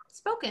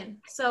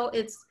spoken. So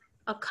it's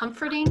a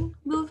comforting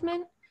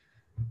movement,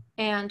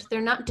 and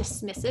they're not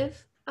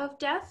dismissive of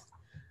death,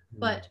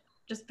 but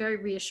just very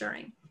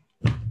reassuring.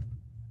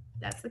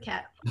 That's the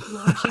cat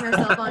launching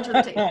herself onto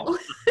the table.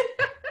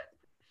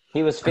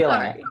 He was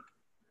feeling it.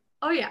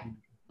 Oh yeah.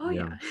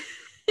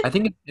 I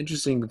think it's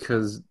interesting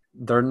because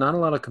there are not a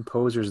lot of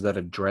composers that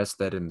address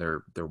that in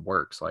their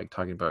works, like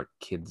talking about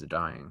kids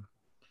dying.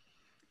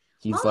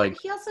 He also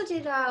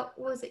did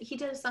he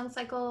did a song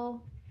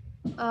cycle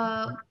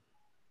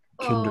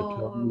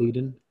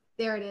Kindertotenlieden.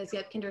 There it is.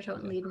 Yep,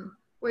 Kindertotenlieden,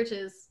 which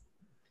is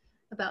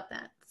about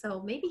that.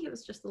 So maybe he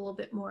was just a little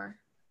bit more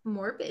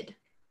morbid.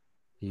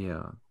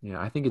 Yeah.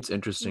 I think it's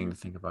interesting to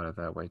think about it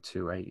that way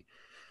too.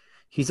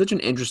 He's such an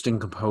interesting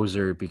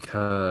composer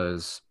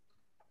because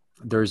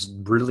there's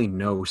really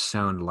no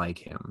sound like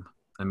him.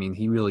 I mean,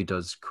 he really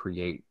does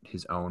create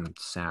his own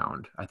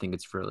sound. I think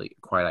it's really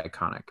quite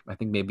iconic. I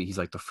think maybe he's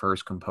like the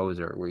first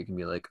composer where you can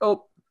be like,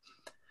 oh,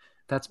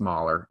 that's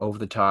Mahler. Over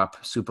the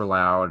top, super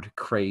loud,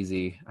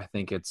 crazy. I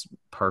think it's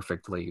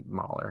perfectly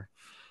Mahler.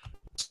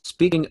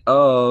 Speaking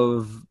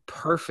of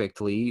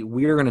perfectly,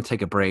 we're going to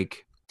take a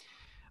break.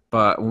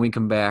 But when we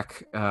come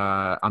back,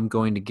 I'm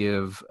going to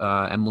give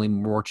Emilie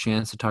more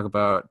chance to talk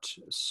about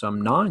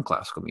some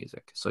non-classical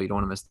music. So you don't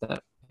want to miss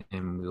that.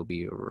 And we'll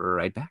be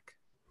right back.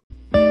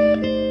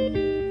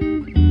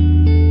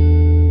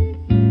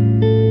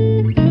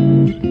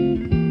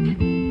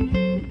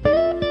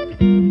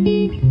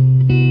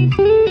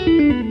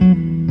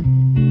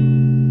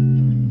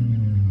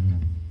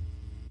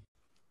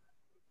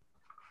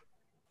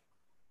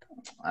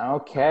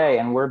 Okay,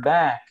 and we're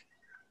back.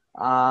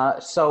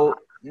 So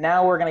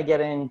now we're going to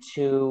get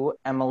into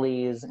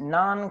Emilie's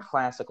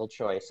non-classical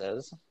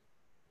choices.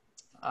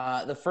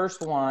 The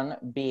first one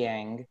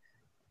being,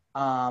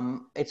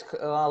 it's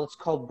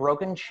called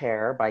Broken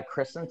Chair by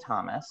Kristen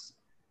Thomas.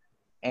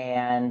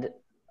 And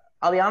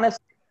I'll be honest,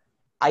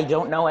 I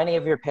don't know any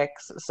of your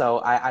picks, so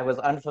I was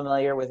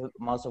unfamiliar with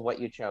most of what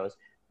you chose,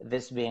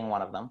 this being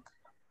one of them.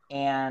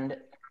 And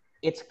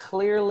it's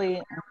clearly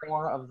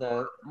more on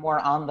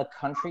the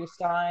country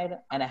side,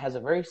 and it has a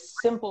very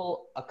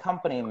simple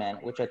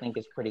accompaniment, which I think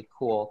is pretty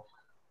cool.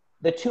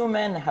 The two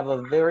men have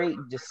a very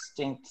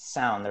distinct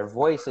sound. Their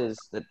voices,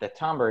 the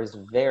timbre is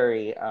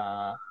very,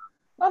 not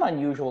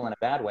unusual in a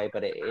bad way,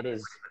 but it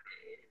is,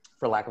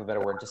 for lack of a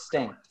better word,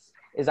 distinct.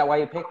 Is that why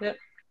you picked it?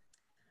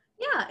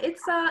 Yeah,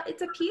 it's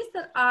a piece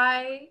that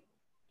I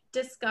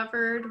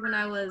discovered when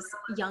I was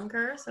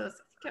younger. So I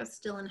think I was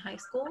still in high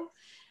school.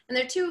 And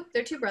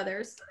they're two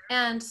brothers.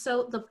 And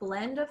so the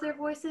blend of their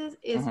voices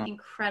is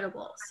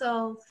incredible.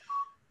 So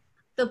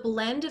the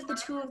blend of the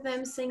two of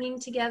them singing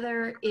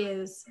together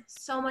is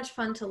so much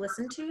fun to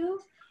listen to.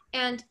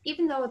 And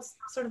even though it's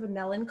sort of a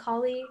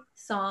melancholy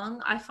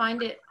song, I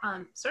find it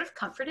sort of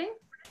comforting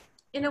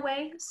in a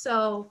way.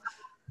 So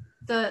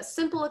the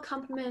simple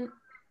accompaniment,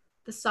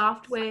 the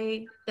soft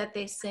way that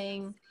they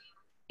sing,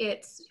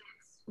 it's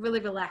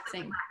really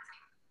relaxing.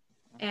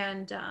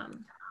 And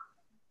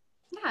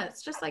yeah,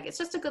 it's just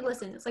a good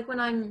listen. It's like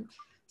when I'm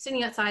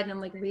sitting outside and I'm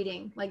like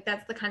reading, like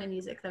that's the kind of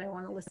music that I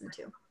want to listen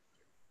to.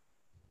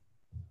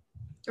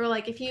 Or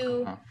like if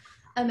you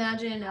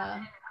imagine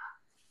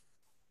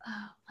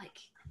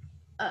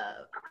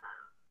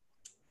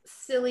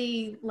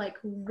silly like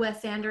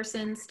Wes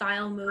Anderson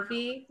style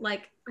movie,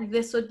 like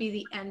this would be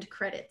the end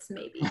credits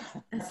maybe.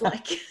 It's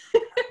like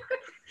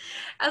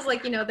as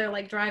like, you know, they're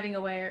like driving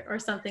away or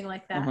something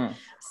like that. Mm-hmm.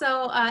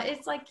 So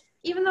it's like,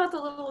 even though it's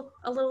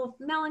a little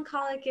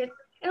melancholic, it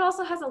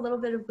also has a little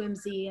bit of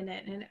whimsy in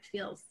it, and it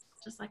feels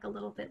just like a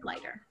little bit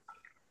lighter.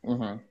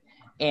 Mm-hmm.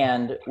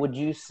 And would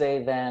you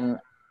say then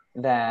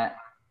that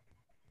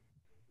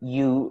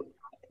you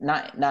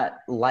not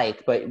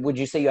like, but would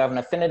you say you have an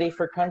affinity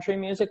for country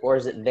music, or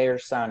is it their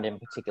sound in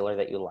particular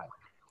that you like?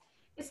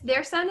 It's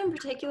their sound in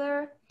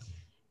particular,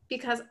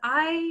 because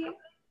I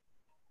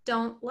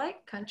don't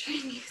like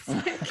country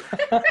music.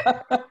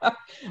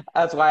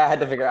 That's why I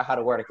had to figure out how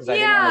to word it, because I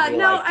didn't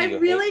want to be like, I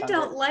really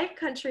don't like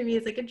country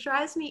music. It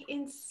drives me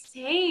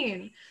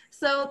insane.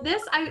 So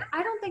this, I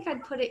don't think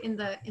I'd put it in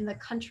the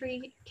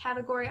country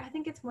category. I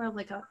think it's more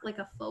like a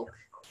folk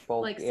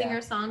like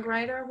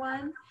singer-songwriter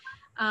one.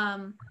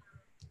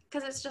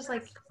 Because it's just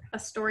like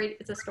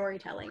it's a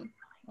storytelling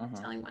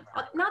telling one.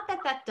 Not that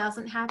that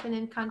doesn't happen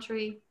in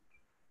country,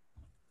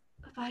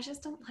 but I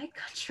just don't like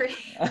country.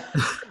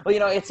 Well, you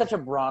know, it's such a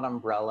broad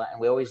umbrella,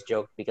 and we always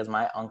joke because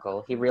my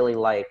uncle, he really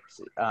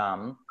liked,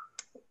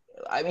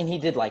 I mean, he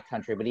did like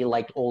country, but he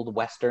liked old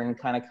Western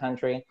kind of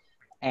country.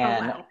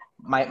 And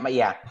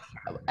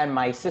and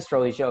my sister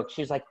always joked,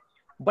 she's like,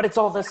 but it's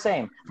all the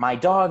same. My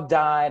dog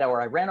died,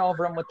 or I ran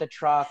over him with the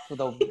truck,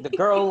 the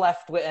girl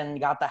left and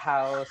got the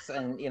house,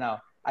 and, you know,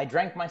 I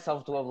drank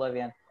myself to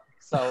oblivion.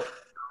 So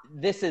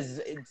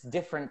it's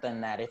different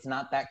than that. It's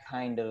not that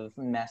kind of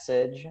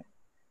message.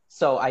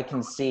 So I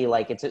can see,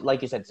 like, it's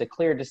like you said, it's a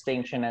clear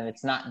distinction, and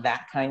it's not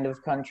that kind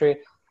of country.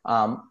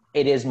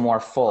 It is more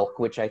folk,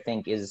 which I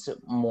think is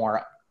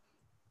more,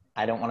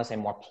 I don't want to say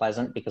more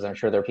pleasant, because I'm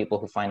sure there are people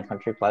who find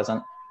country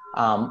pleasant,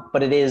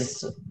 but it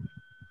is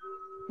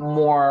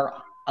more,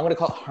 I'm going to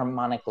call it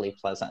harmonically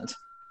pleasant.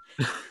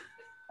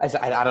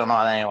 I don't know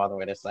any other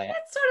way to say it.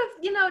 It's sort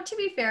of, you know, to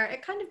be fair,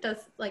 it kind of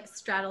does like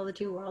straddle the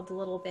two worlds a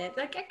little bit.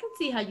 Like, I can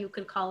see how you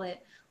could call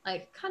it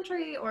like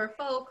country or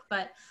folk,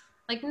 but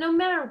like no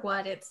matter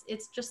what, it's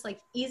just like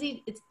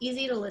easy. It's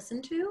easy to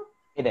listen to.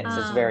 It is.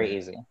 It's very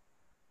easy.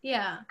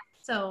 Yeah.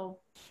 So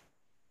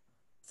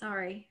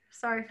sorry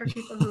for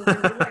people who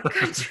really like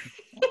country.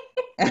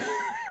 Did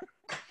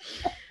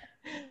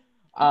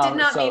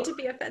not mean to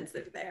be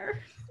offensive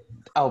there.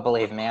 Oh,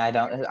 believe me, I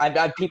don't.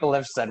 People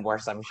have said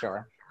worse, I'm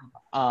sure.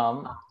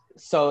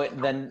 So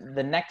then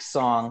the next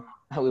song,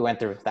 we went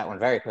through that one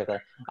very quickly.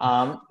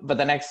 But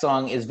the next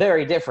song is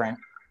very different.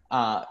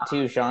 To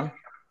you, Sean.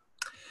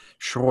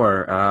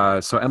 Sure.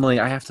 So Emily,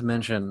 I have to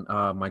mention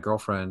my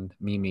girlfriend,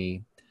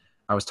 Mimi.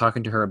 I was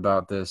talking to her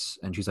about this,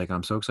 and she's like,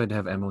 I'm so excited to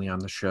have Emily on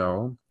the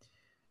show.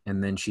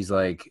 And then she's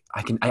like,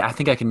 I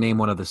think I can name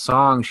one of the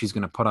songs she's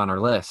going to put on her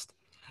list.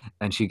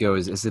 And she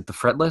goes, is it the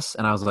Fretless?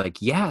 And I was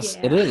like, yes,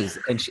 it is.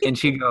 And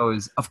she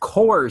goes, of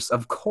course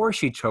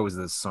she chose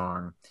this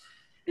song.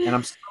 And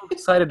I'm so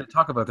excited to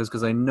talk about this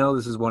because I know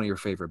this is one of your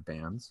favorite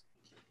bands.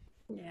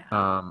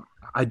 Yeah.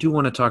 I do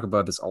want to talk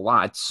about this a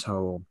lot.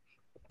 So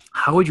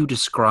how would you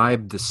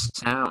describe the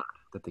sound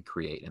that they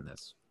create in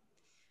this?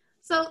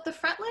 So the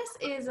Fretless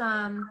is,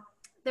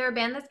 they're a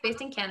band that's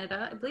based in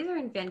Canada. I believe they're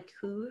in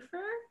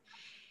Vancouver.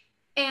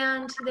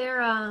 And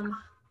they're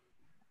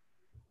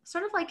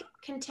sort of like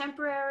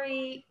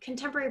contemporary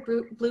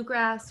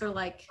bluegrass, or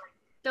like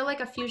they're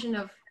like a fusion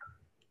of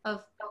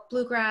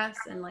bluegrass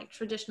and like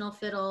traditional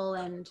fiddle,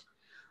 and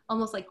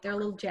almost like they're a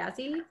little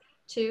jazzy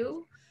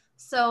too.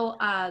 So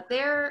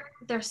they're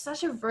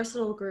such a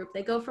versatile group.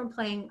 They go from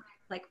playing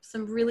like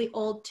some really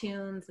old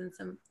tunes and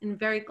some in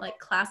very like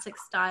classic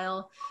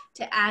style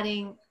to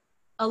adding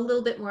a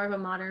little bit more of a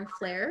modern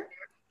flair.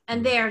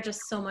 And they are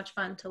just so much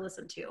fun to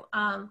listen to.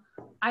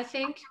 I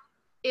think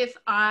if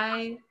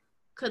I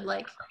could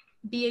like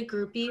be a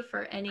groupie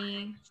for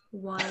any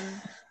one,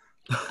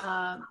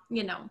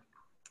 you know,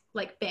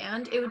 like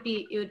band, it would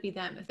be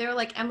them. If they were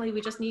like, Emily,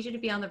 we just need you to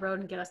be on the road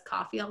and get us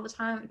coffee all the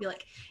time, I'd be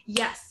like,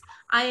 yes,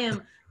 I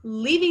am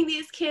leaving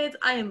these kids.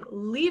 I am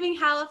leaving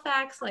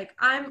Halifax. Like,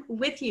 I'm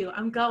with you.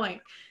 I'm going.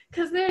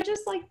 Because they're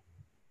just like,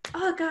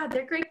 oh God,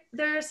 they're great.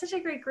 They're such a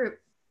great group.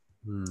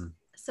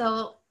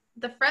 So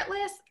the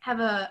Fretless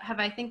have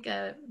I think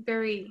a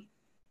very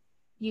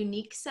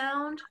unique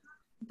sound,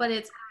 but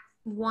it's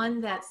one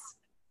that's,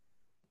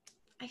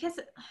 I guess,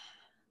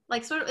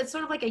 like it's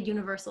sort of like a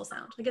universal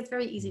sound. Like, it's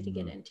very easy to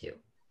get into.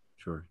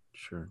 Sure.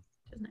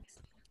 It's nice.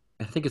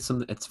 I think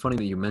it's funny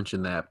that you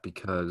mentioned that,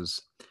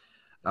 because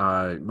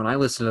when I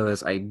listened to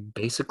this, I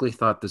basically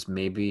thought this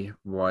maybe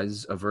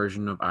was a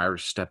version of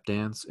Irish step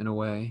dance in a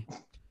way,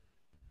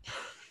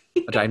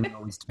 which I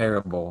know is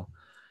terrible.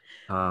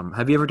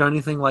 Have you ever done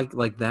anything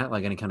like that,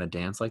 like any kind of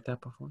dance like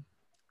that before?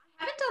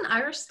 I haven't done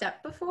Irish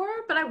step before,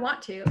 but I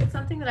want to. It's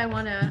something that I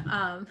want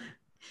to.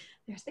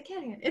 There's the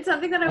cat again. It's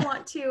something that I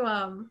want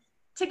to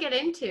get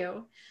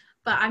into,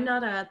 but I'm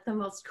not the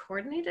most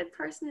coordinated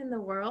person in the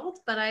world.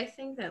 But I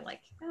think that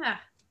like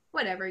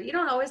whatever. You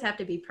don't always have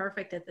to be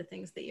perfect at the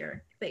things that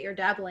you're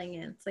dabbling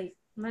in. So you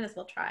might as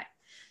well try.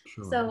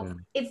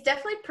 It's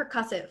definitely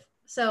percussive.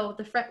 So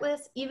the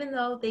fretless, even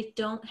though they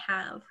don't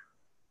have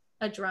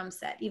a drum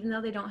set, even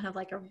though they don't have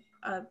like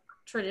a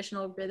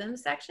traditional rhythm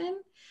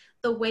section,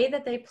 the way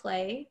that they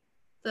play,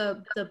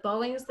 the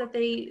bowings that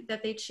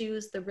they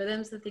choose, the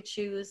rhythms that they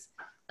choose,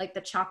 like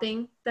the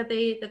chopping that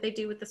they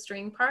do with the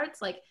string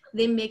parts, like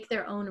they make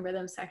their own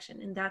rhythm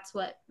section, and that's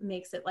what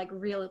makes it like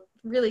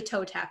really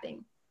toe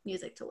tapping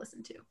music to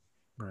listen to.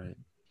 Right.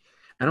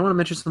 And I want to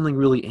mention something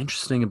really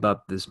interesting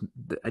about this.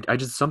 I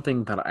just,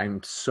 something that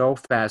I'm so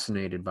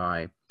fascinated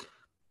by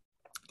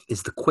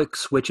is the quick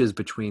switches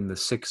between the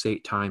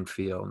 6/8 time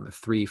feel and the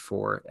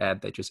 3/4 add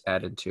they just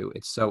added to.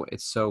 It's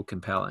so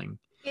compelling.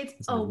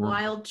 It's a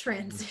wild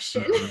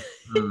transition.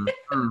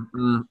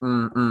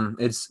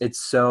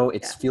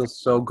 It feels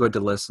so good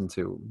to listen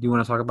to. Do you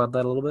want to talk about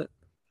that a little bit?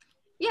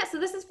 Yeah, so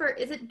this is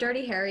is it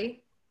Dirty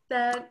Harry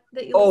that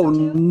you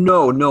listen to?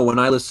 No. When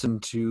I listen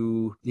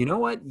to, you know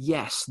what?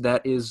 Yes,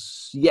 that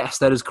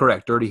is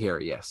correct. Dirty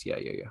Harry. Yes. Yeah.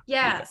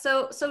 Yeah.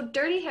 So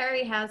Dirty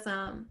Harry has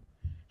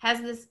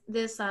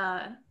this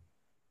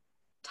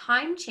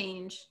time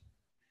change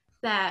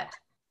that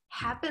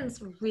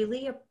happens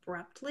really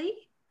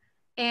abruptly,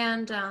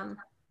 and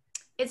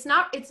it's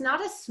not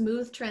a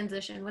smooth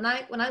transition. When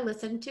I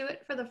listened to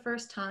it for the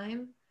first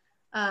time,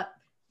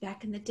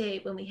 back in the day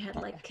when we had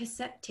like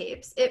cassette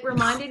tapes, it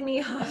reminded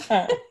me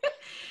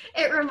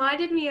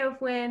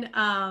of when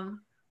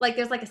like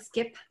there's like a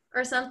skip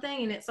or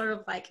something, and it's sort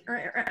of like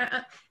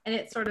and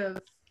it sort of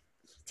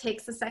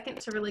takes a second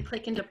to really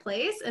click into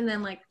place, and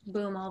then like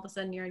boom, all of a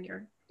sudden you're in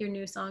your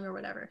new song or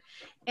whatever.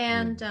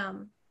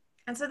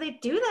 And so they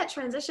do that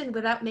transition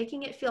without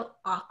making it feel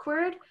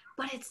awkward,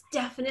 but it's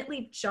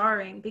definitely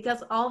jarring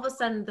because all of a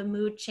sudden the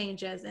mood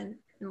changes in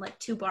like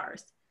 2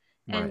 bars,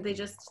 and they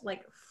just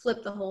like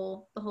flip the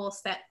whole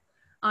set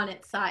on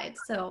its side.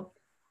 So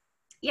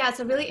yeah, it's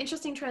a really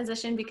interesting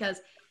transition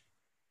because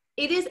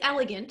it is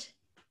elegant,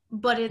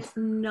 but it's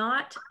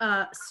not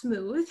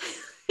smooth.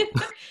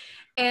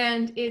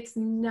 And it's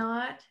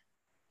not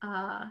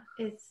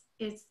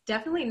it's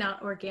definitely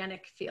not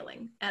organic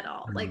feeling at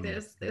all. Like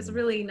there's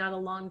really not a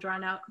long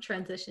drawn out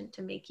transition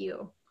to make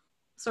you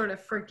sort of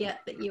forget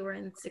that you were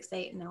in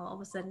 6/8 and now all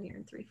of a sudden you're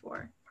in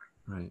 3/4.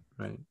 Right.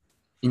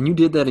 And you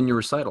did that in your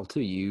recital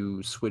too.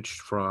 You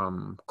switched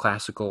from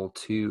classical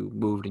to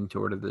moved into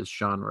sort of this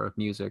genre of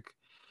music.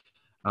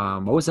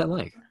 What was that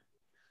like?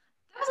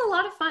 That was a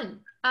lot of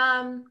fun.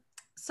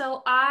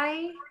 So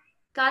I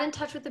got in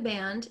touch with the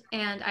band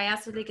and I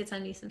asked if they could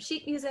send me some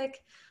sheet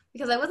music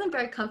because I wasn't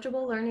very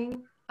comfortable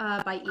learning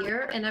by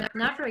ear, and I'm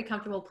not very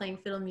comfortable playing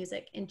fiddle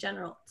music in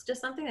general. It's just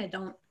something I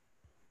don't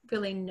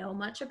really know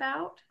much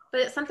about,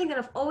 but it's something that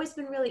I've always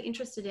been really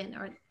interested in,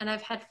 and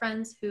I've had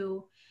friends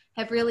who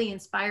have really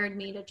inspired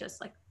me to just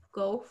like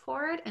go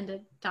for it and to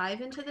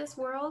dive into this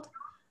world.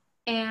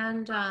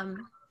 And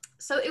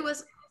so it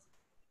was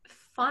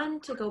fun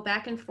to go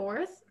back and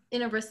forth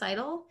in a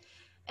recital,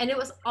 and it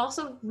was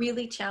also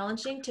really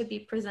challenging to be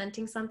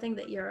presenting something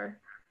that you're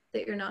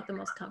not the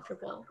most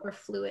comfortable or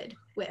fluid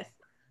with.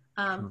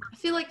 I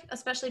feel like,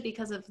 especially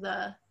because of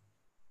the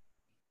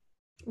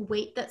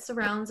weight that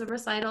surrounds a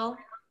recital,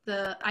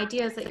 the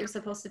idea is that you're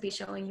supposed to be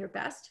showing your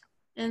best.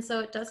 And so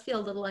it does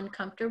feel a little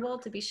uncomfortable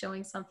to be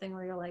showing something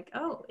where you're like,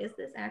 oh, is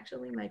this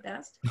actually my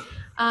best?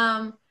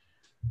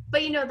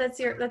 But you know, that's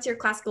your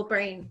classical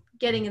brain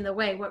getting in the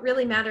way. What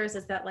really matters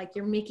is that like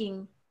you're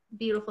making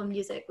beautiful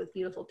music with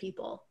beautiful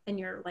people and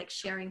you're like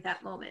sharing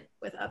that moment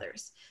with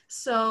others.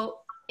 So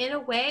in a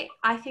way,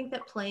 I think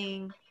that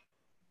playing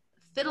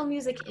fiddle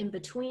music in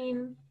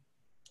between,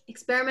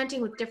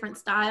 experimenting with different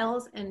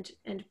styles and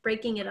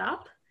breaking it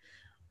up,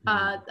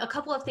 a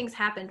couple of things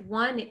happened.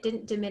 One, it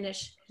didn't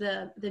diminish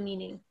the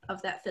meaning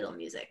of that fiddle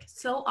music.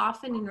 So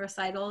often in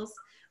recitals,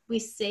 we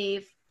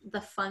save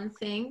the fun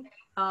thing.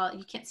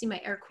 You can't see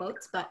my air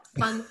quotes, but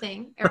fun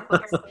thing, air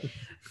quotes,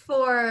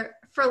 for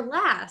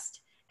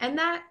last. And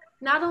that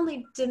not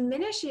only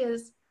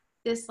diminishes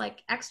this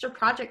like extra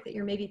project that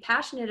you're maybe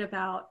passionate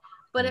about,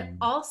 but it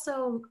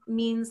also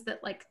means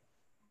that like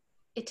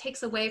it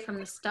takes away from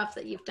the stuff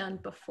that you've done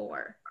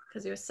before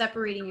because you're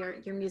separating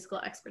your musical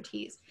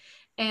expertise.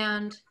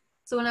 And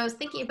so when I was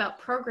thinking about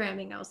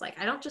programming, I was like,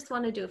 I don't just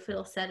want to do a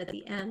fiddle set at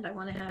the end. I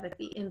want to have it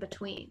be in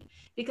between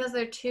because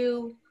they're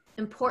 2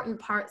 important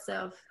parts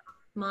of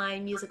my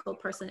musical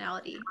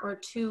personality or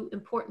 2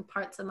 important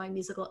parts of my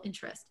musical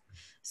interest.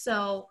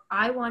 So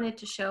I wanted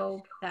to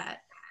show that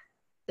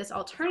this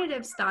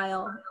alternative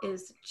style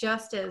is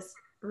just as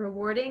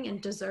rewarding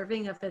and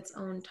deserving of its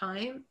own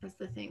time as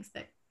the things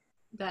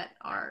that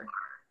are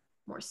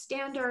more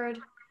standard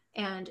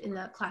and in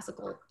the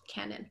classical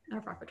canon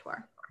of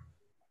repertoire.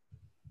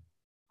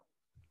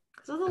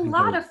 So it was a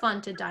lot of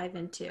fun to dive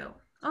into.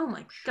 Oh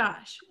my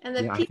gosh. And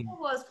the people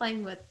who I was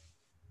playing with,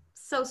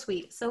 so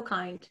sweet, so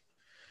kind.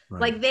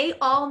 Right. Like they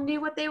all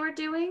knew what they were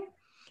doing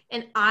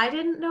and I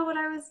didn't know what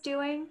I was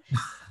doing.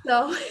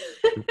 So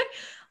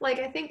like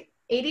I think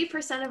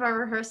 80% of our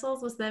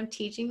rehearsals was them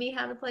teaching me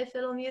how to play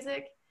fiddle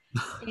music.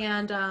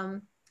 And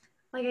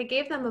like I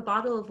gave them a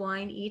bottle of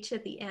wine each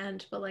at the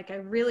end, but like I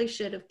really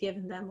should have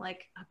given them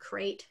like a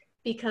crate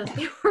because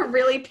they were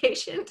really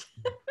patient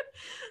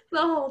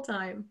the whole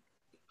time.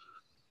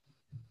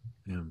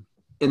 Yeah.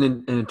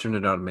 And it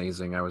turned out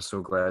amazing. I was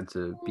so glad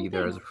to be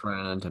there as a Thanks.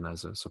 friend and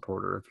as a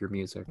supporter of your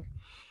music.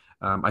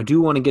 I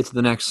do want to get to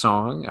the next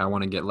song. I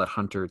want to let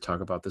Hunter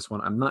talk about this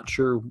one. I'm not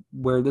sure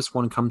where this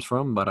one comes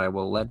from, but I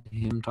will let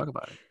him talk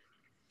about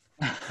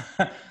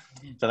it.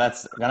 So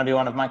that's going to be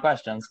one of my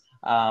questions,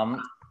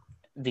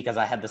 because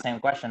I had the same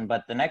question.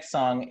 But the next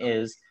song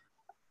is,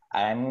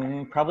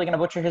 I'm probably going to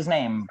butcher his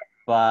name,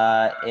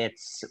 but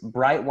it's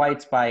Bright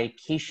Whites by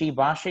Kishi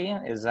Bashi.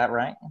 Is that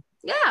right?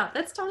 Yeah,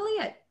 that's totally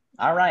it.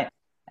 All right.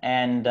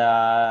 And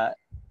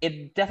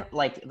it definitely,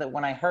 like,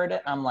 when I heard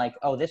it, I'm like,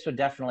 oh, this would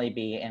definitely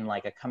be in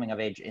like a coming of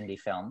age indie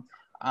film.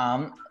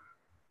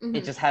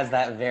 It just has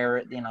that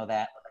very,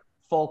 that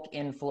folk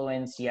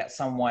influence yet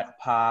somewhat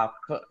pop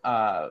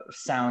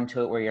sound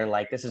to it, where you're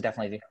like, this is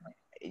definitely,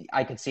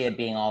 I could see it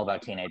being all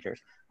about teenagers.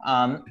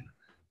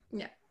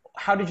 Yeah.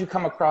 How did you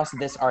come across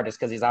this artist?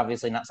 Because he's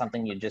obviously not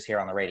something you just hear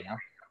on the radio.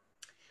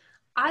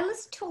 I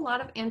listen to a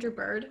lot of Andrew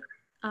Bird.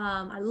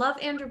 I love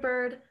Andrew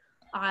Bird.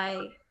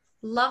 I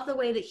love the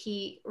way that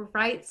he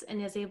writes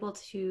and is able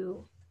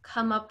to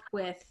come up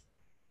with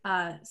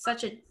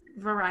such a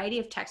variety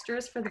of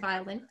textures for the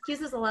violin. He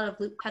uses a lot of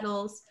loop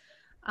pedals,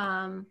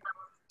 and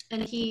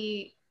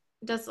he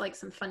does like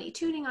some funny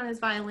tuning on his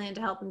violin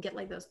to help him get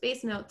like those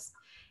bass notes.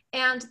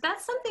 And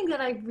that's something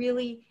that I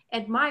really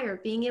admire,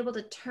 being able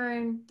to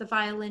turn the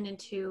violin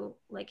into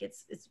like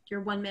it's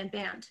your one-man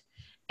band.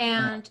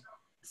 And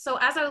so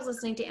as I was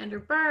listening to Andrew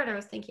Bird, I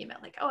was thinking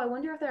about like, oh, I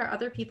wonder if there are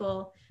other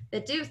people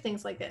that do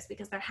things like this,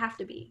 because there have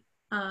to be.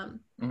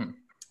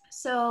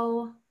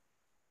 So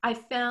I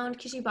found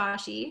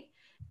Kishibashi,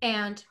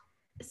 and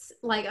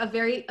like a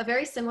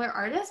very similar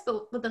artist,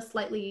 but with a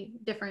slightly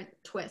different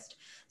twist.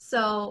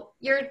 So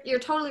you're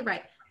totally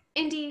right.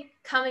 Indie,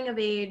 coming of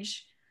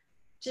age,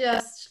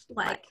 just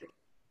like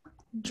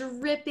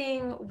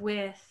dripping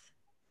with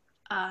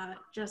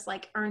just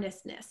like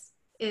earnestness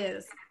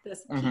is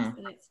this piece.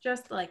 And it's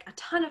just like a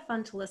ton of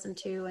fun to listen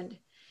to, and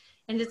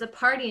it's a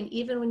party. And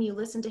even when you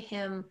listen to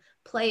him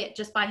play it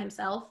just by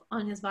himself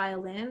on his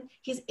violin,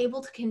 he's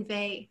able to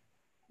convey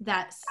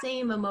that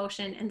same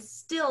emotion and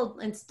still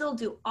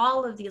do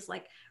all of these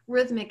like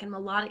rhythmic and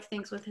melodic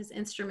things with his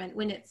instrument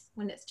when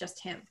it's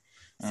just him.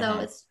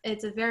 So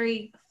it's a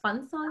very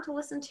fun song to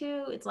listen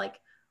to. It's like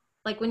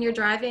when you're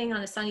driving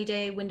on a sunny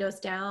day, windows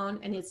down,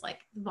 and it's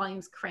like the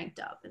volume's cranked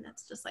up, and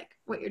that's just like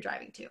what you're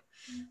driving to.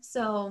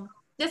 So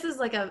this is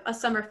like a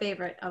summer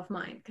favorite of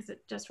mine, because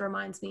it just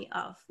reminds me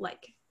of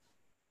like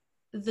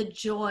the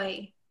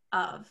joy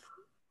of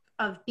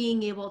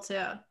being able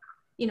to,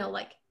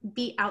 like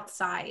be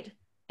outside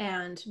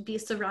and be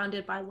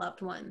surrounded by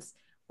loved ones,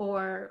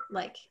 or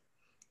like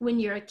when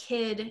you're a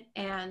kid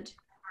and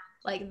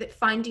like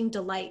finding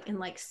delight in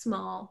like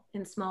small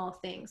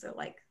things, or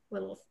like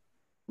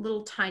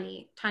little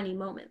tiny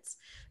moments.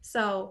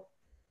 So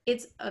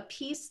it's a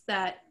piece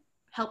that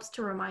helps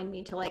to remind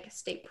me to like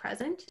stay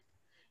present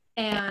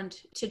and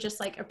to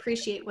just like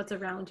appreciate what's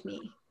around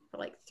me for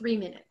like 3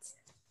 minutes.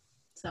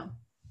 So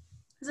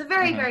it's a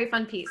very very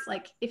fun piece.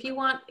 Like if you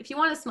want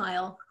to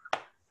smile,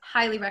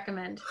 highly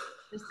recommend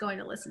just going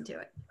to listen to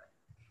it.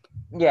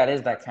 Yeah, it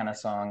is that kind of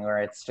song where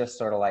it's just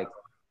sort of like,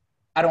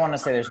 I don't want to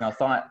say there's no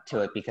thought to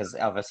it, because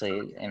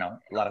obviously, a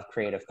lot of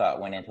creative thought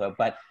went into it,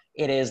 but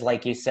it is,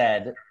 like you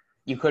said,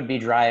 you could be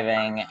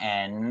driving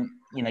and,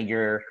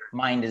 your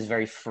mind is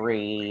very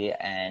free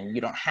and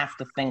you don't have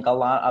to think a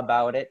lot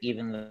about it,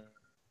 even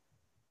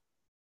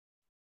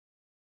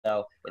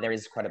though there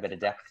is quite a bit of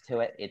depth to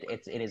it. It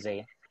is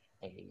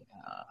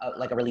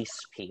like a release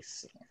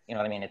piece. You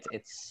know what I mean?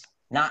 It's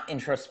not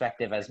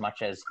introspective as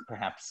much as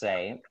perhaps,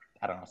 say,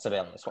 I don't know,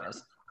 Sibelius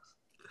was.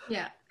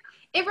 Yeah.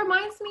 It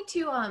reminds me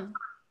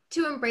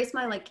to embrace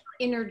my like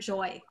inner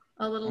joy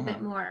a little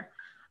bit more.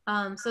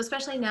 So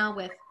especially now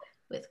with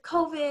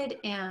COVID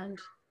and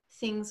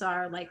things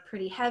are like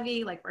pretty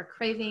heavy, like we're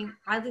craving,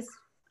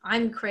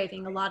 I'm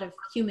craving a lot of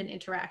human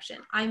interaction.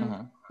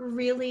 I'm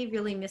really,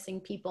 really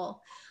missing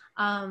people.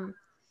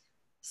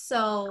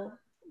 So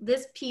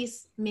this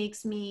piece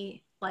makes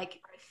me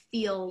like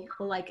feel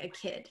like a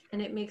kid,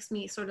 and it makes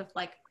me sort of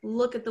like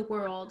look at the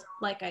world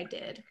like I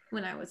did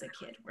when I was a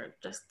kid, where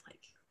just like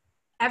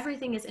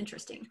everything is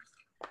interesting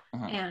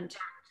and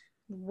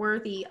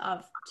worthy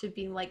of to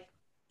be like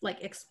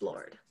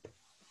explored.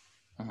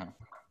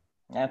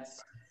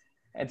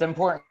 It's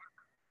important,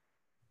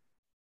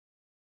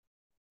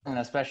 and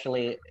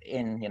especially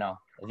in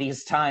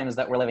these times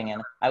that we're living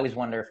in. I always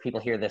wonder if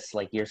people hear this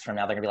like years from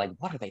now, they're gonna be like,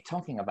 what are they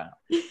talking about?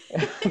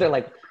 they're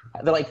like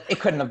it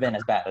couldn't have been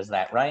as bad as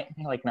that, right?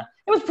 You're like, no,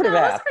 it was pretty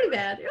bad. It was pretty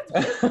bad.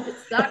 It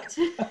sucked.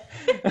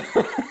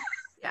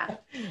 Yeah,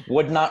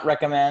 would not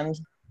recommend.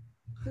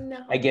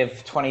 No, I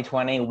give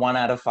 2020 1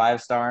 out of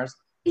 5 stars.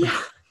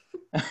 Yeah.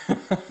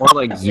 More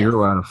like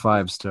 0 out of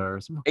 5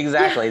 stars.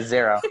 Exactly,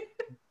 0.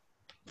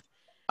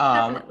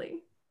 Definitely.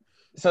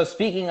 So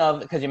speaking of,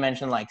 because you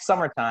mentioned like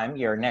summertime,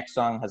 your next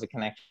song has a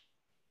connection,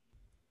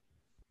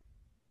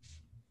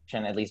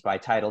 at least by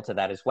title, to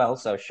that as well.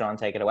 So Sean,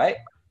 take it away.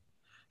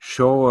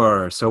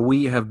 Sure. So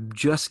we have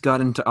just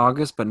got into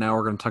August, but now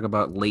we're going to talk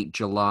about late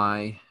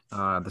July.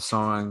 The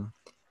song.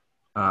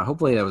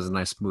 Hopefully that was a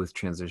nice, smooth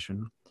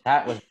transition.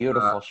 That was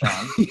beautiful,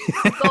 Sean.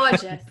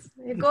 Gorgeous.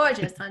 You're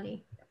gorgeous,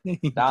 honey.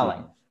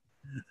 Darling.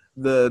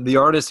 The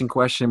artist in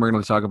question we're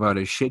going to talk about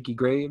is Shaky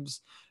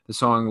Graves. The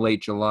song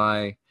 "Late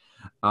July."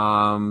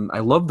 I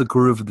love the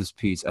groove of this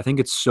piece. I think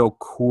it's so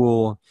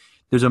cool.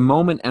 There's a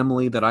moment,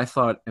 Emily, that I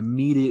thought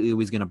immediately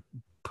was going to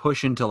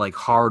push into like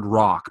hard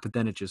rock, but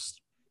then it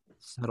just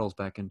settles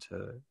back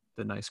into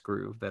the nice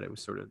groove that it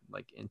was sort of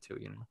like into,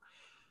 you know.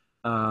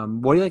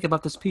 What do you like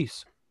about this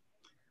piece?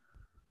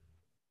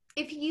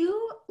 If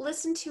you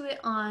listen to it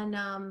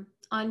on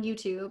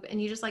YouTube and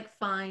you just like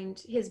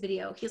find his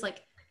video, he's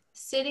like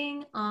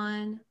sitting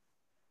on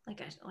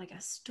like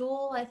a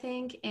stool, I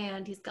think,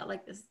 and he's got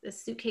like this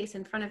suitcase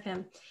in front of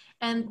him,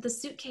 and the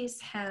suitcase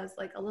has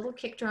like a little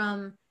kick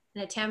drum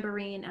and a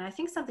tambourine and I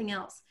think something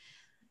else.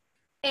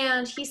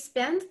 And he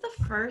spends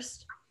the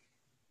first,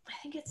 I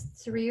think it's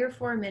 3 or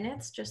 4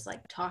 minutes just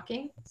like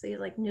talking. So he's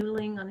like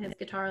noodling on his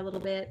guitar a little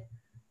bit,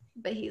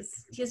 but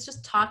he's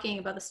just talking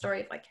about the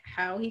story of like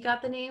how he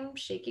got the name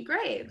Shaky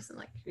Graves, and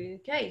like,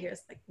 okay,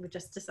 here's like, we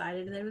just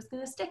decided that it was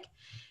going to stick.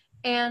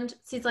 And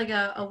so it's like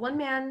a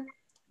one-man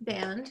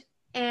band,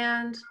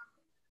 and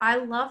I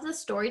love the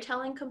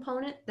storytelling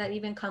component that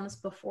even comes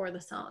before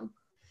the song.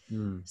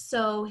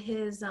 So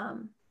his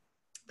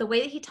the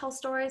way that he tells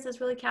stories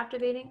is really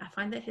captivating. I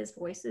find that his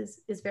voice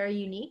is very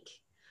unique,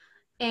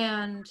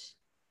 and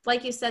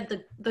like you said,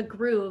 the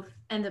groove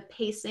and the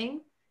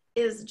pacing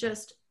is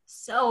just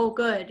so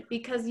good,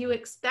 because you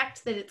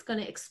expect that it's going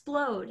to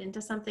explode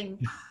into something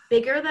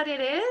bigger than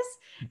it is,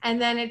 and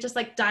then it just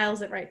like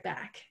dials it right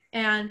back.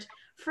 And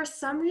for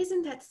some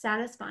reason that's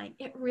satisfying.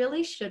 It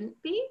really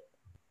shouldn't be,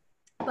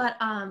 but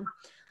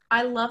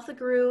I love the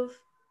groove.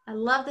 I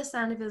love the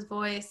sound of his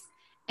voice,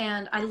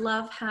 and I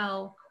love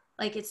how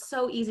like it's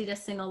so easy to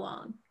sing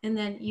along, and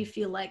then you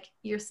feel like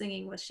you're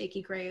singing with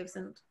Shaky Graves,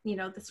 and you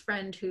know, this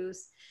friend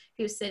who's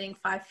sitting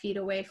 5 feet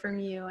away from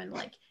you, and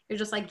like you're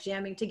just like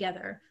jamming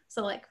together.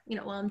 So like, you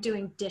know, while I'm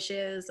doing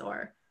dishes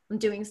or I'm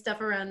doing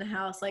stuff around the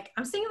house, like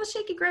I'm singing with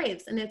Shaky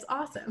Graves, and it's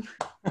awesome.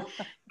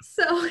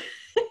 So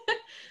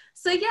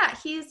so yeah,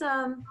 he's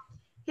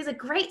a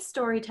great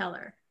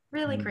storyteller,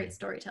 really great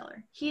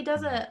storyteller. He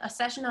does a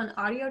session on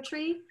Audio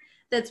Tree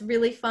that's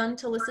really fun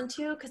to listen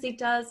to, because he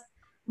does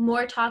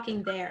more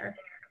talking there,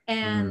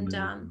 and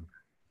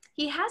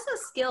he has a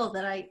skill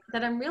that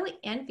I'm really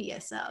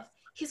envious of.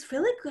 He's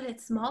really good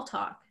at small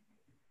talk.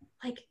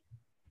 Like,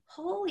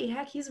 holy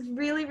heck, he's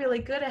really, really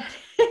good at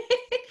it.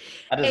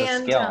 That is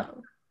a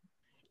skill.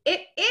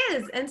 It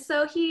is. And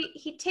so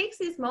he takes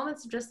these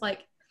moments of just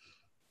like,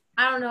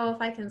 I don't know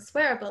if I can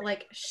swear, but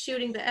like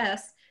shooting the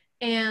S,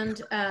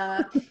 and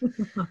I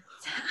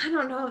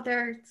don't know if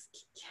they're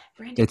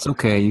It's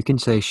okay. You can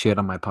say shit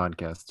on my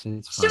podcast.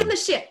 It's fine. Shooting the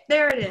shit.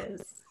 There it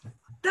is.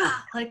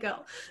 Let go.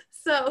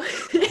 So,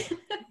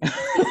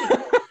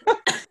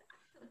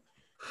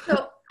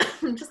 so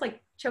I'm just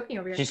like choking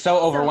over here. She's so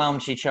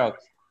overwhelmed, she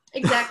choked.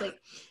 Exactly.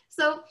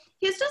 So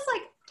he's just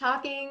like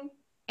talking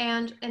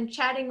and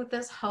chatting with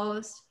this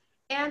host,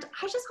 and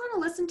I just want to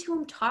listen to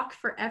him talk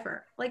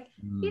forever. Like,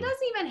 he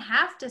doesn't even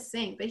have to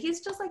sing, but he's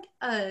just like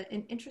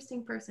an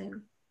interesting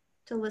person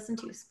to listen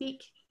to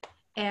speak,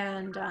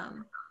 and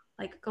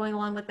like going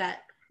along with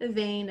that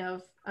vein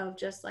of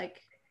just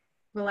like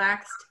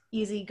relaxed,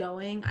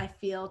 easygoing. I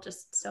feel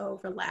just so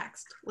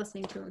relaxed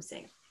listening to him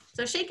sing.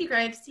 So Shaky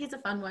Graves, he's a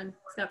fun one.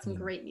 He's got some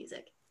great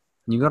music.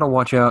 You got to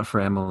watch out for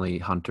Emily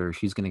Hunter.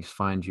 She's going to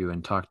find you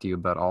and talk to you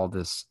about all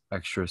this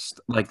extra,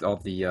 like all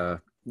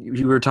the,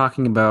 you were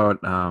talking about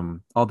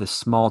all this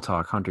small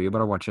talk, Hunter. You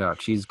better watch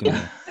out. She's going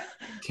to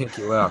kick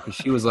you out, because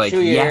she was like,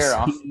 yes,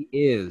 he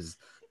is.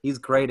 He's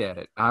great at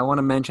it. I want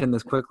to mention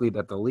this quickly,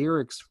 that the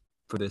lyrics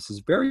for this is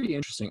very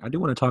interesting. I do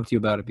want to talk to you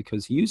about it,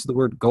 because he used the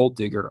word gold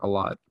digger a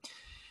lot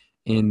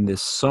in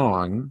this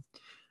song.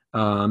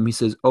 He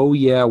says, oh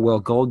yeah, well,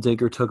 gold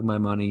digger took my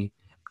money,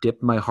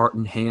 dipped my heart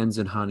and hands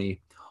in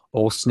honey.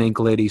 Old snake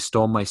lady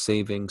stole my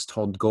savings,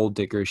 told gold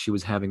digger she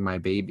was having my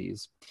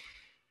babies.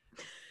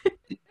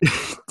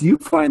 Do you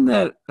find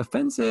that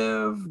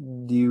offensive?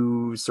 Do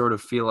you sort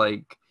of feel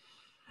like,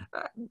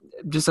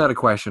 just out of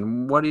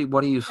question, what do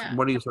you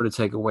sort of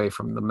take away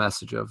from the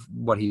message of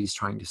what he's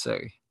trying to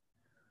say?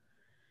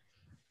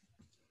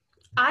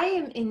 I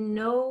am in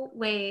no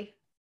way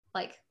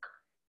like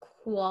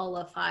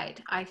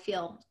qualified, I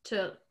feel,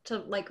 to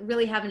like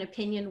really have an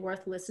opinion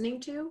worth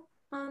listening to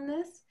on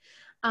this.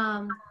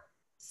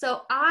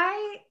 So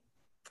I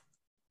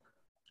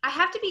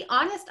have to be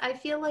honest, I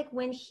feel like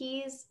when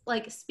he's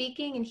like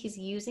speaking and he's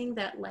using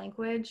that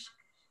language,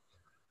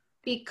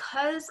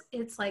 because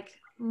it's like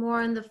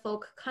more in the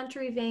folk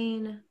country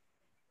vein,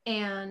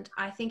 and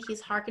I think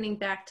he's hearkening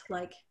back to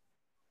like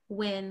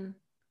when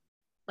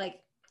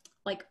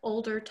like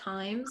older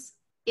times,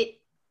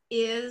 it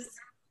is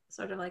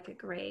sort of like it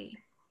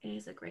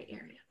is a gray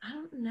area. I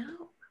don't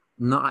know.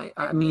 No,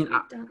 I mean,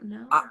 don't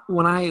know.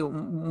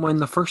 When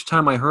the first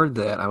time I heard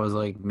that, I was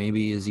like,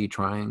 maybe is he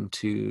trying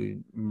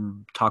to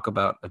talk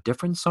about a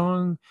different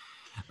song?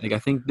 Like, I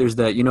think there's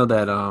that,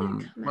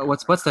 that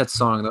what's that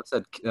song? That's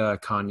that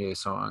Kanye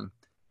song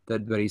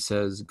that he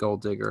says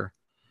 "Gold Digger."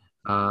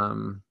 I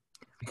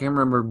can't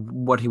remember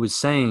what he was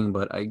saying,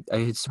 but I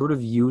had sort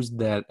of used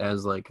that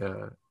as like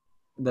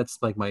that's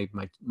like my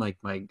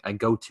I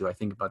go to. I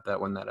think about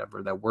that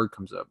whenever that word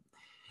comes up.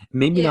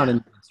 Maybe not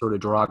in sort of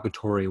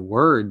derogatory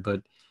word,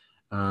 but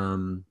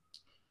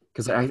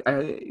because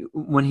I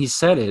when he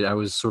said it, I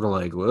was sort of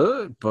like,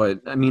 what?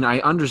 But I mean,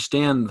 I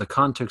understand the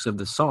context of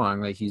the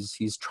song. Like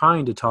he's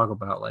trying to talk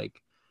about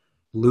like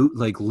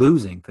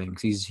losing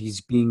things.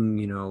 He's being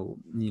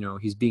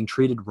he's being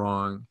treated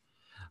wrong,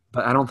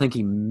 but I don't think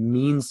he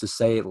means to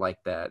say it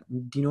like that.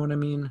 Do you know what I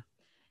mean?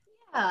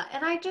 Yeah,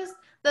 and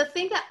the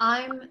thing that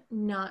I'm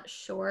not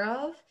sure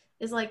of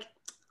is like,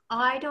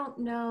 I don't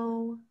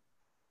know,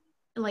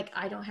 like,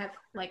 I don't have,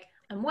 like,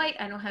 I'm white,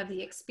 I don't have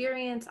the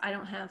experience, I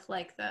don't have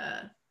like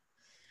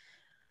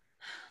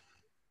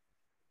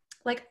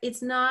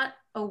it's not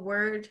a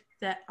word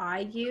that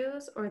I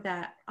use or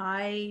that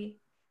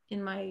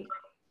in my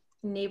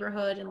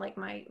neighborhood and like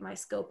my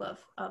scope of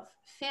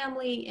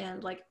family,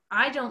 and like,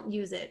 I don't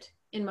use it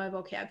in my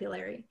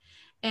vocabulary.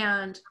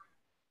 And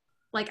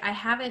like, I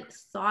haven't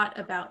thought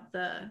about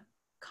the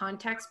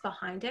context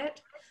behind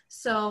it.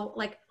 So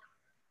like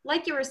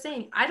you were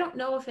saying, I don't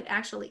know if it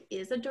actually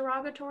is a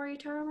derogatory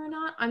term or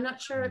not. I'm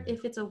not sure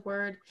if it's a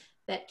word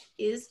that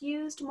is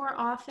used more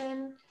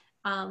often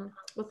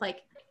with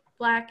like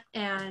Black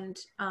and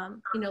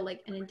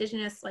like an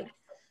Indigenous like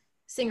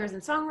singers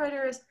and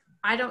songwriters.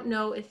 I don't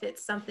know if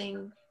it's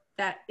something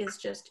that is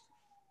just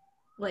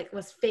like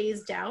was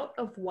phased out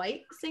of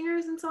white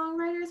singers and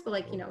songwriters, but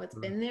like, it's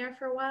been there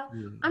for a while.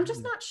 I'm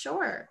just not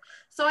sure.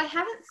 So I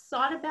haven't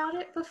thought about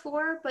it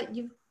before, but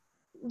you've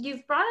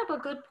brought up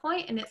a good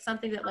point, and it's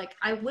something that like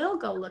I will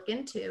go look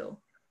into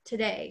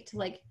today to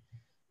like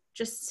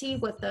just see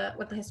what the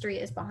history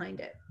is behind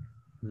it.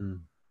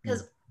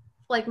 Because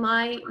like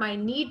my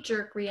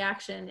knee-jerk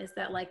reaction is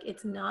that like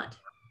it's not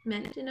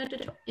meant in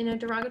a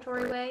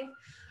derogatory way.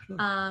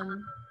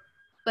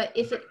 But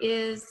if it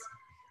is,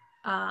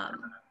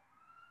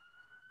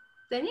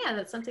 then yeah,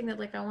 that's something that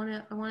like I want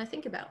to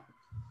think about.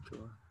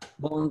 Sure.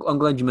 Well, I'm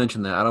glad you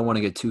mentioned that. I don't want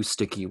to get too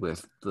sticky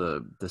with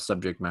the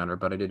subject matter,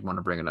 but I did want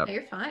to bring it up. No,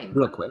 you're fine.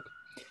 Real quick.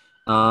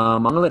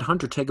 I'm gonna let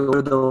Hunter take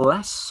over the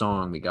last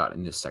song we got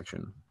in this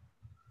section.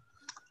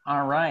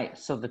 All right.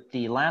 So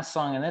the last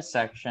song in this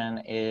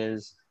section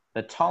is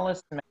 "The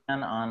Tallest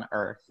Man on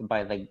Earth"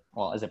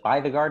 is it by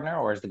the Gardener,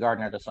 or is the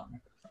Gardener the song?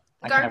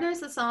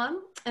 Gardener's the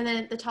song, and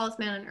then "The Tallest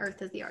Man on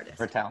Earth" is the artist.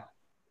 Vertel.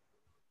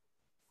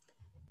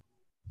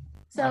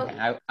 So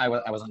okay, I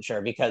wasn't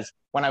sure, because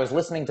when I was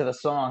listening to the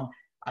song,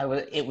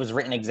 it was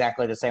written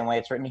exactly the same way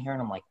it's written here,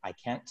 and I'm like, I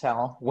can't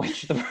tell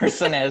which the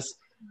person is.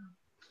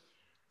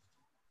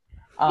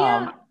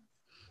 Yeah.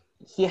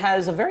 He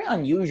has a very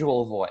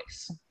unusual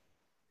voice.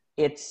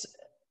 It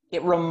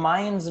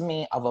reminds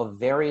me of a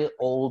very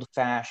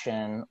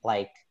old-fashioned,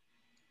 like,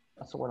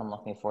 what's the word I'm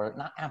looking for?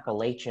 Not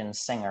Appalachian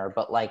singer,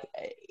 but like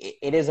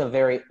it is a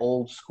very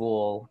old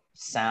school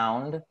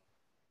sound.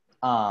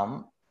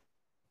 And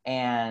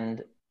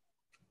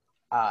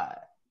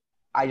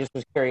I just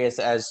was curious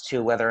as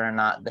to whether or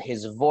not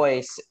his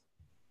voice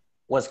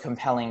was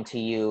compelling to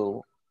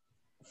you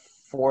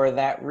for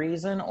that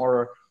reason,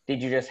 or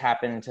did you just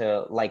happen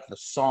to like the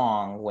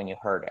song when you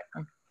heard it?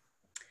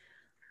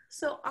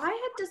 So I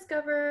had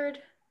discovered,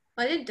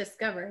 well, I didn't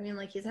discover, I mean,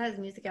 like, he's had his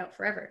music out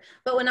forever.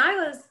 But when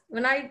I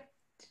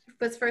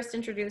was first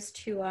introduced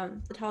to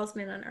The Tallest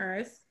Man on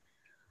Earth,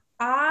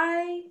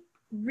 I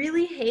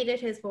really hated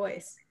his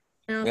voice.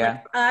 And I was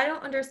like, I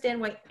don't understand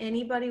why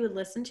anybody would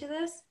listen to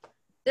this.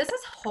 This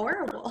is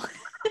horrible.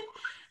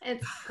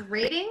 It's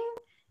grating,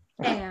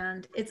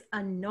 and it's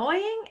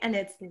annoying, and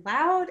it's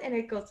loud, and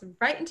it goes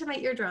right into my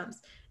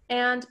eardrums.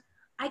 And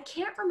I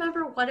can't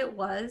remember what it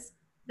was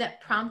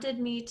that prompted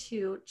me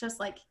to just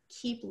like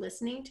keep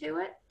listening to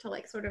it, to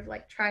like sort of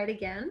like try it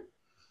again.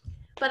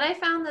 But I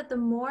found that the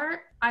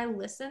more I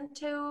listened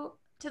to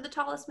The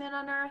Tallest Man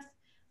on Earth,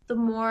 the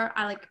more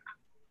I like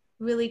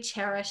really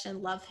cherish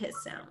and love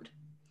his sound.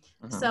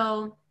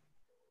 So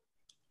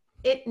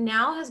it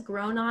now has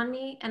grown on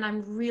me, and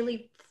I'm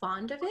really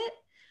fond of it.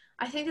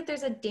 I think that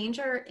there's a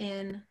danger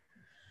in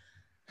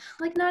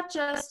like not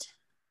just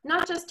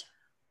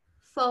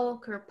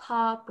folk or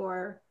pop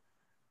or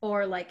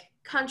like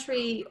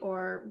country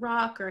or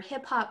rock or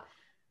hip hop,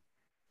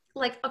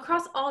 like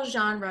across all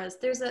genres,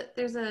 there's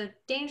a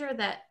danger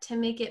that to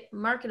make it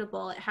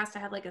marketable, it has to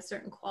have like a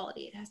certain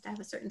quality, it has to have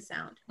a certain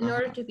sound. In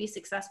order to be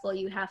successful,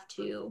 you have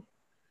to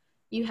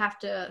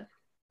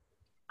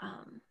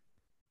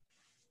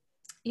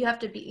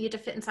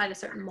fit inside a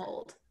certain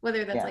mold,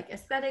 whether that's like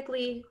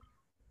aesthetically,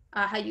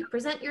 how you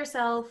present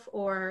yourself,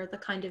 or the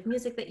kind of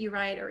music that you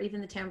write, or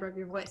even the timbre of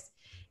your voice.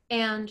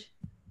 And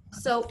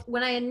so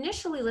when I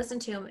initially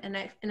listened to him and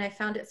I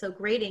found it so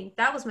grating,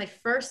 that was my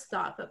first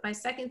thought. But my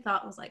second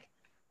thought was like,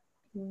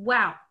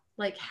 wow,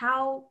 like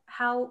how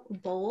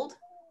bold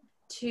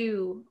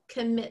to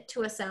commit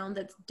to a sound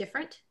that's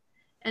different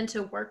and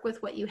to work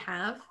with what you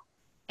have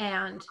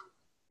and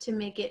to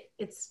make it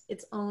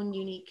its own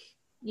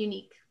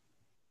unique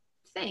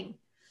thing.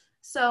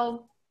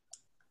 So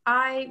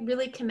I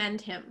really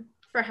commend him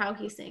for how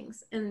he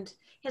sings, and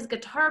his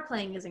guitar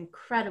playing is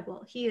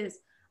incredible. He is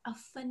a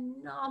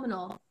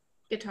phenomenal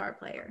guitar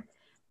player.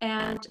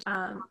 And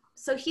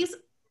so he's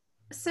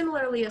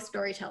similarly a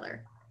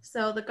storyteller.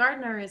 So The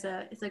Gardener is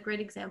a great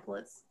example.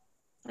 It's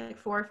like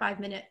 4 or 5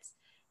 minutes,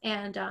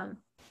 and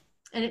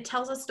it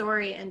tells a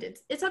story, and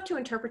it's up to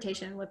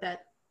interpretation what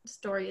that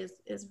story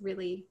is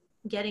really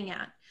getting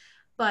at.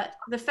 But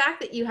the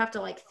fact that you have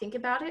to like think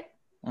about it,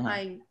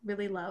 I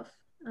really love.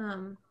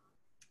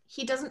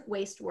 He doesn't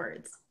waste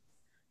words.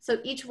 So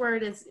each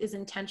word is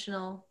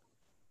intentional.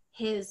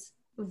 His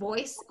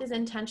voice is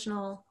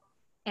intentional.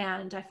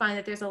 And I find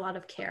that there's a lot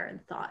of care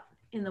and thought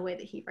in the way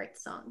that he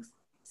writes songs.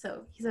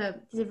 So he's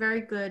a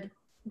very good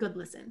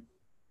listen.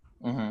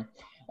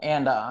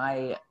 And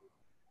I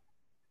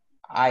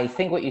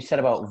think what you said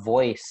about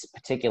voice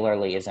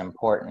particularly is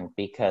important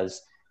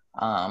because,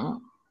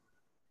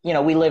 you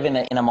know, we live in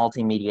a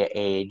multimedia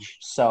age.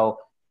 So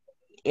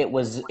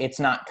it's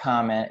not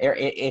common, or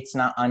it's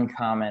not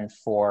uncommon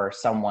for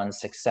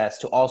someone's success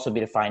to also be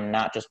defined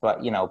not just by,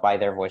 you know, by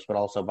their voice, but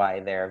also by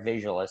their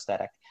visual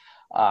aesthetic.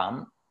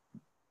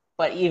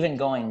 But even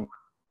going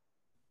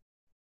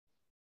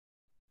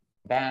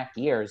back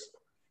years,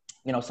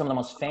 you know, some of the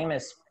most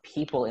famous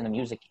people in the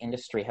music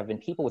industry have been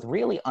people with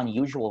really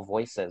unusual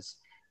voices.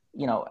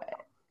 You know,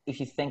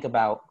 if you think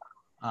about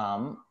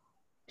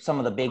some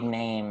of the big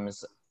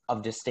names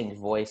of distinct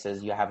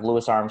voices, you have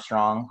Louis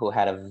Armstrong, who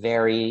had a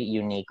very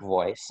unique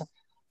voice.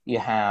 You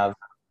have,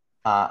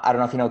 I don't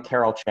know if you know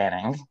Carol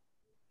Channing.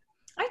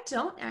 I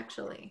don't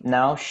actually.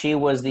 No, she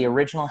was the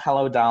original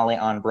Hello Dolly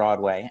on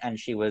Broadway, and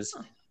she was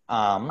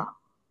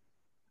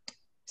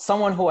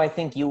someone who I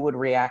think you would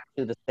react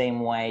to the same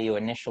way you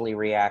initially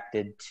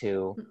reacted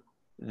to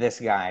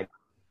this guy,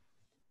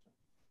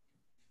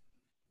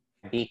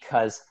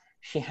 because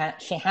she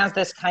has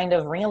this kind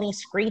of really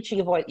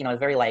screechy voice, you know,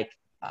 very like,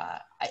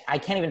 I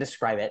can't even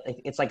describe it.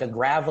 It's like a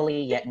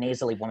gravelly yet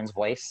nasally woman's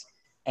voice.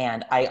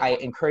 And I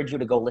encourage you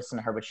to go listen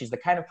to her, but she's the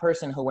kind of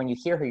person who, when you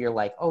hear her, you're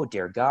like, oh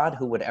dear God,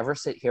 who would ever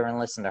sit here and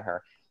listen to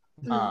her?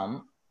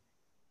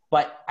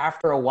 But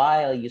after a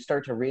while, you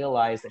start to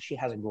realize that she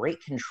has a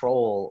great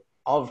control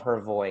of her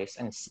voice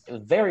and a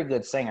very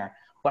good singer,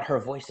 but her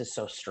voice is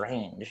so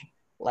strange.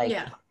 Like,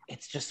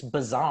 it's just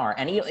bizarre.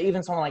 And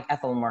even someone like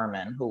Ethel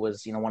Merman, who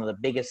was, you know, one of the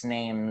biggest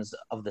names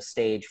of the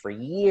stage for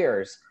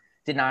years,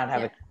 did not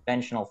have a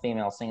conventional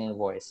female singing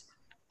voice.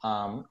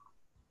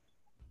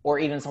 Or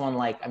even someone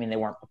like, I mean, they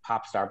weren't a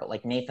pop star, but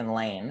like Nathan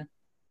Lane,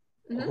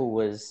 who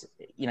was,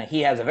 you know,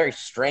 he has a very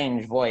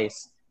strange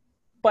voice,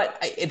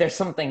 but there's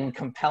something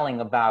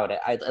compelling about it.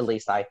 At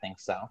least I think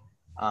so.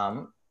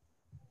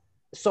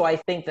 So I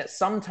think that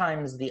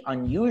sometimes the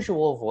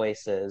unusual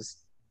voices,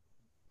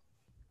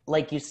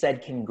 like you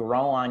said, can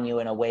grow on you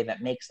in a way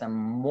that makes them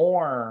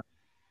more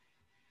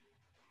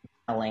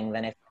compelling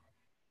than if it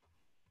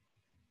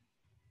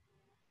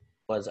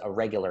was a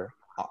regular,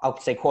 I'll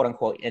say quote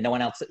unquote, and no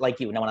one else, like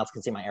you, no one else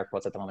can see my air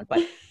quotes at the moment,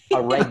 but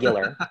a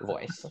regular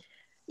voice.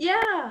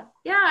 Yeah,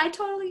 I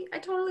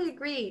totally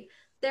agree.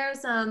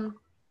 There's and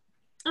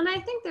I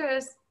think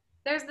there's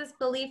this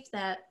belief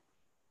that,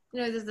 you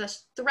know, there's a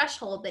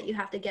threshold that you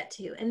have to get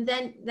to, and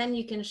then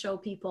you can show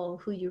people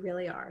who you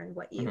really are and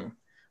what you're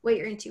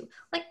into.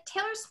 Like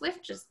Taylor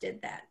Swift just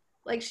did that.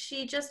 Like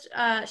she just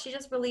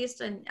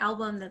released an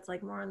album that's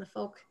like more on the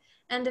folk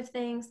end of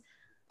things.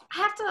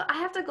 I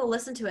have to go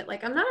listen to it.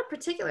 Like, I'm not a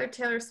particular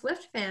Taylor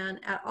Swift fan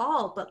at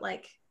all, but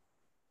like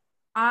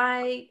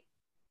I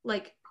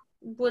like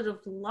would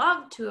have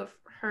loved to have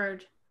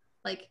heard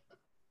like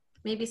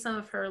maybe some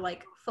of her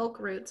like folk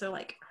roots or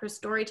like her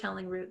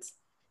storytelling roots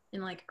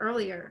in like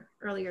earlier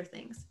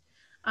things.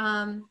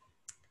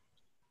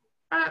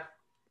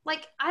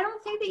 Like, I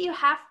don't think that you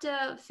have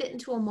to fit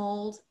into a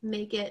mold,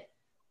 make it,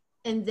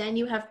 and then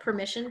you have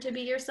permission to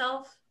be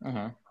yourself.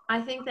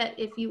 I think that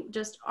if you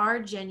just are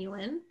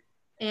genuine,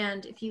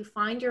 and if you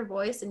find your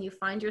voice and you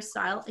find your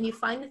style and you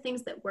find the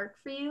things that work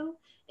for you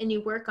and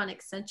you work on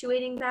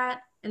accentuating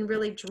that and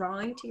really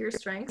drawing to your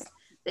strengths,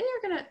 then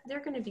they're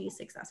gonna be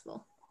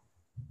successful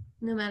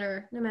no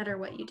matter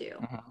what you do.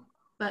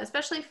 But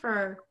especially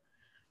for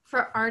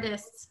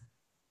artists,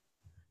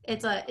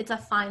 it's a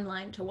fine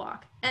line to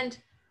walk. And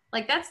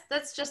like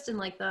that's just in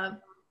like the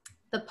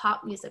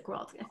pop music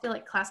world. I feel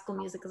like classical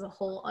music is a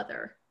whole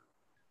other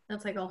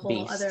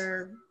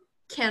other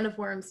can of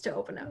worms to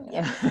open up.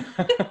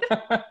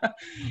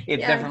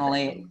 It's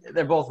definitely,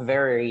 they're both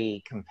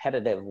very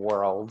competitive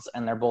worlds,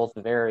 and they both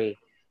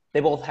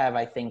have,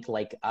 I think,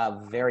 like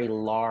a very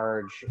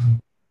large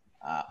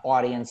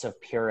audience of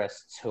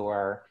purists who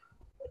are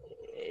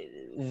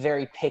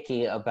very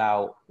picky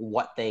about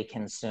what they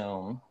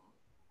consume.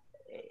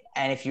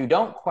 And if you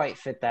don't quite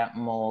fit that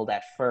mold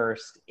at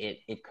first,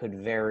 it could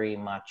very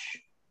much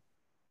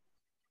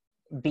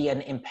be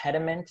an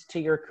impediment to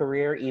your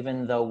career,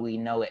 even though we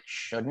know it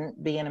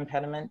shouldn't be an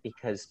impediment,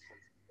 because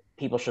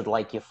people should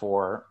like you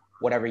for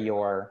whatever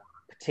your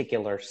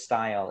particular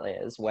style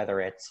is, whether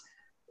it's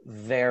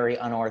very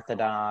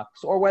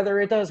unorthodox or whether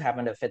it does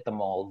happen to fit the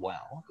mold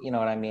well, you know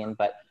what I mean?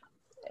 But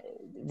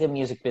the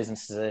music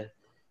business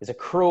is a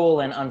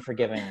cruel and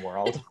unforgiving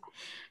world.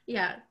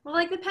 Yeah, well,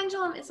 like the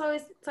pendulum, it's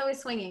always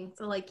swinging.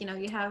 So like, you know,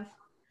 you have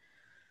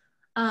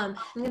I'm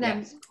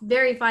gonna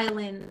very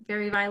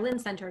violin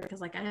centered, because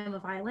like I am a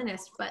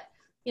violinist, but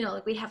you know,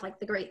 like we have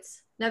like the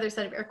greats, another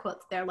set of air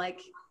quotes. They're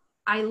like,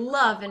 I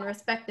love and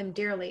respect them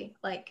dearly,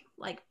 like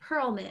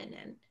Perlman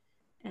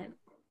and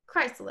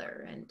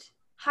Chrysler and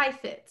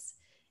Heifetz,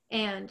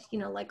 and you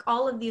know, like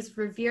all of these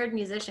revered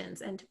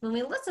musicians. And when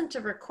we listen to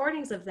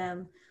recordings of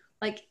them,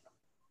 like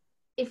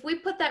if we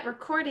put that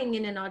recording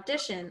in an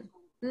audition,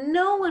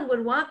 no one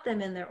would want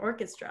them in their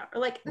orchestra,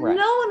 or like no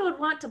one would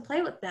want to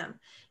play with them,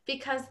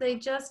 because they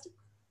just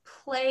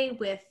play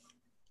with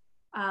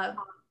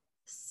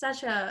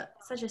such a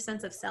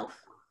sense of self.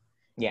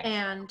 Yeah.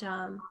 And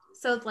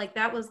so like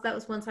that was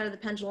one side of the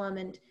pendulum,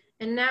 and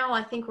now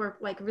I think we're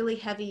like really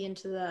heavy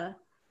into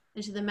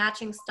the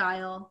matching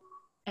style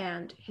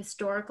and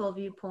historical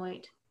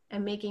viewpoint,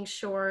 and making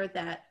sure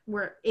that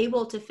we're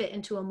able to fit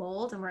into a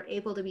mold and we're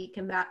able to be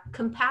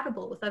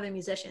compatible with other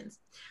musicians,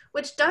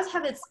 which does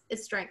have its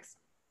strengths.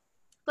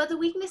 But the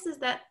weakness is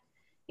that,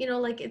 you know,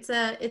 like it's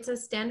a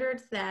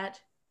standard that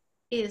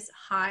is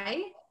high,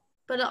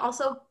 but it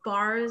also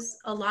bars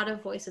a lot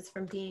of voices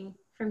from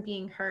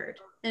being heard,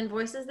 and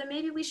voices that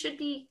maybe we should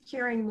be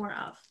hearing more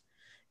of.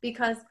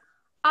 Because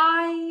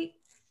I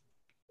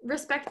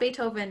respect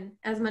Beethoven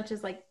as much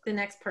as like the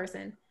next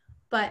person,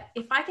 but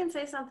if I can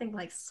say something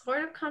like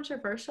sort of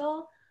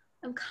controversial,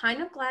 I'm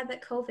kind of glad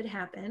that COVID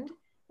happened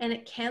and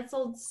it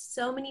canceled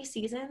so many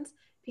seasons,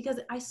 because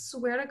I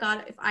swear to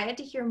God, if I had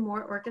to hear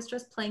more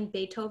orchestras playing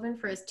Beethoven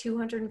for his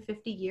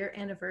 250-year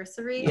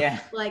anniversary,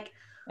 like,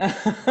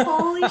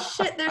 holy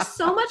shit, there's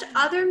so much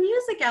other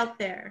music out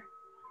there.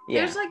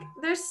 Yeah.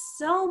 There's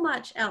so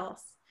much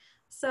else.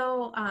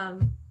 So,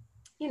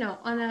 you know,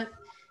 on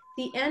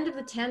the end of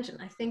the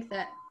tangent, I think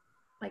that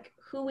like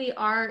who we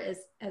are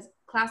as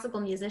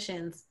classical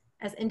musicians,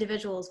 as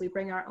individuals, we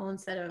bring our own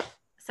set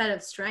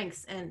of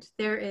strengths, and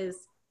there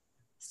is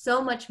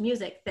so much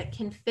music that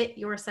can fit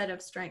your set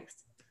of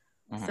strengths.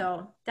 Mm-hmm.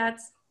 So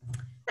that's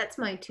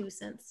my 2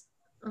 cents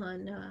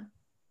on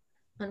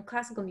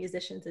classical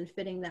musicians and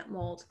fitting that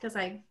mold, because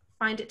I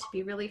find it to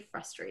be really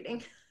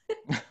frustrating.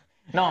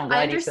 No, I'm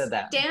glad you said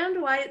that. I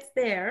understand why it's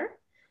there,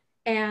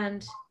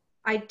 and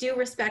I do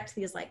respect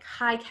these like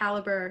high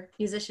caliber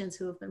musicians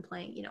who have been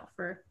playing, you know,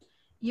 for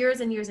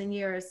years and years and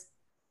years,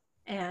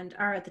 and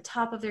are at the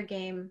top of their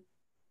game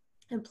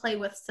and play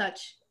with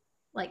such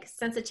like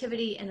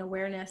sensitivity and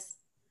awareness.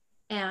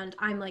 And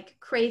I'm like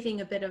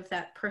craving a bit of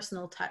that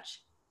personal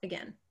touch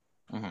again.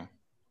 Mm-hmm.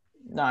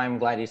 No, I'm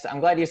glad you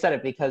said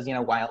it, because, you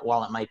know,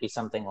 while it might be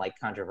something like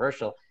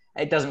controversial,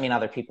 it doesn't mean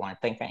other people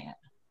aren't thinking it.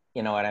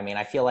 You know what I mean?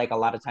 I feel like a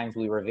lot of times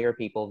we revere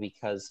people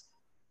because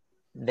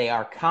they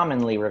are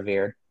commonly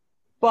revered,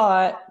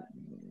 but,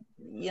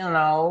 you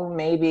know,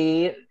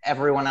 maybe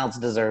everyone else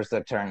deserves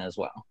their turn as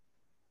well.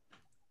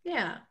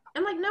 Yeah.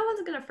 And like, no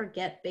one's going to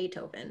forget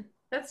Beethoven.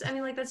 That's not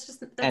going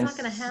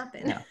to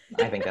happen. No,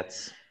 I think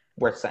that's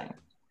worth saying.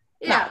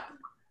 Yeah.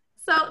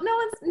 No. So no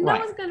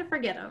one's going to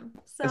forget him.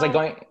 So it's like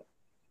going.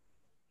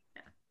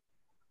 Yeah.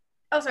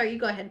 Oh, sorry, you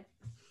go ahead.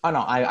 Oh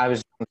no, I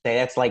was going to say,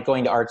 that's like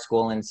going to art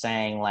school and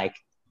saying like,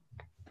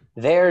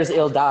 there's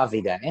Il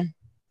Davide,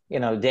 you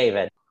know,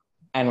 David.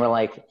 And we're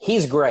like,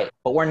 he's great,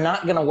 but we're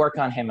not going to work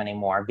on him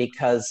anymore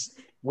because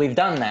we've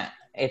done that.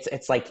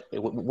 It's like,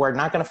 we're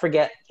not going to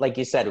forget, like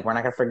you said, we're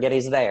not going to forget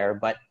he's there,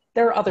 but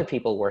there are other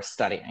people worth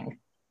studying.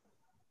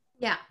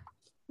 Yeah,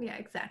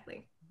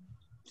 exactly.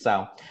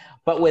 So,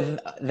 but with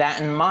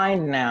that in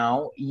mind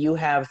now, you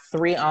have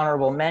 3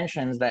 honorable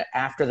mentions that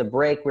after the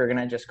break, we're going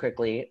to just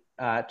quickly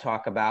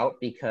talk about,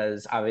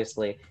 because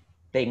obviously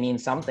they mean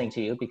something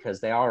to you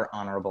because they are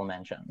honorable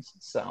mentions.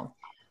 So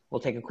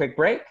we'll take a quick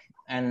break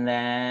and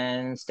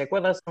then stick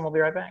with us and we'll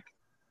be right back.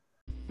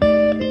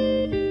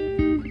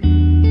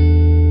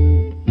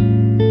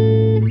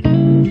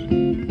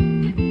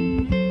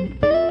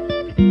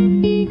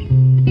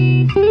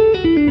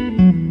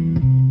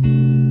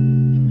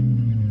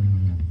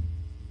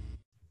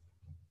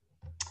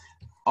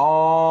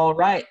 All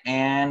right,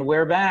 and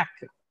we're back.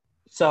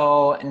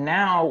 So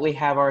now we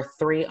have our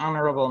 3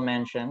 honorable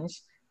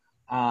mentions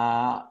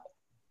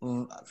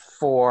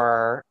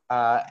for,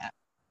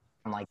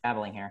 I'm like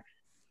babbling here.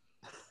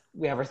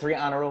 We have our 3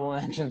 honorable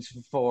mentions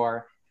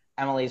for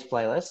Emilie's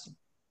playlist.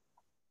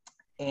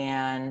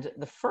 And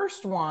the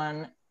first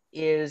one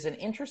is an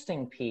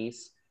interesting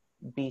piece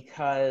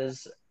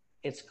because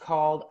it's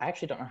called, I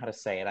actually don't know how to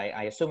say it.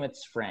 I assume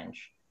it's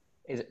French.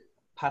 Is it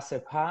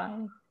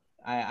Passepai?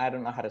 I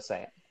don't know how to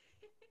say it.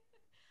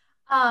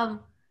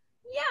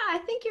 Yeah, I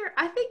think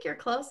you're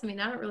close. I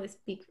mean, I don't really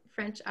speak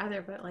French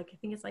either, but like I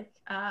think it's like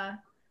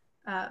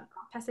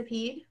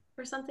Passepide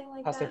or something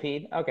like that.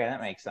 Passepide? Okay,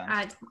 that makes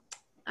sense.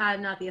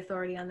 I'm not the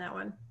authority on that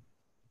one.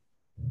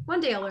 One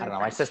day I'll learn I don't know.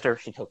 French. My sister,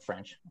 she took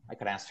French. I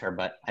could ask her,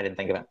 but I didn't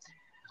think of it.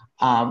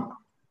 Um,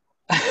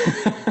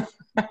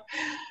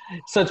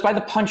 so it's by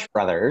the Punch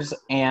Brothers,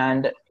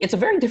 and it's a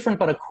very different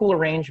but a cool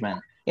arrangement.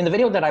 In the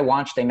video that I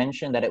watched, they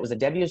mentioned that it was a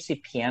Debussy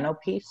piano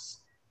piece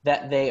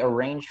that they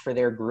arranged for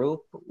their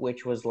group,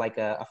 which was like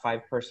a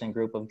five-person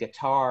group of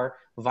guitar,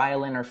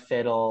 violin or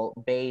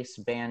fiddle, bass,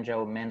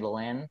 banjo,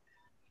 mandolin.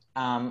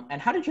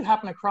 And how did you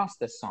happen across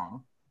this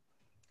song?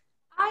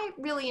 I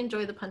really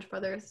enjoy the Punch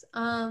Brothers.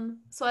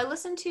 So I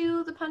listened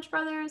to the Punch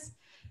Brothers,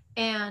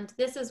 and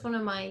this is one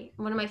of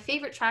my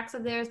favorite tracks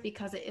of theirs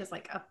because it is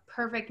like a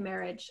perfect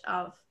marriage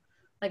of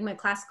like my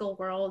classical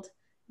world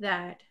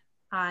that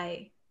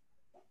I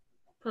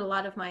put a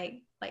lot of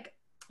my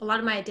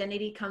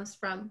identity comes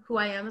from who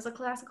I am as a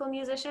classical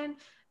musician,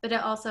 but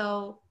it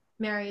also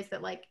marries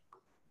that like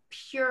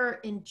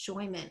pure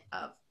enjoyment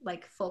of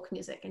like folk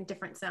music and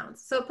different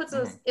sounds. So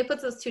it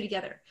puts those two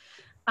together.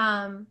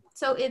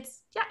 So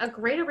it's a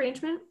great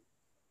arrangement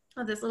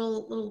of this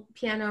little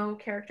piano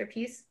character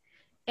piece.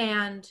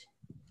 And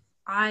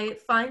I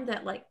find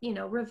that like,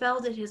 Ravel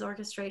did his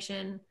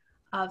orchestration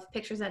of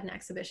Pictures at an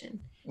Exhibition.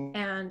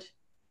 And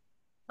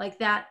like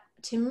that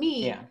to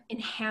me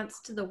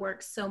enhanced the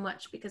work so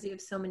much because you have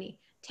so many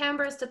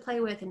timbres to play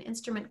with and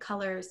instrument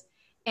colors.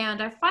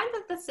 And I find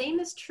that the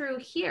same is true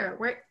here,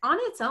 where on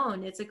its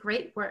own, it's a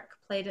great work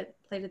played at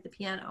the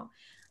piano.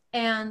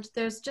 And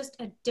there's just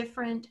a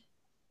different,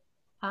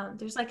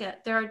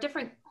 there are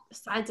different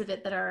sides of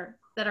it that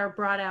are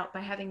brought out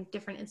by having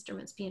different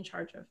instruments be in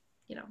charge of,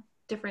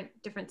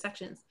 different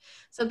sections.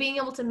 So being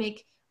able to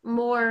make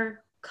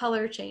more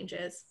color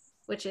changes,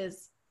 which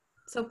is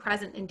so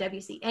present in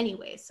Debussy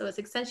anyway, so it's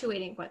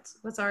accentuating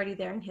what's already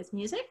there in his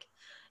music,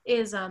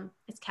 is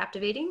it's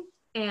captivating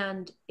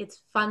and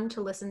it's fun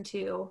to listen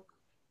to,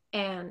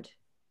 and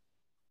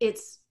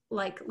it's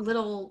like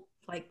little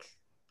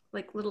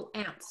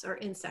ants or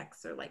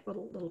insects or like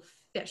little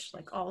fish,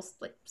 like all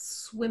like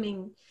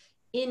swimming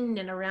in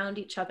and around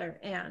each other,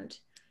 and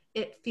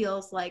it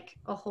feels like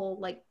a whole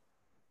like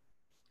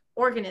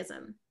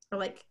organism or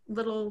like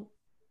little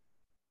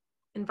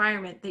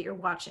environment that you're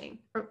watching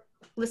or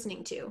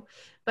listening to.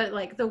 But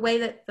like the way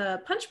that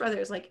the Punch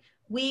Brothers like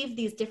weave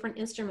these different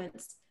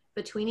instruments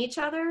between each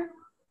other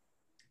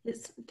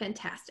is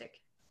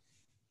fantastic.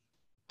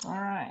 All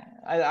right.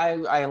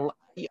 I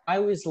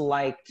always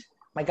liked,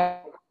 my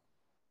God,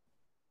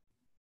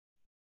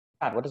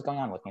 what is going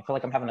on with me? I feel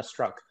like I'm having a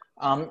stroke.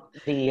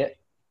 The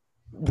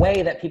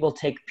way that people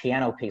take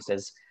piano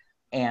pieces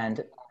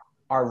and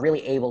are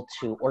really able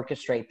to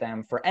orchestrate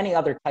them for any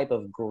other type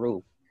of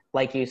group.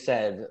 Like you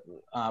said,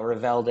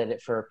 Ravel did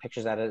it for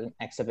Pictures at an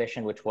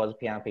Exhibition, which was a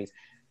piano piece.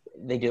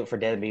 They do it for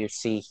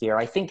Debussy here.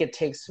 I think it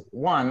takes,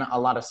 one, a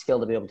lot of skill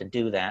to be able to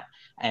do that.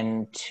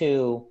 And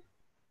two,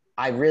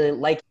 I really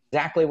like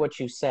exactly what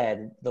you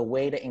said, the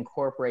way to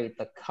incorporate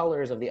the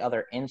colors of the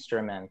other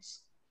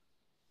instruments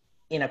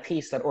in a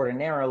piece that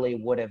ordinarily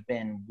would have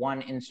been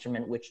one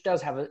instrument, which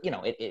does have a,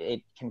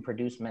 it can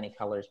produce many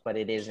colors, but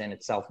it is in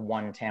itself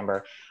one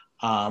timbre.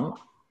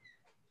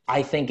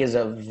 I think is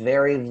a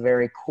very,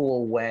 very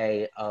cool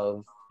way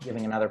of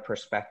giving another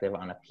perspective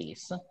on a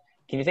piece.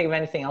 Can you think of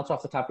anything else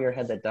off the top of your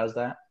head that does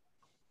that?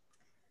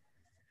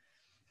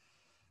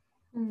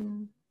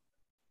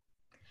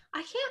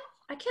 I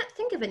can't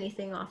think of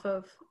anything off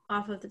of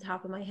the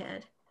top of my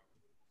head.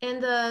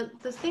 And the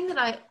thing that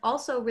I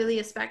also really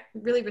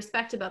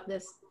respect about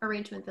this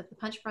arrangement that the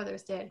Punch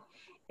Brothers did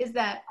is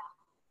that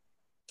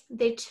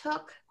they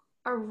took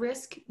a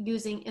risk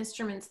using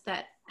instruments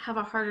that have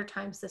a harder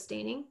time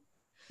sustaining.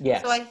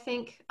 Yes. So I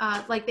think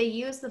like they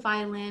use the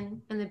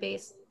violin and the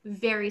bass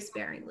very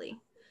sparingly.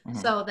 Mm-hmm.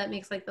 So that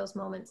makes like those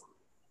moments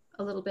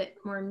a little bit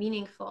more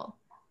meaningful.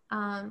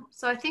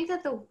 So I think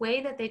that the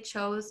way that they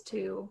chose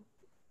to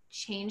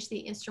change the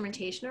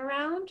instrumentation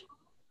around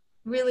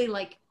really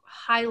like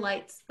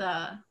highlights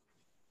the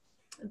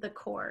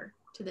core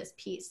to this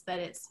piece, that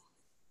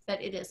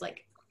it is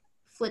like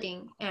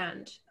flitting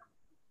and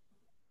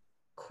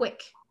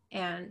quick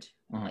and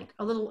like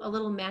a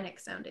little manic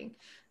sounding.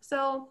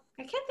 So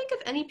I can't think of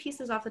any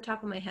pieces off the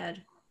top of my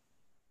head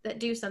that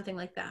do something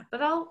like that,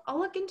 but I'll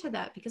look into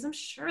that because I'm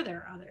sure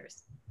there are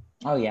others.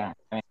 Oh yeah,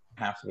 I mean,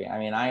 have to be. I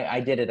mean, I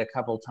did it a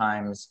couple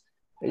times.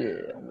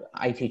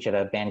 I teach at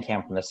a band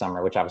camp in the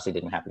summer, which obviously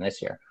didn't happen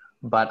this year,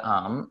 but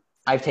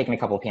I've taken a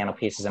couple of piano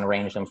pieces and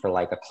arranged them for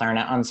like a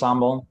clarinet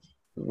ensemble,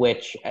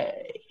 which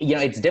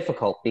it's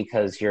difficult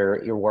because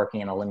you're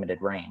working in a limited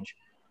range,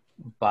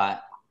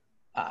 but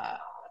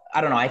I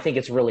don't know. I think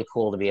it's really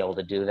cool to be able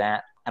to do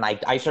that. And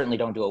I certainly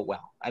don't do it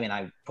well. I mean,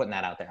 I'm putting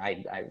that out there.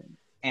 I'm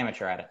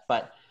amateur at it,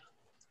 but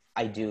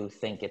I do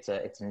think it's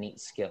a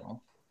neat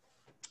skill.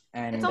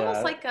 And it's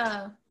almost like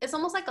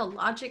a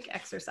logic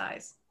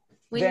exercise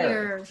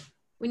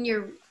when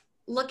you're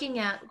looking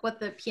at what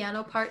the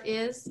piano part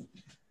is,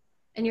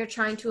 and you're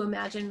trying to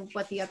imagine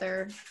what the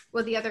other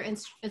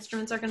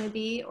instruments are going to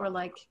be, or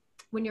like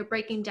when you're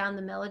breaking down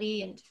the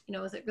melody and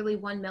is it really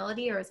one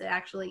melody or is it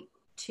actually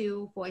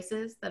two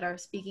voices that are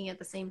speaking at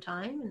the same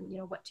time, and you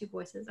know, what two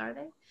voices are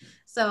they?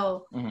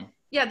 So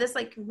yeah, this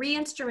like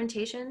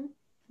re-instrumentation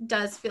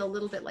does feel a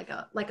little bit like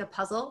a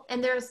puzzle,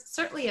 and there's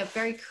certainly a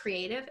very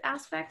creative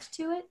aspect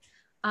to it.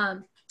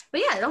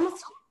 But yeah, it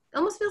almost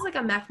feels like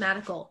a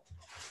mathematical,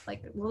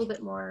 like a little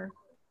bit more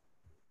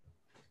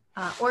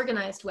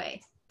organized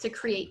way to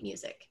create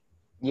music.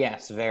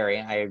 Yes, very.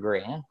 I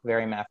agree.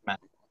 Very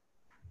mathematical.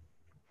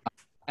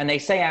 And they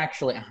say,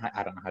 actually,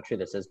 I don't know how true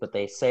this is, but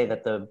they say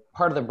that the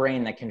part of the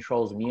brain that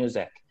controls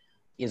music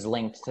is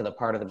linked to the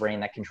part of the brain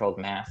that controls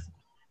math.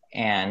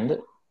 And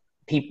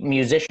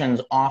musicians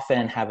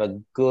often have a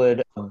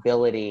good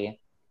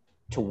ability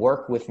to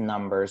work with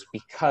numbers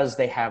because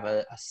they have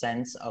a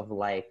sense of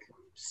like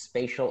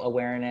spatial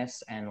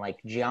awareness and like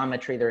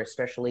geometry they're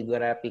especially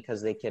good at,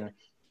 because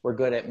we're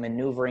good at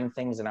maneuvering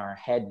things in our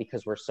head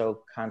because we're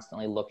so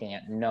constantly looking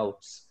at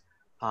notes.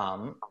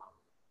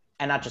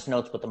 And not just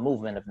notes, but the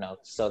movement of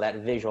notes. So that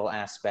visual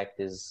aspect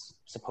is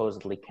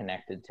supposedly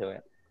connected to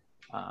it.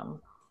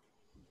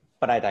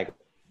 But I digress.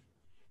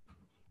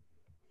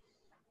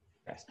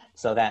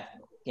 So that,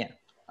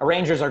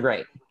 arrangers are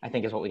great, I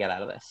think, is what we got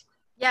out of this.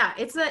 Yeah,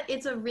 it's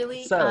a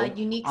really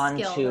unique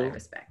skill that I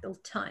respect a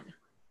ton.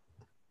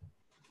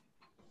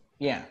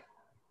 Yeah.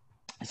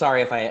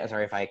 Sorry if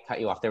I cut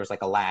you off. There was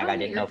like a lag. I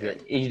didn't know if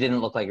you didn't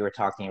look like you were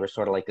talking. You were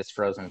sort of like this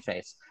frozen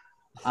face.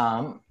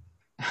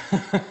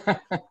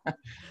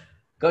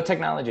 Go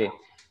technology.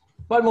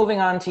 But moving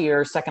on to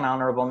your second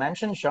honorable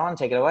mention, Sean,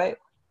 take it away.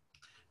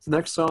 The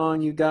next song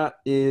you got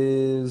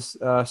is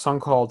a song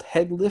called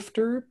Head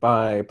Lifter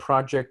by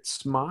Project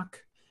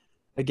Smock.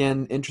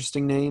 Again,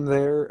 interesting name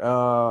there.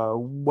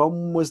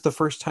 When was the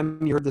first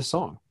time you heard this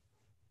song?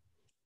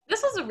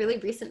 This was a really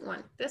recent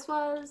one. This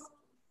was,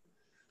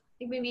 I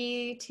think,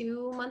 maybe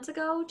 2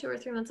 or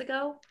 3 months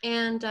ago.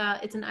 And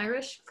it's an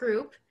Irish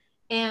group.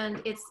 And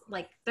it's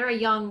like, they're a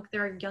young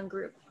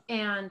group.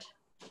 And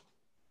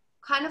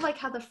kind of like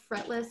how the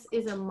fretless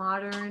is a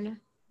modern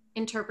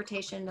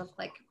interpretation of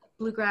like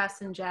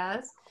bluegrass and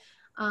jazz.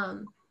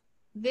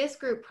 This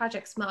group,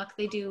 Project Smock,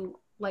 they do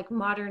like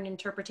modern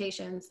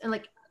interpretations and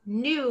like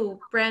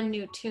brand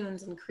new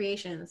tunes and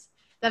creations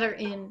that are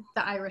in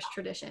the Irish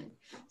tradition.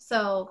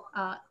 So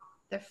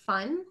they're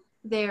fun,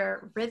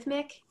 they're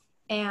rhythmic,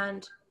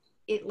 and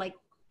it like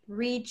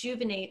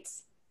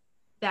rejuvenates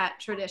that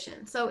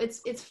tradition. So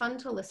it's fun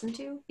to listen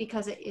to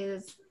because it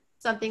is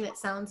something that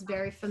sounds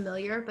very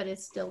familiar, but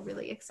is still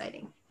really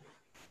exciting.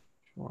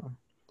 Sure.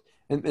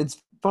 And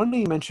it's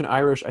funny you mention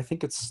Irish. I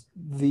think it's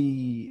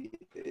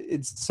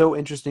so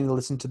interesting to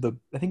listen to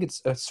I think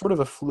it's a sort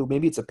of a flute.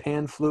 Maybe it's a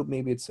pan flute.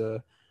 Maybe it's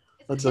the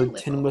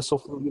tin whistle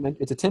flute you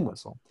mentioned. It's a tin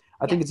whistle.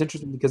 I think it's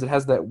interesting because it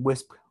has that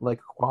wisp-like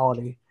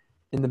quality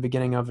in the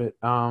beginning of it.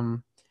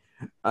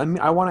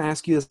 I want to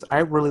ask you this.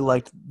 I really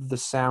liked the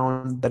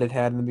sound that it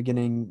had in the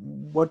beginning.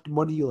 What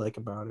do you like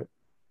about it?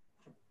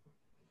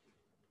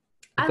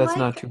 That's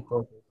not too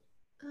focused.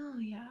 Oh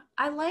yeah,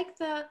 I like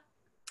the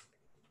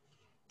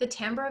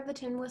timbre of the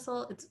tin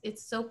whistle.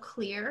 It's so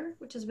clear,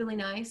 which is really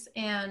nice,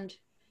 and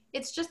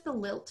it's just the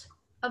lilt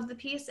of the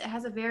piece. It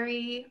has a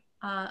very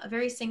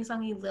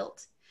sing-songy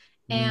lilt,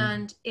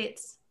 and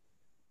it's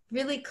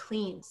really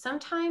clean.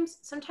 Sometimes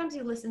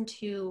you listen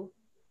to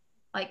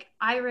like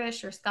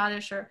Irish or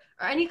Scottish or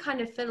any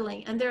kind of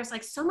fiddling, and there's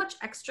like so much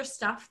extra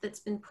stuff that's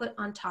been put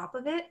on top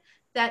of it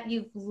that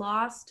you've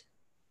lost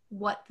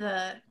what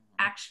the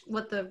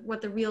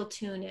real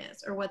tune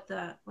is, or what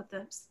the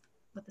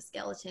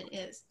skeleton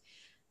is.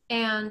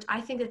 And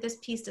I think that this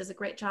piece does a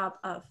great job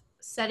of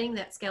setting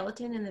that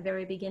skeleton in the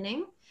very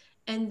beginning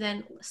and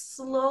then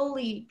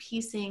slowly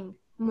piecing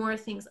more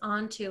things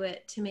onto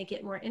it to make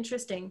it more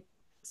interesting.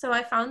 So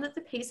I found that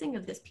the pacing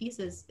of this piece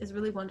is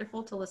really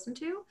wonderful to listen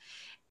to.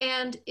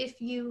 And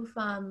if you've,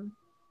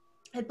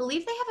 I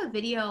believe they have a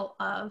video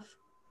of,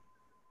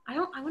 I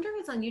wonder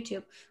if it's on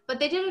YouTube, but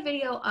they did a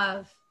video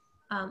of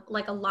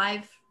like a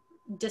live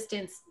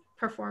distance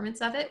performance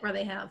of it where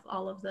they have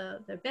all of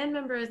their band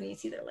members and you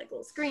see their like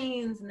little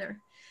screens and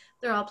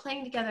they're all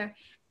playing together,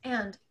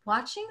 and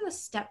watching the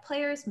step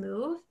players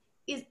move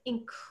is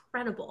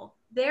incredible.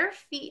 Their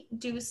feet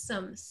do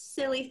some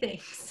silly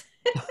things.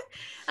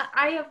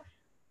 I have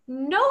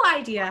no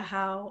idea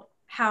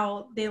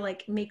how they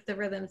like make the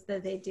rhythms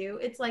that they do.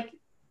 It's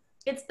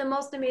the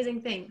most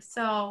amazing thing.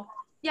 So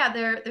yeah,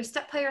 their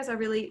step players are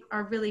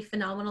really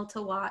phenomenal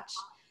to watch.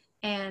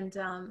 And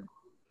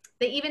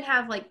they even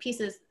have like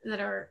pieces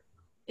that are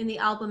in the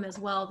album as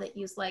well that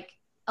use like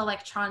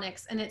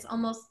electronics, and it's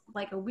almost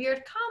like a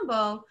weird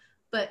combo,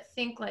 but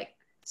think like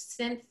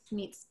synth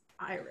meets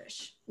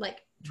Irish,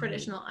 like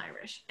traditional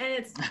Irish.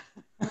 And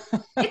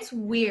it's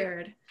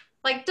weird.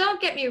 Like,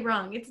 don't get me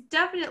wrong, it's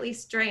definitely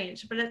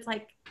strange, but it's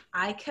like,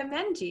 I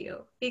commend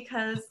you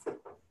because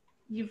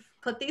you've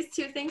put these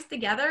two things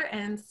together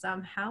and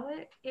somehow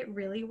it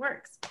really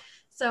works.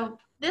 So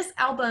this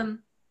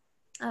album,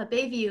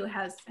 Bayview,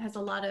 has a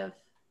lot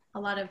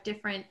of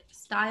different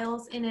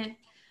styles in it,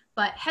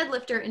 but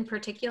Headlifter in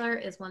particular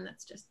is one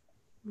that's just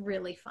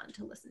really fun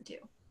to listen to.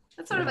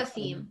 That's sort of a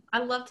theme. I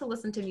love to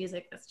listen to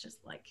music that's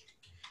just like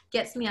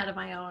gets me out of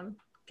my own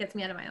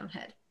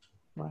head.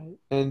 Right.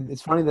 And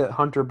it's funny that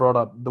Hunter brought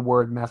up the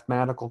word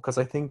mathematical, because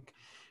I think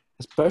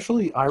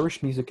especially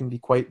Irish music can be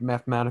quite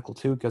mathematical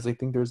too, because I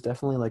think there's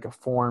definitely like a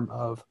form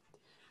of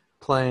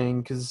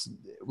playing, because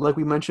like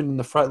we mentioned in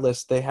the fret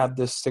list, they have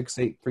this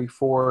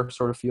 6-8-3-4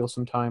 sort of feel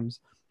sometimes,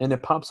 and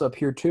it pops up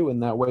here too in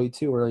that way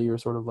too, where you're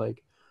sort of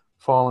like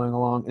following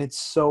along. And it's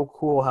so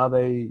cool how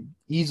they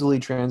easily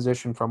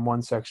transition from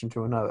one section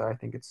to another. I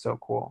think it's so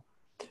cool.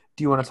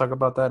 Do you want to talk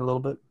about that a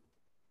little bit?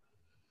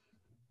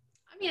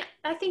 I mean,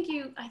 I think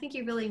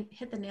you really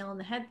hit the nail on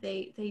the head.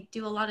 They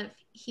do a lot of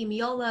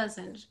hemiolas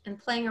and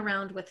playing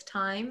around with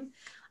time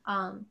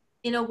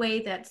in a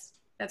way that's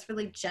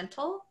really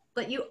gentle,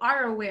 but you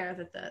are aware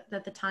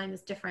that the time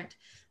is different.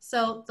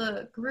 So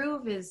the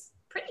groove is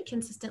pretty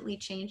consistently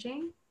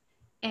changing.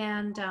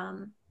 And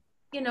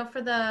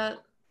for the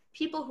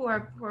people who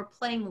are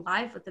playing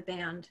live with the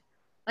band,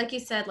 like you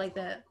said, like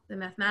the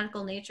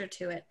mathematical nature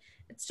to it,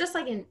 it's just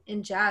like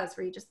in jazz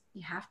where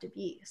you have to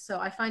be. So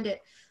I find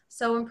it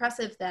so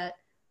impressive that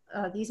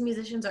these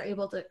musicians are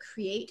able to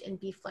create and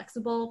be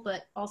flexible,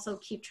 but also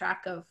keep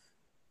track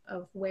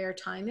of where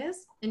time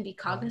is and be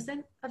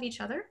cognizant of each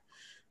other.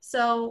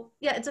 So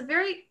yeah, it's a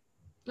very,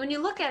 when you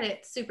look at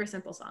it, super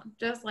simple song,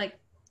 just like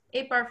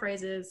 8-bar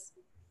phrases,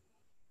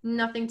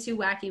 nothing too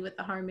wacky with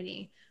the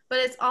harmony, but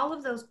it's all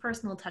of those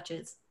personal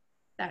touches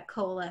that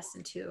coalesce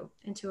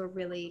into a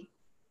really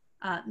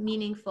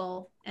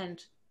meaningful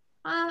and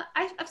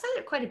I've said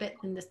it quite a bit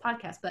in this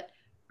podcast, but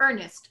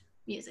earnest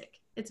music.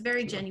 It's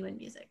very genuine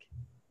music.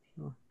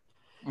 Sure.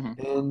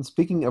 Mm-hmm. And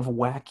speaking of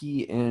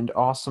wacky and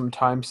awesome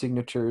time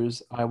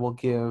signatures, I will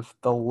give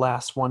the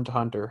last one to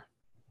Hunter.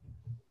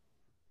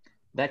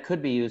 That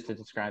could be used to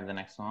describe the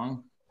next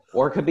song,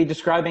 or it could be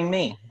describing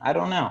me. I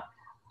don't know.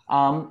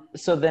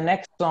 So the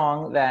next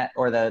song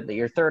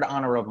your third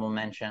honorable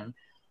mention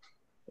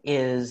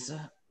is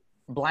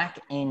Black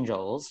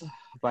Angels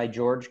by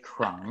George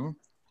Crumb.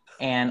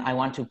 And I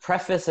want to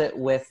preface it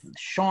with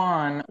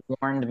Sean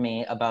warned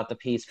me about the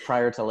piece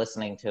prior to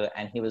listening to it.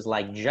 And he was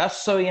like,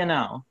 just so you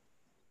know,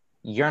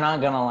 you're not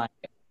going to like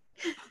it.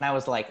 And I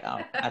was like, oh,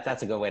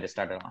 that's a good way to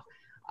start it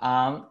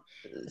off.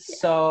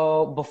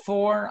 So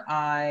before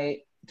I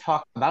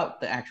talk about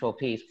the actual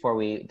piece, before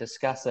we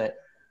discuss it,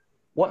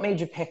 what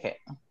made you pick it?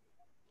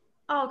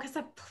 Oh, because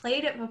I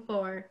played it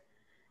before.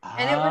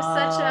 And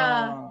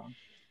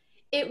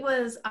it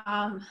was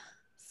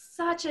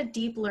such a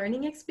deep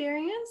learning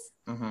experience.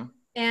 Mm-hmm.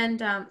 And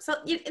so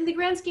in the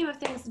grand scheme of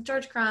things,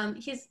 George Crumb,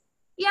 he's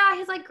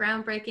like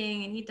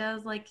groundbreaking, and he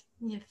does like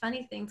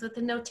funny things with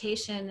the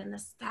notation, and the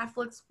staff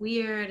looks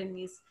weird, and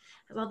has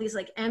all these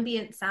like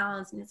ambient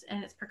sounds, and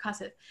it's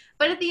percussive.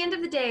 But at the end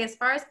of the day, as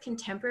far as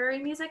contemporary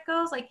music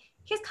goes, like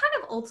he's kind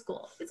of old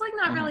school. It's like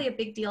not really a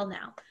big deal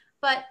now,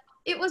 but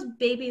it was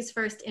baby's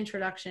first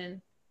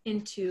introduction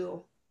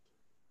into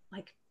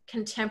like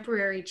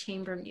contemporary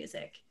chamber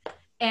music.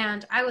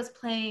 And I was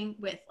playing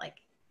with like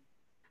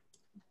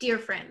dear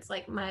friends,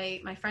 like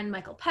my friend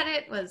Michael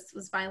Pettit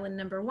was violin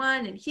number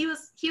 1, and he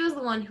was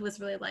the one who was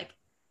really like,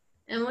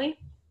 Emily,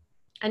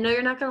 I know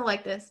you're not gonna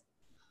like this,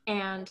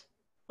 and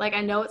like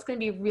I know it's gonna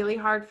be really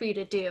hard for you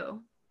to do,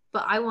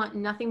 but I want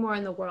nothing more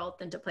in the world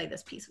than to play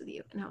this piece with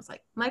you. And I was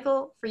like,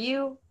 Michael, for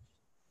you,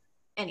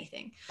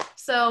 anything.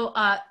 So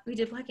we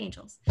did Black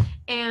Angels,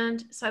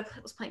 and so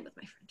I was playing with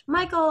my friend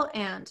Michael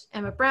and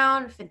Emma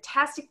Brown,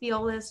 fantastic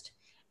violist,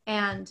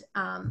 and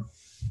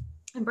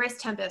Bryce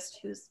Tempest,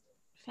 who's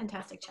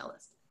fantastic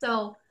cellist.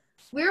 So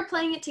we were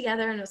playing it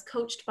together, and it was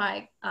coached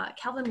by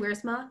Calvin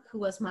Wiersma, who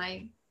was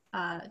my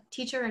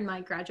teacher in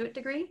my graduate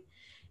degree.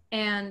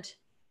 And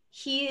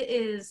he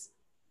is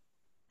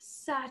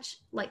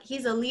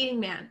he's a leading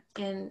man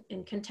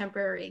in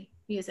contemporary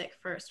music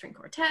for string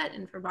quartet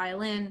and for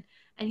violin.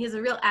 And he's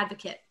a real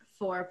advocate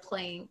for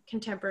playing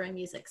contemporary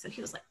music. So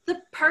he was like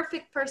the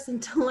perfect person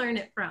to learn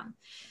it from.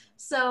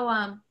 So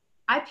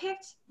I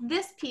picked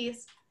this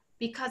piece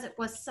because it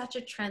was such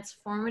a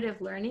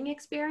transformative learning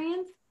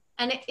experience,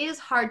 and it is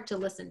hard to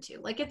listen to.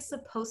 Like, it's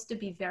supposed to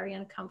be very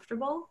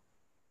uncomfortable,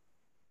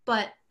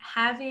 but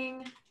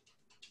having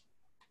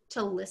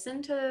to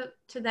listen to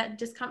that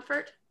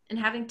discomfort and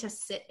having to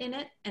sit in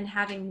it and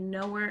having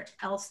nowhere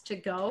else to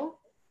go,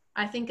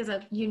 I think is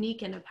a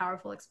unique and a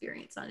powerful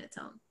experience on its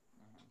own.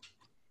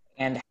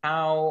 And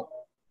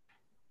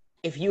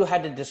if you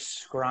had to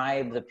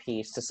describe the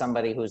piece to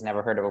somebody who's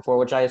never heard it before,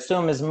 which I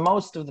assume is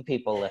most of the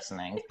people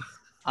listening,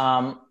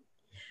 how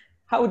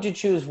would you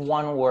choose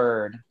one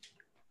word?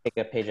 Take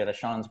a page out of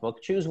Sean's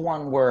book. Choose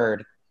one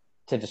word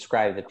to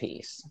describe the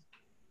piece.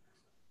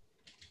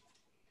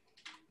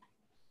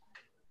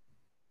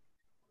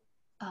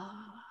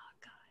 Oh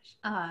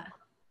gosh,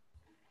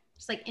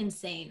 just like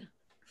insane,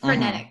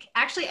 frenetic. Mm-hmm.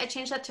 Actually, I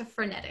changed that to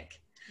frenetic.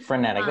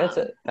 Frenetic.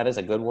 That is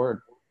a good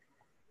word.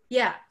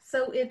 Yeah.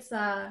 So it's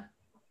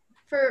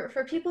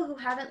for people who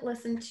haven't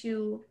listened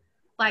to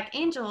Black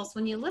Angels,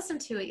 when you listen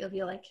to it, you'll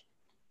be like,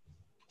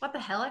 what the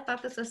hell? I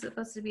thought this was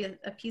supposed to be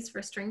a piece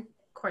for string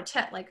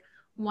quartet. Like,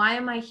 why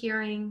am I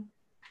hearing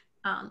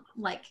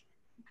like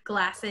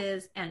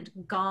glasses and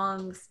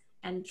gongs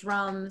and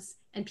drums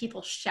and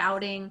people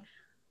shouting.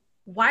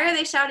 Why are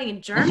they shouting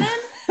in German?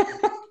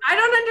 I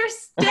don't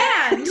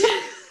understand.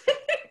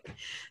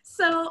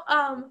 So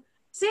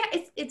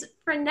yeah, it's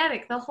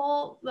frenetic. The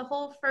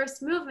whole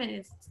first movement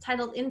is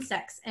titled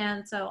Insects,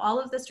 and so all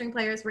of the string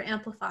players were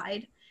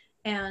amplified,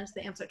 and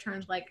the amps are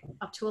turned like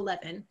up to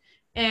 11,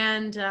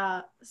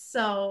 and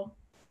so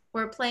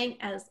we're playing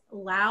as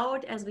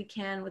loud as we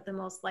can with the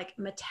most like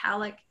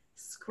metallic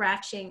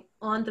scratching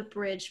on the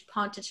bridge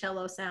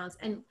ponticello sounds,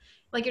 and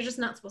like you're just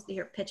not supposed to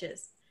hear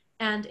pitches,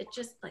 and it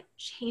just like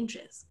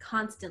changes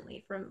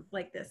constantly from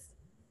like this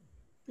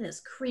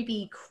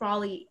creepy,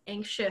 crawly,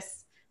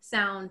 anxious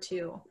sound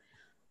to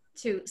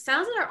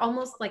sounds that are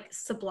almost like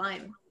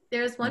sublime.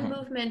 There's one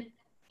movement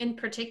in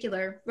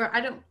particular where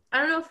I don't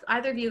know if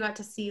either of you got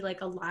to see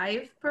like a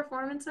live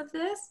performance of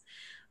this,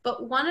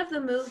 but one of the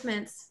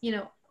movements, you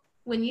know,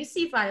 when you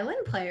see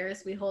violin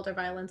players, we hold our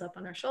violins up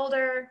on our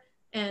shoulder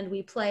and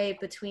we play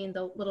between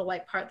the little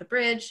white part of the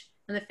bridge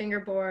and the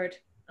fingerboard.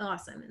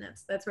 Awesome. And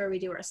that's where we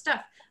do our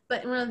stuff.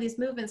 But in one of these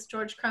movements,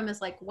 George Crumb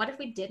is like, what if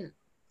we didn't?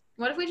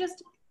 What if we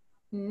just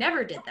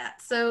never did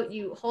that? So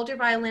you hold your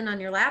violin on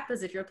your lap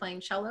as if you're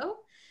playing cello,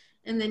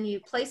 and then you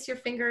place your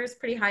fingers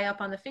pretty high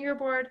up on the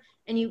fingerboard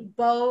and you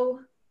bow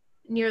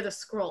near the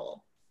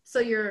scroll. So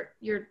you're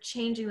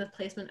changing the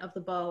placement of the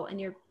bow and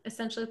you're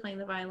essentially playing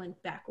the violin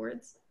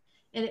backwards.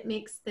 And it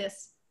makes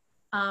this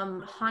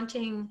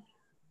haunting,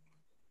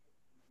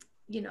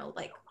 you know,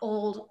 like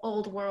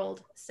old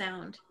world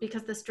sound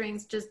because the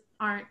strings just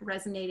aren't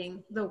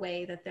resonating the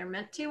way that they're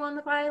meant to on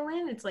the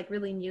violin. It's like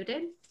really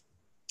muted.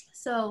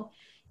 So,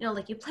 you know,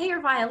 like you play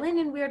your violin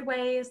in weird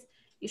ways,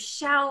 you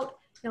shout,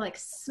 you're like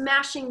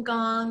smashing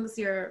gongs.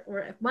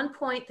 Or at one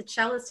point the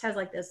cellist has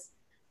like this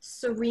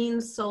serene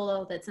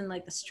solo that's in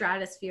like the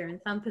stratosphere in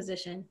thumb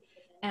position,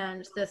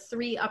 and the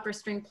three upper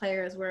string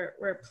players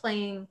were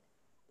playing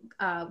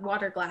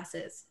water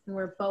glasses and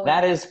we're bowing.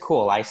 That is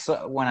cool.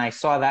 When I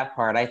saw that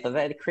part, I thought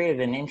that it created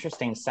an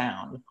interesting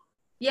sound.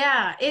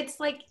 Yeah, it's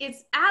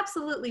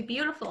absolutely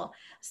beautiful.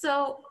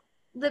 So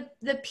the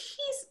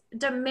piece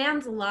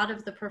demands a lot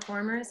of the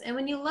performers, and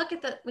when you look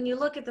at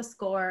the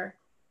score,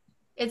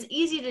 it's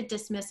easy to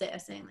dismiss it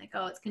as saying like,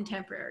 oh, it's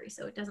contemporary,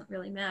 so it doesn't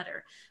really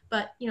matter.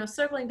 But, you know,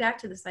 circling back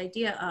to this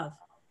idea of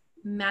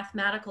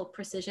mathematical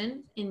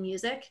precision in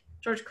music,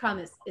 George Crumb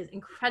is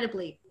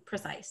incredibly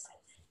precise.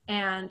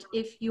 And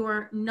if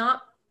you're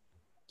not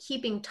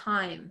keeping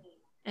time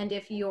and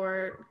if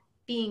you're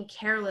being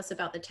careless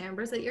about the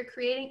timbres that you're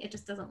creating, it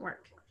just doesn't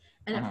work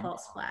and it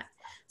falls flat.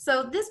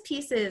 So this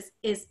piece is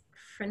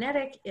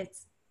frenetic,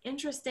 it's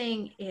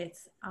interesting,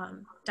 it's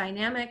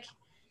dynamic,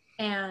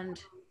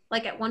 and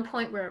like at one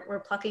point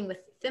we're plucking with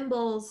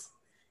thimbles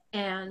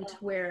and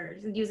we're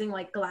using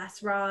like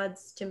glass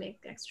rods to make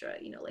extra,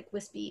 you know, like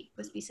wispy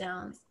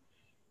sounds.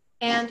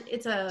 And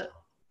it's a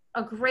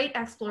great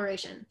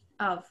exploration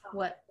of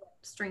what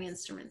string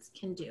instruments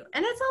can do.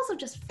 And it's also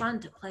just fun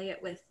to play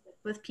it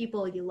with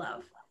people you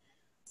love.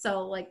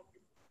 So like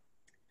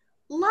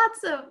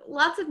lots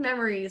of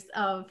memories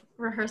of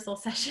rehearsal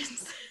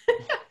sessions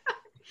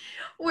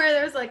where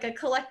there's like a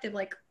collective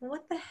like,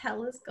 what the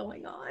hell is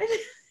going on?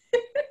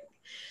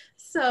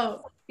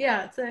 So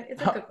yeah, it's a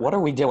good one. What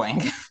are we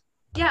doing?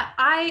 Yeah,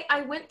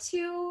 I went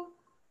to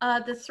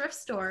the thrift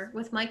store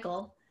with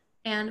Michael,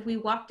 and we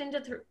walked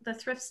into the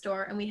thrift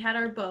store and we had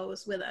our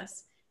bows with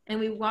us, and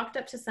we walked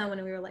up to someone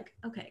and we were like,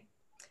 okay,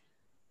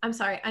 I'm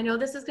sorry, I know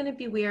this is going to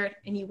be weird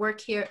and you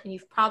work here and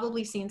you've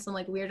probably seen some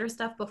like weirder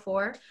stuff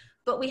before,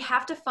 but we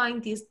have to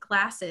find these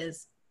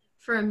glasses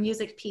for a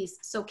music piece.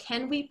 So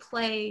can we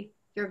play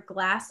your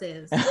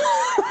glasses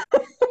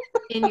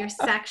in your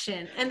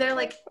section? And they're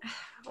like,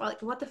 we're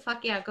like, what the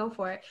fuck? Yeah, go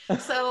for it.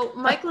 So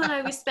Michael and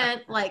I, we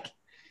spent like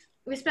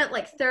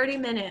 30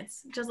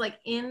 minutes just like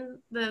in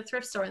the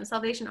thrift store in the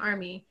Salvation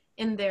Army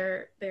in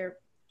their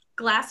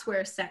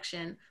glassware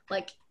section,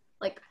 like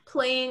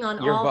playing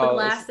on your all bows. The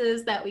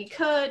glasses that we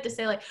could to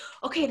say like,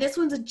 okay, this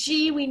one's a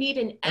G, we need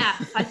an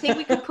F. I think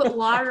we could put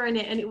water in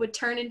it and it would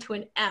turn into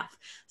an F.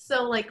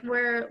 So like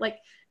we're like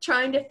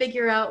trying to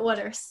figure out what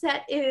our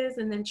set is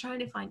and then trying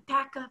to find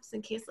backups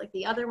in case like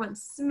the other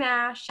ones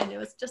smash. And it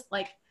was just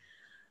like,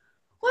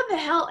 what the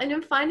hell? And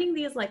then finding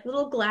these like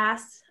little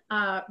glass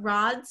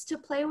rods to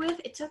play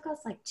with, it took us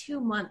like 2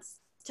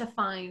 months to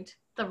find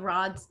the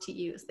rods to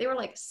use. They were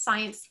like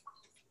science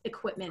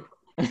equipment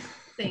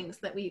things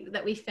that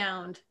we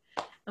found,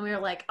 and we were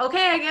like,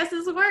 okay, I guess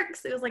this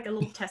works. It was like a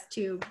little test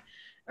tube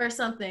or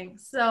something.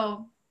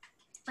 So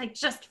like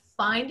just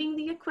finding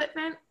the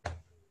equipment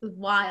was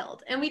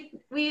wild, and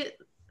we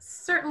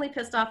certainly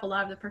pissed off a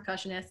lot of the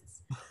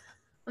percussionists.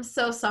 I'm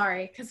so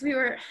sorry, because we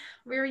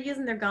were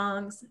using their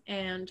gongs,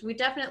 and we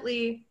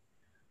definitely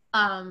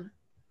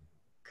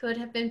could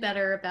have been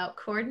better about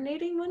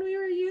coordinating when we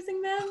were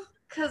using them,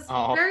 because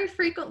very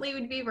frequently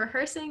we'd be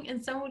rehearsing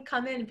and someone would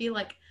come in and be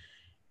like,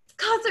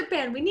 concert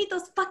band, we need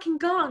those fucking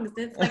gongs.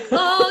 And it's like,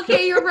 oh,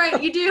 okay, you're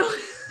right, you do.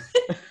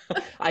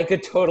 I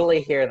could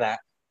totally hear that.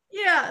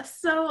 Yeah,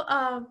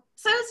 so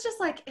So it's just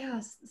like, it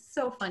was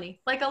so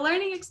funny. Like a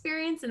learning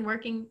experience and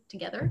working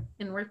together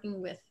and working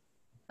with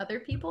other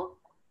people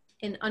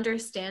and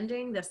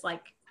understanding this,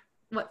 like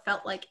what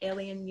felt like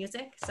alien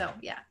music. So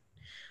yeah,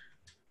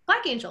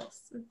 Black Angels,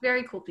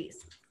 very cool piece.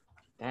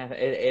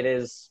 It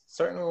is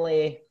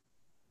certainly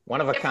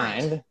one of a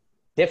kind.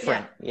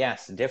 Different. Yeah.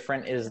 Yes,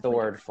 different is the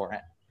word for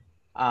it.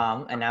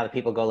 And now the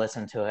people go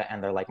listen to it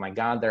and they're like, my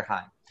God, they're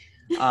high.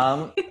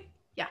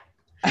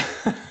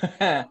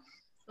 Yeah.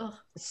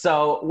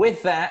 So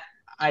with that,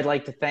 I'd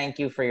like to thank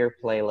you for your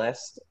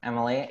playlist,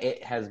 Emilie.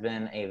 It has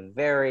been a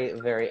very,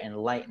 very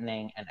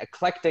enlightening and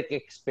eclectic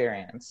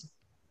experience.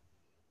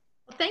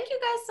 Well, thank you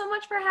guys so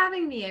much for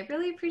having me. I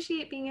really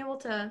appreciate being able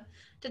to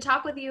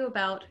talk with you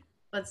about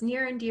what's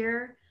near and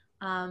dear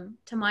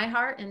to my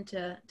heart, and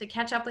to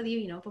catch up with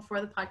you, before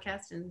the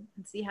podcast and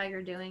see how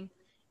you're doing.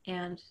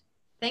 And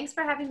thanks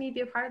for having me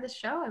be a part of this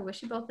show. I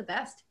wish you both the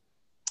best.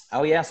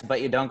 Oh, yes,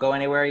 but you don't go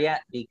anywhere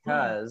yet,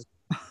 because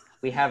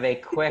we have a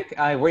quick,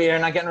 we're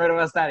not getting rid of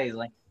us that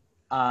easily.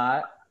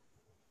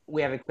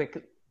 We have a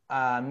quick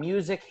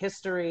music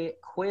history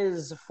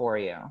quiz for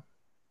you.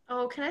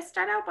 Oh, can I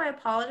start out by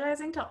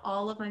apologizing to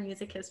all of my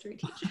music history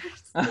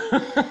teachers?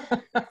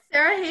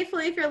 Sarah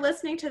Hayfley, if you're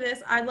listening to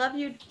this, I love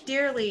you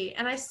dearly,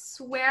 and I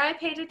swear I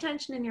paid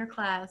attention in your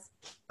class,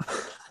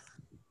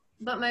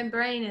 but my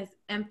brain is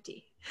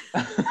empty.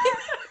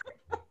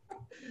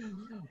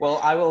 Well,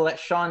 I will let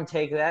Sean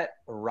take that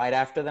right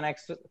after the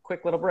next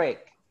quick little break.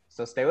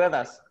 So stay with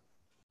us.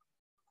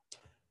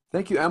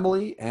 Thank you,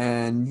 Emilie.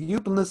 And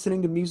you've been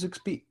listening to Music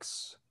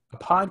Speaks, a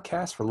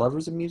podcast for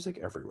lovers of music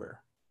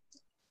everywhere.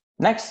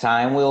 Next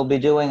time, we'll be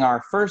doing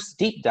our first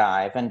deep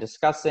dive and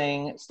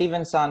discussing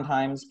Stephen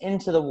Sondheim's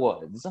Into the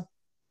Woods.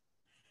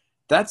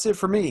 That's it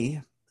for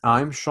me.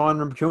 I'm Sean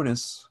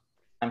Ramkunis.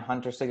 I'm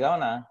Hunter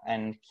Sagona,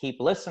 and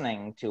keep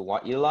listening to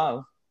what you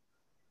love.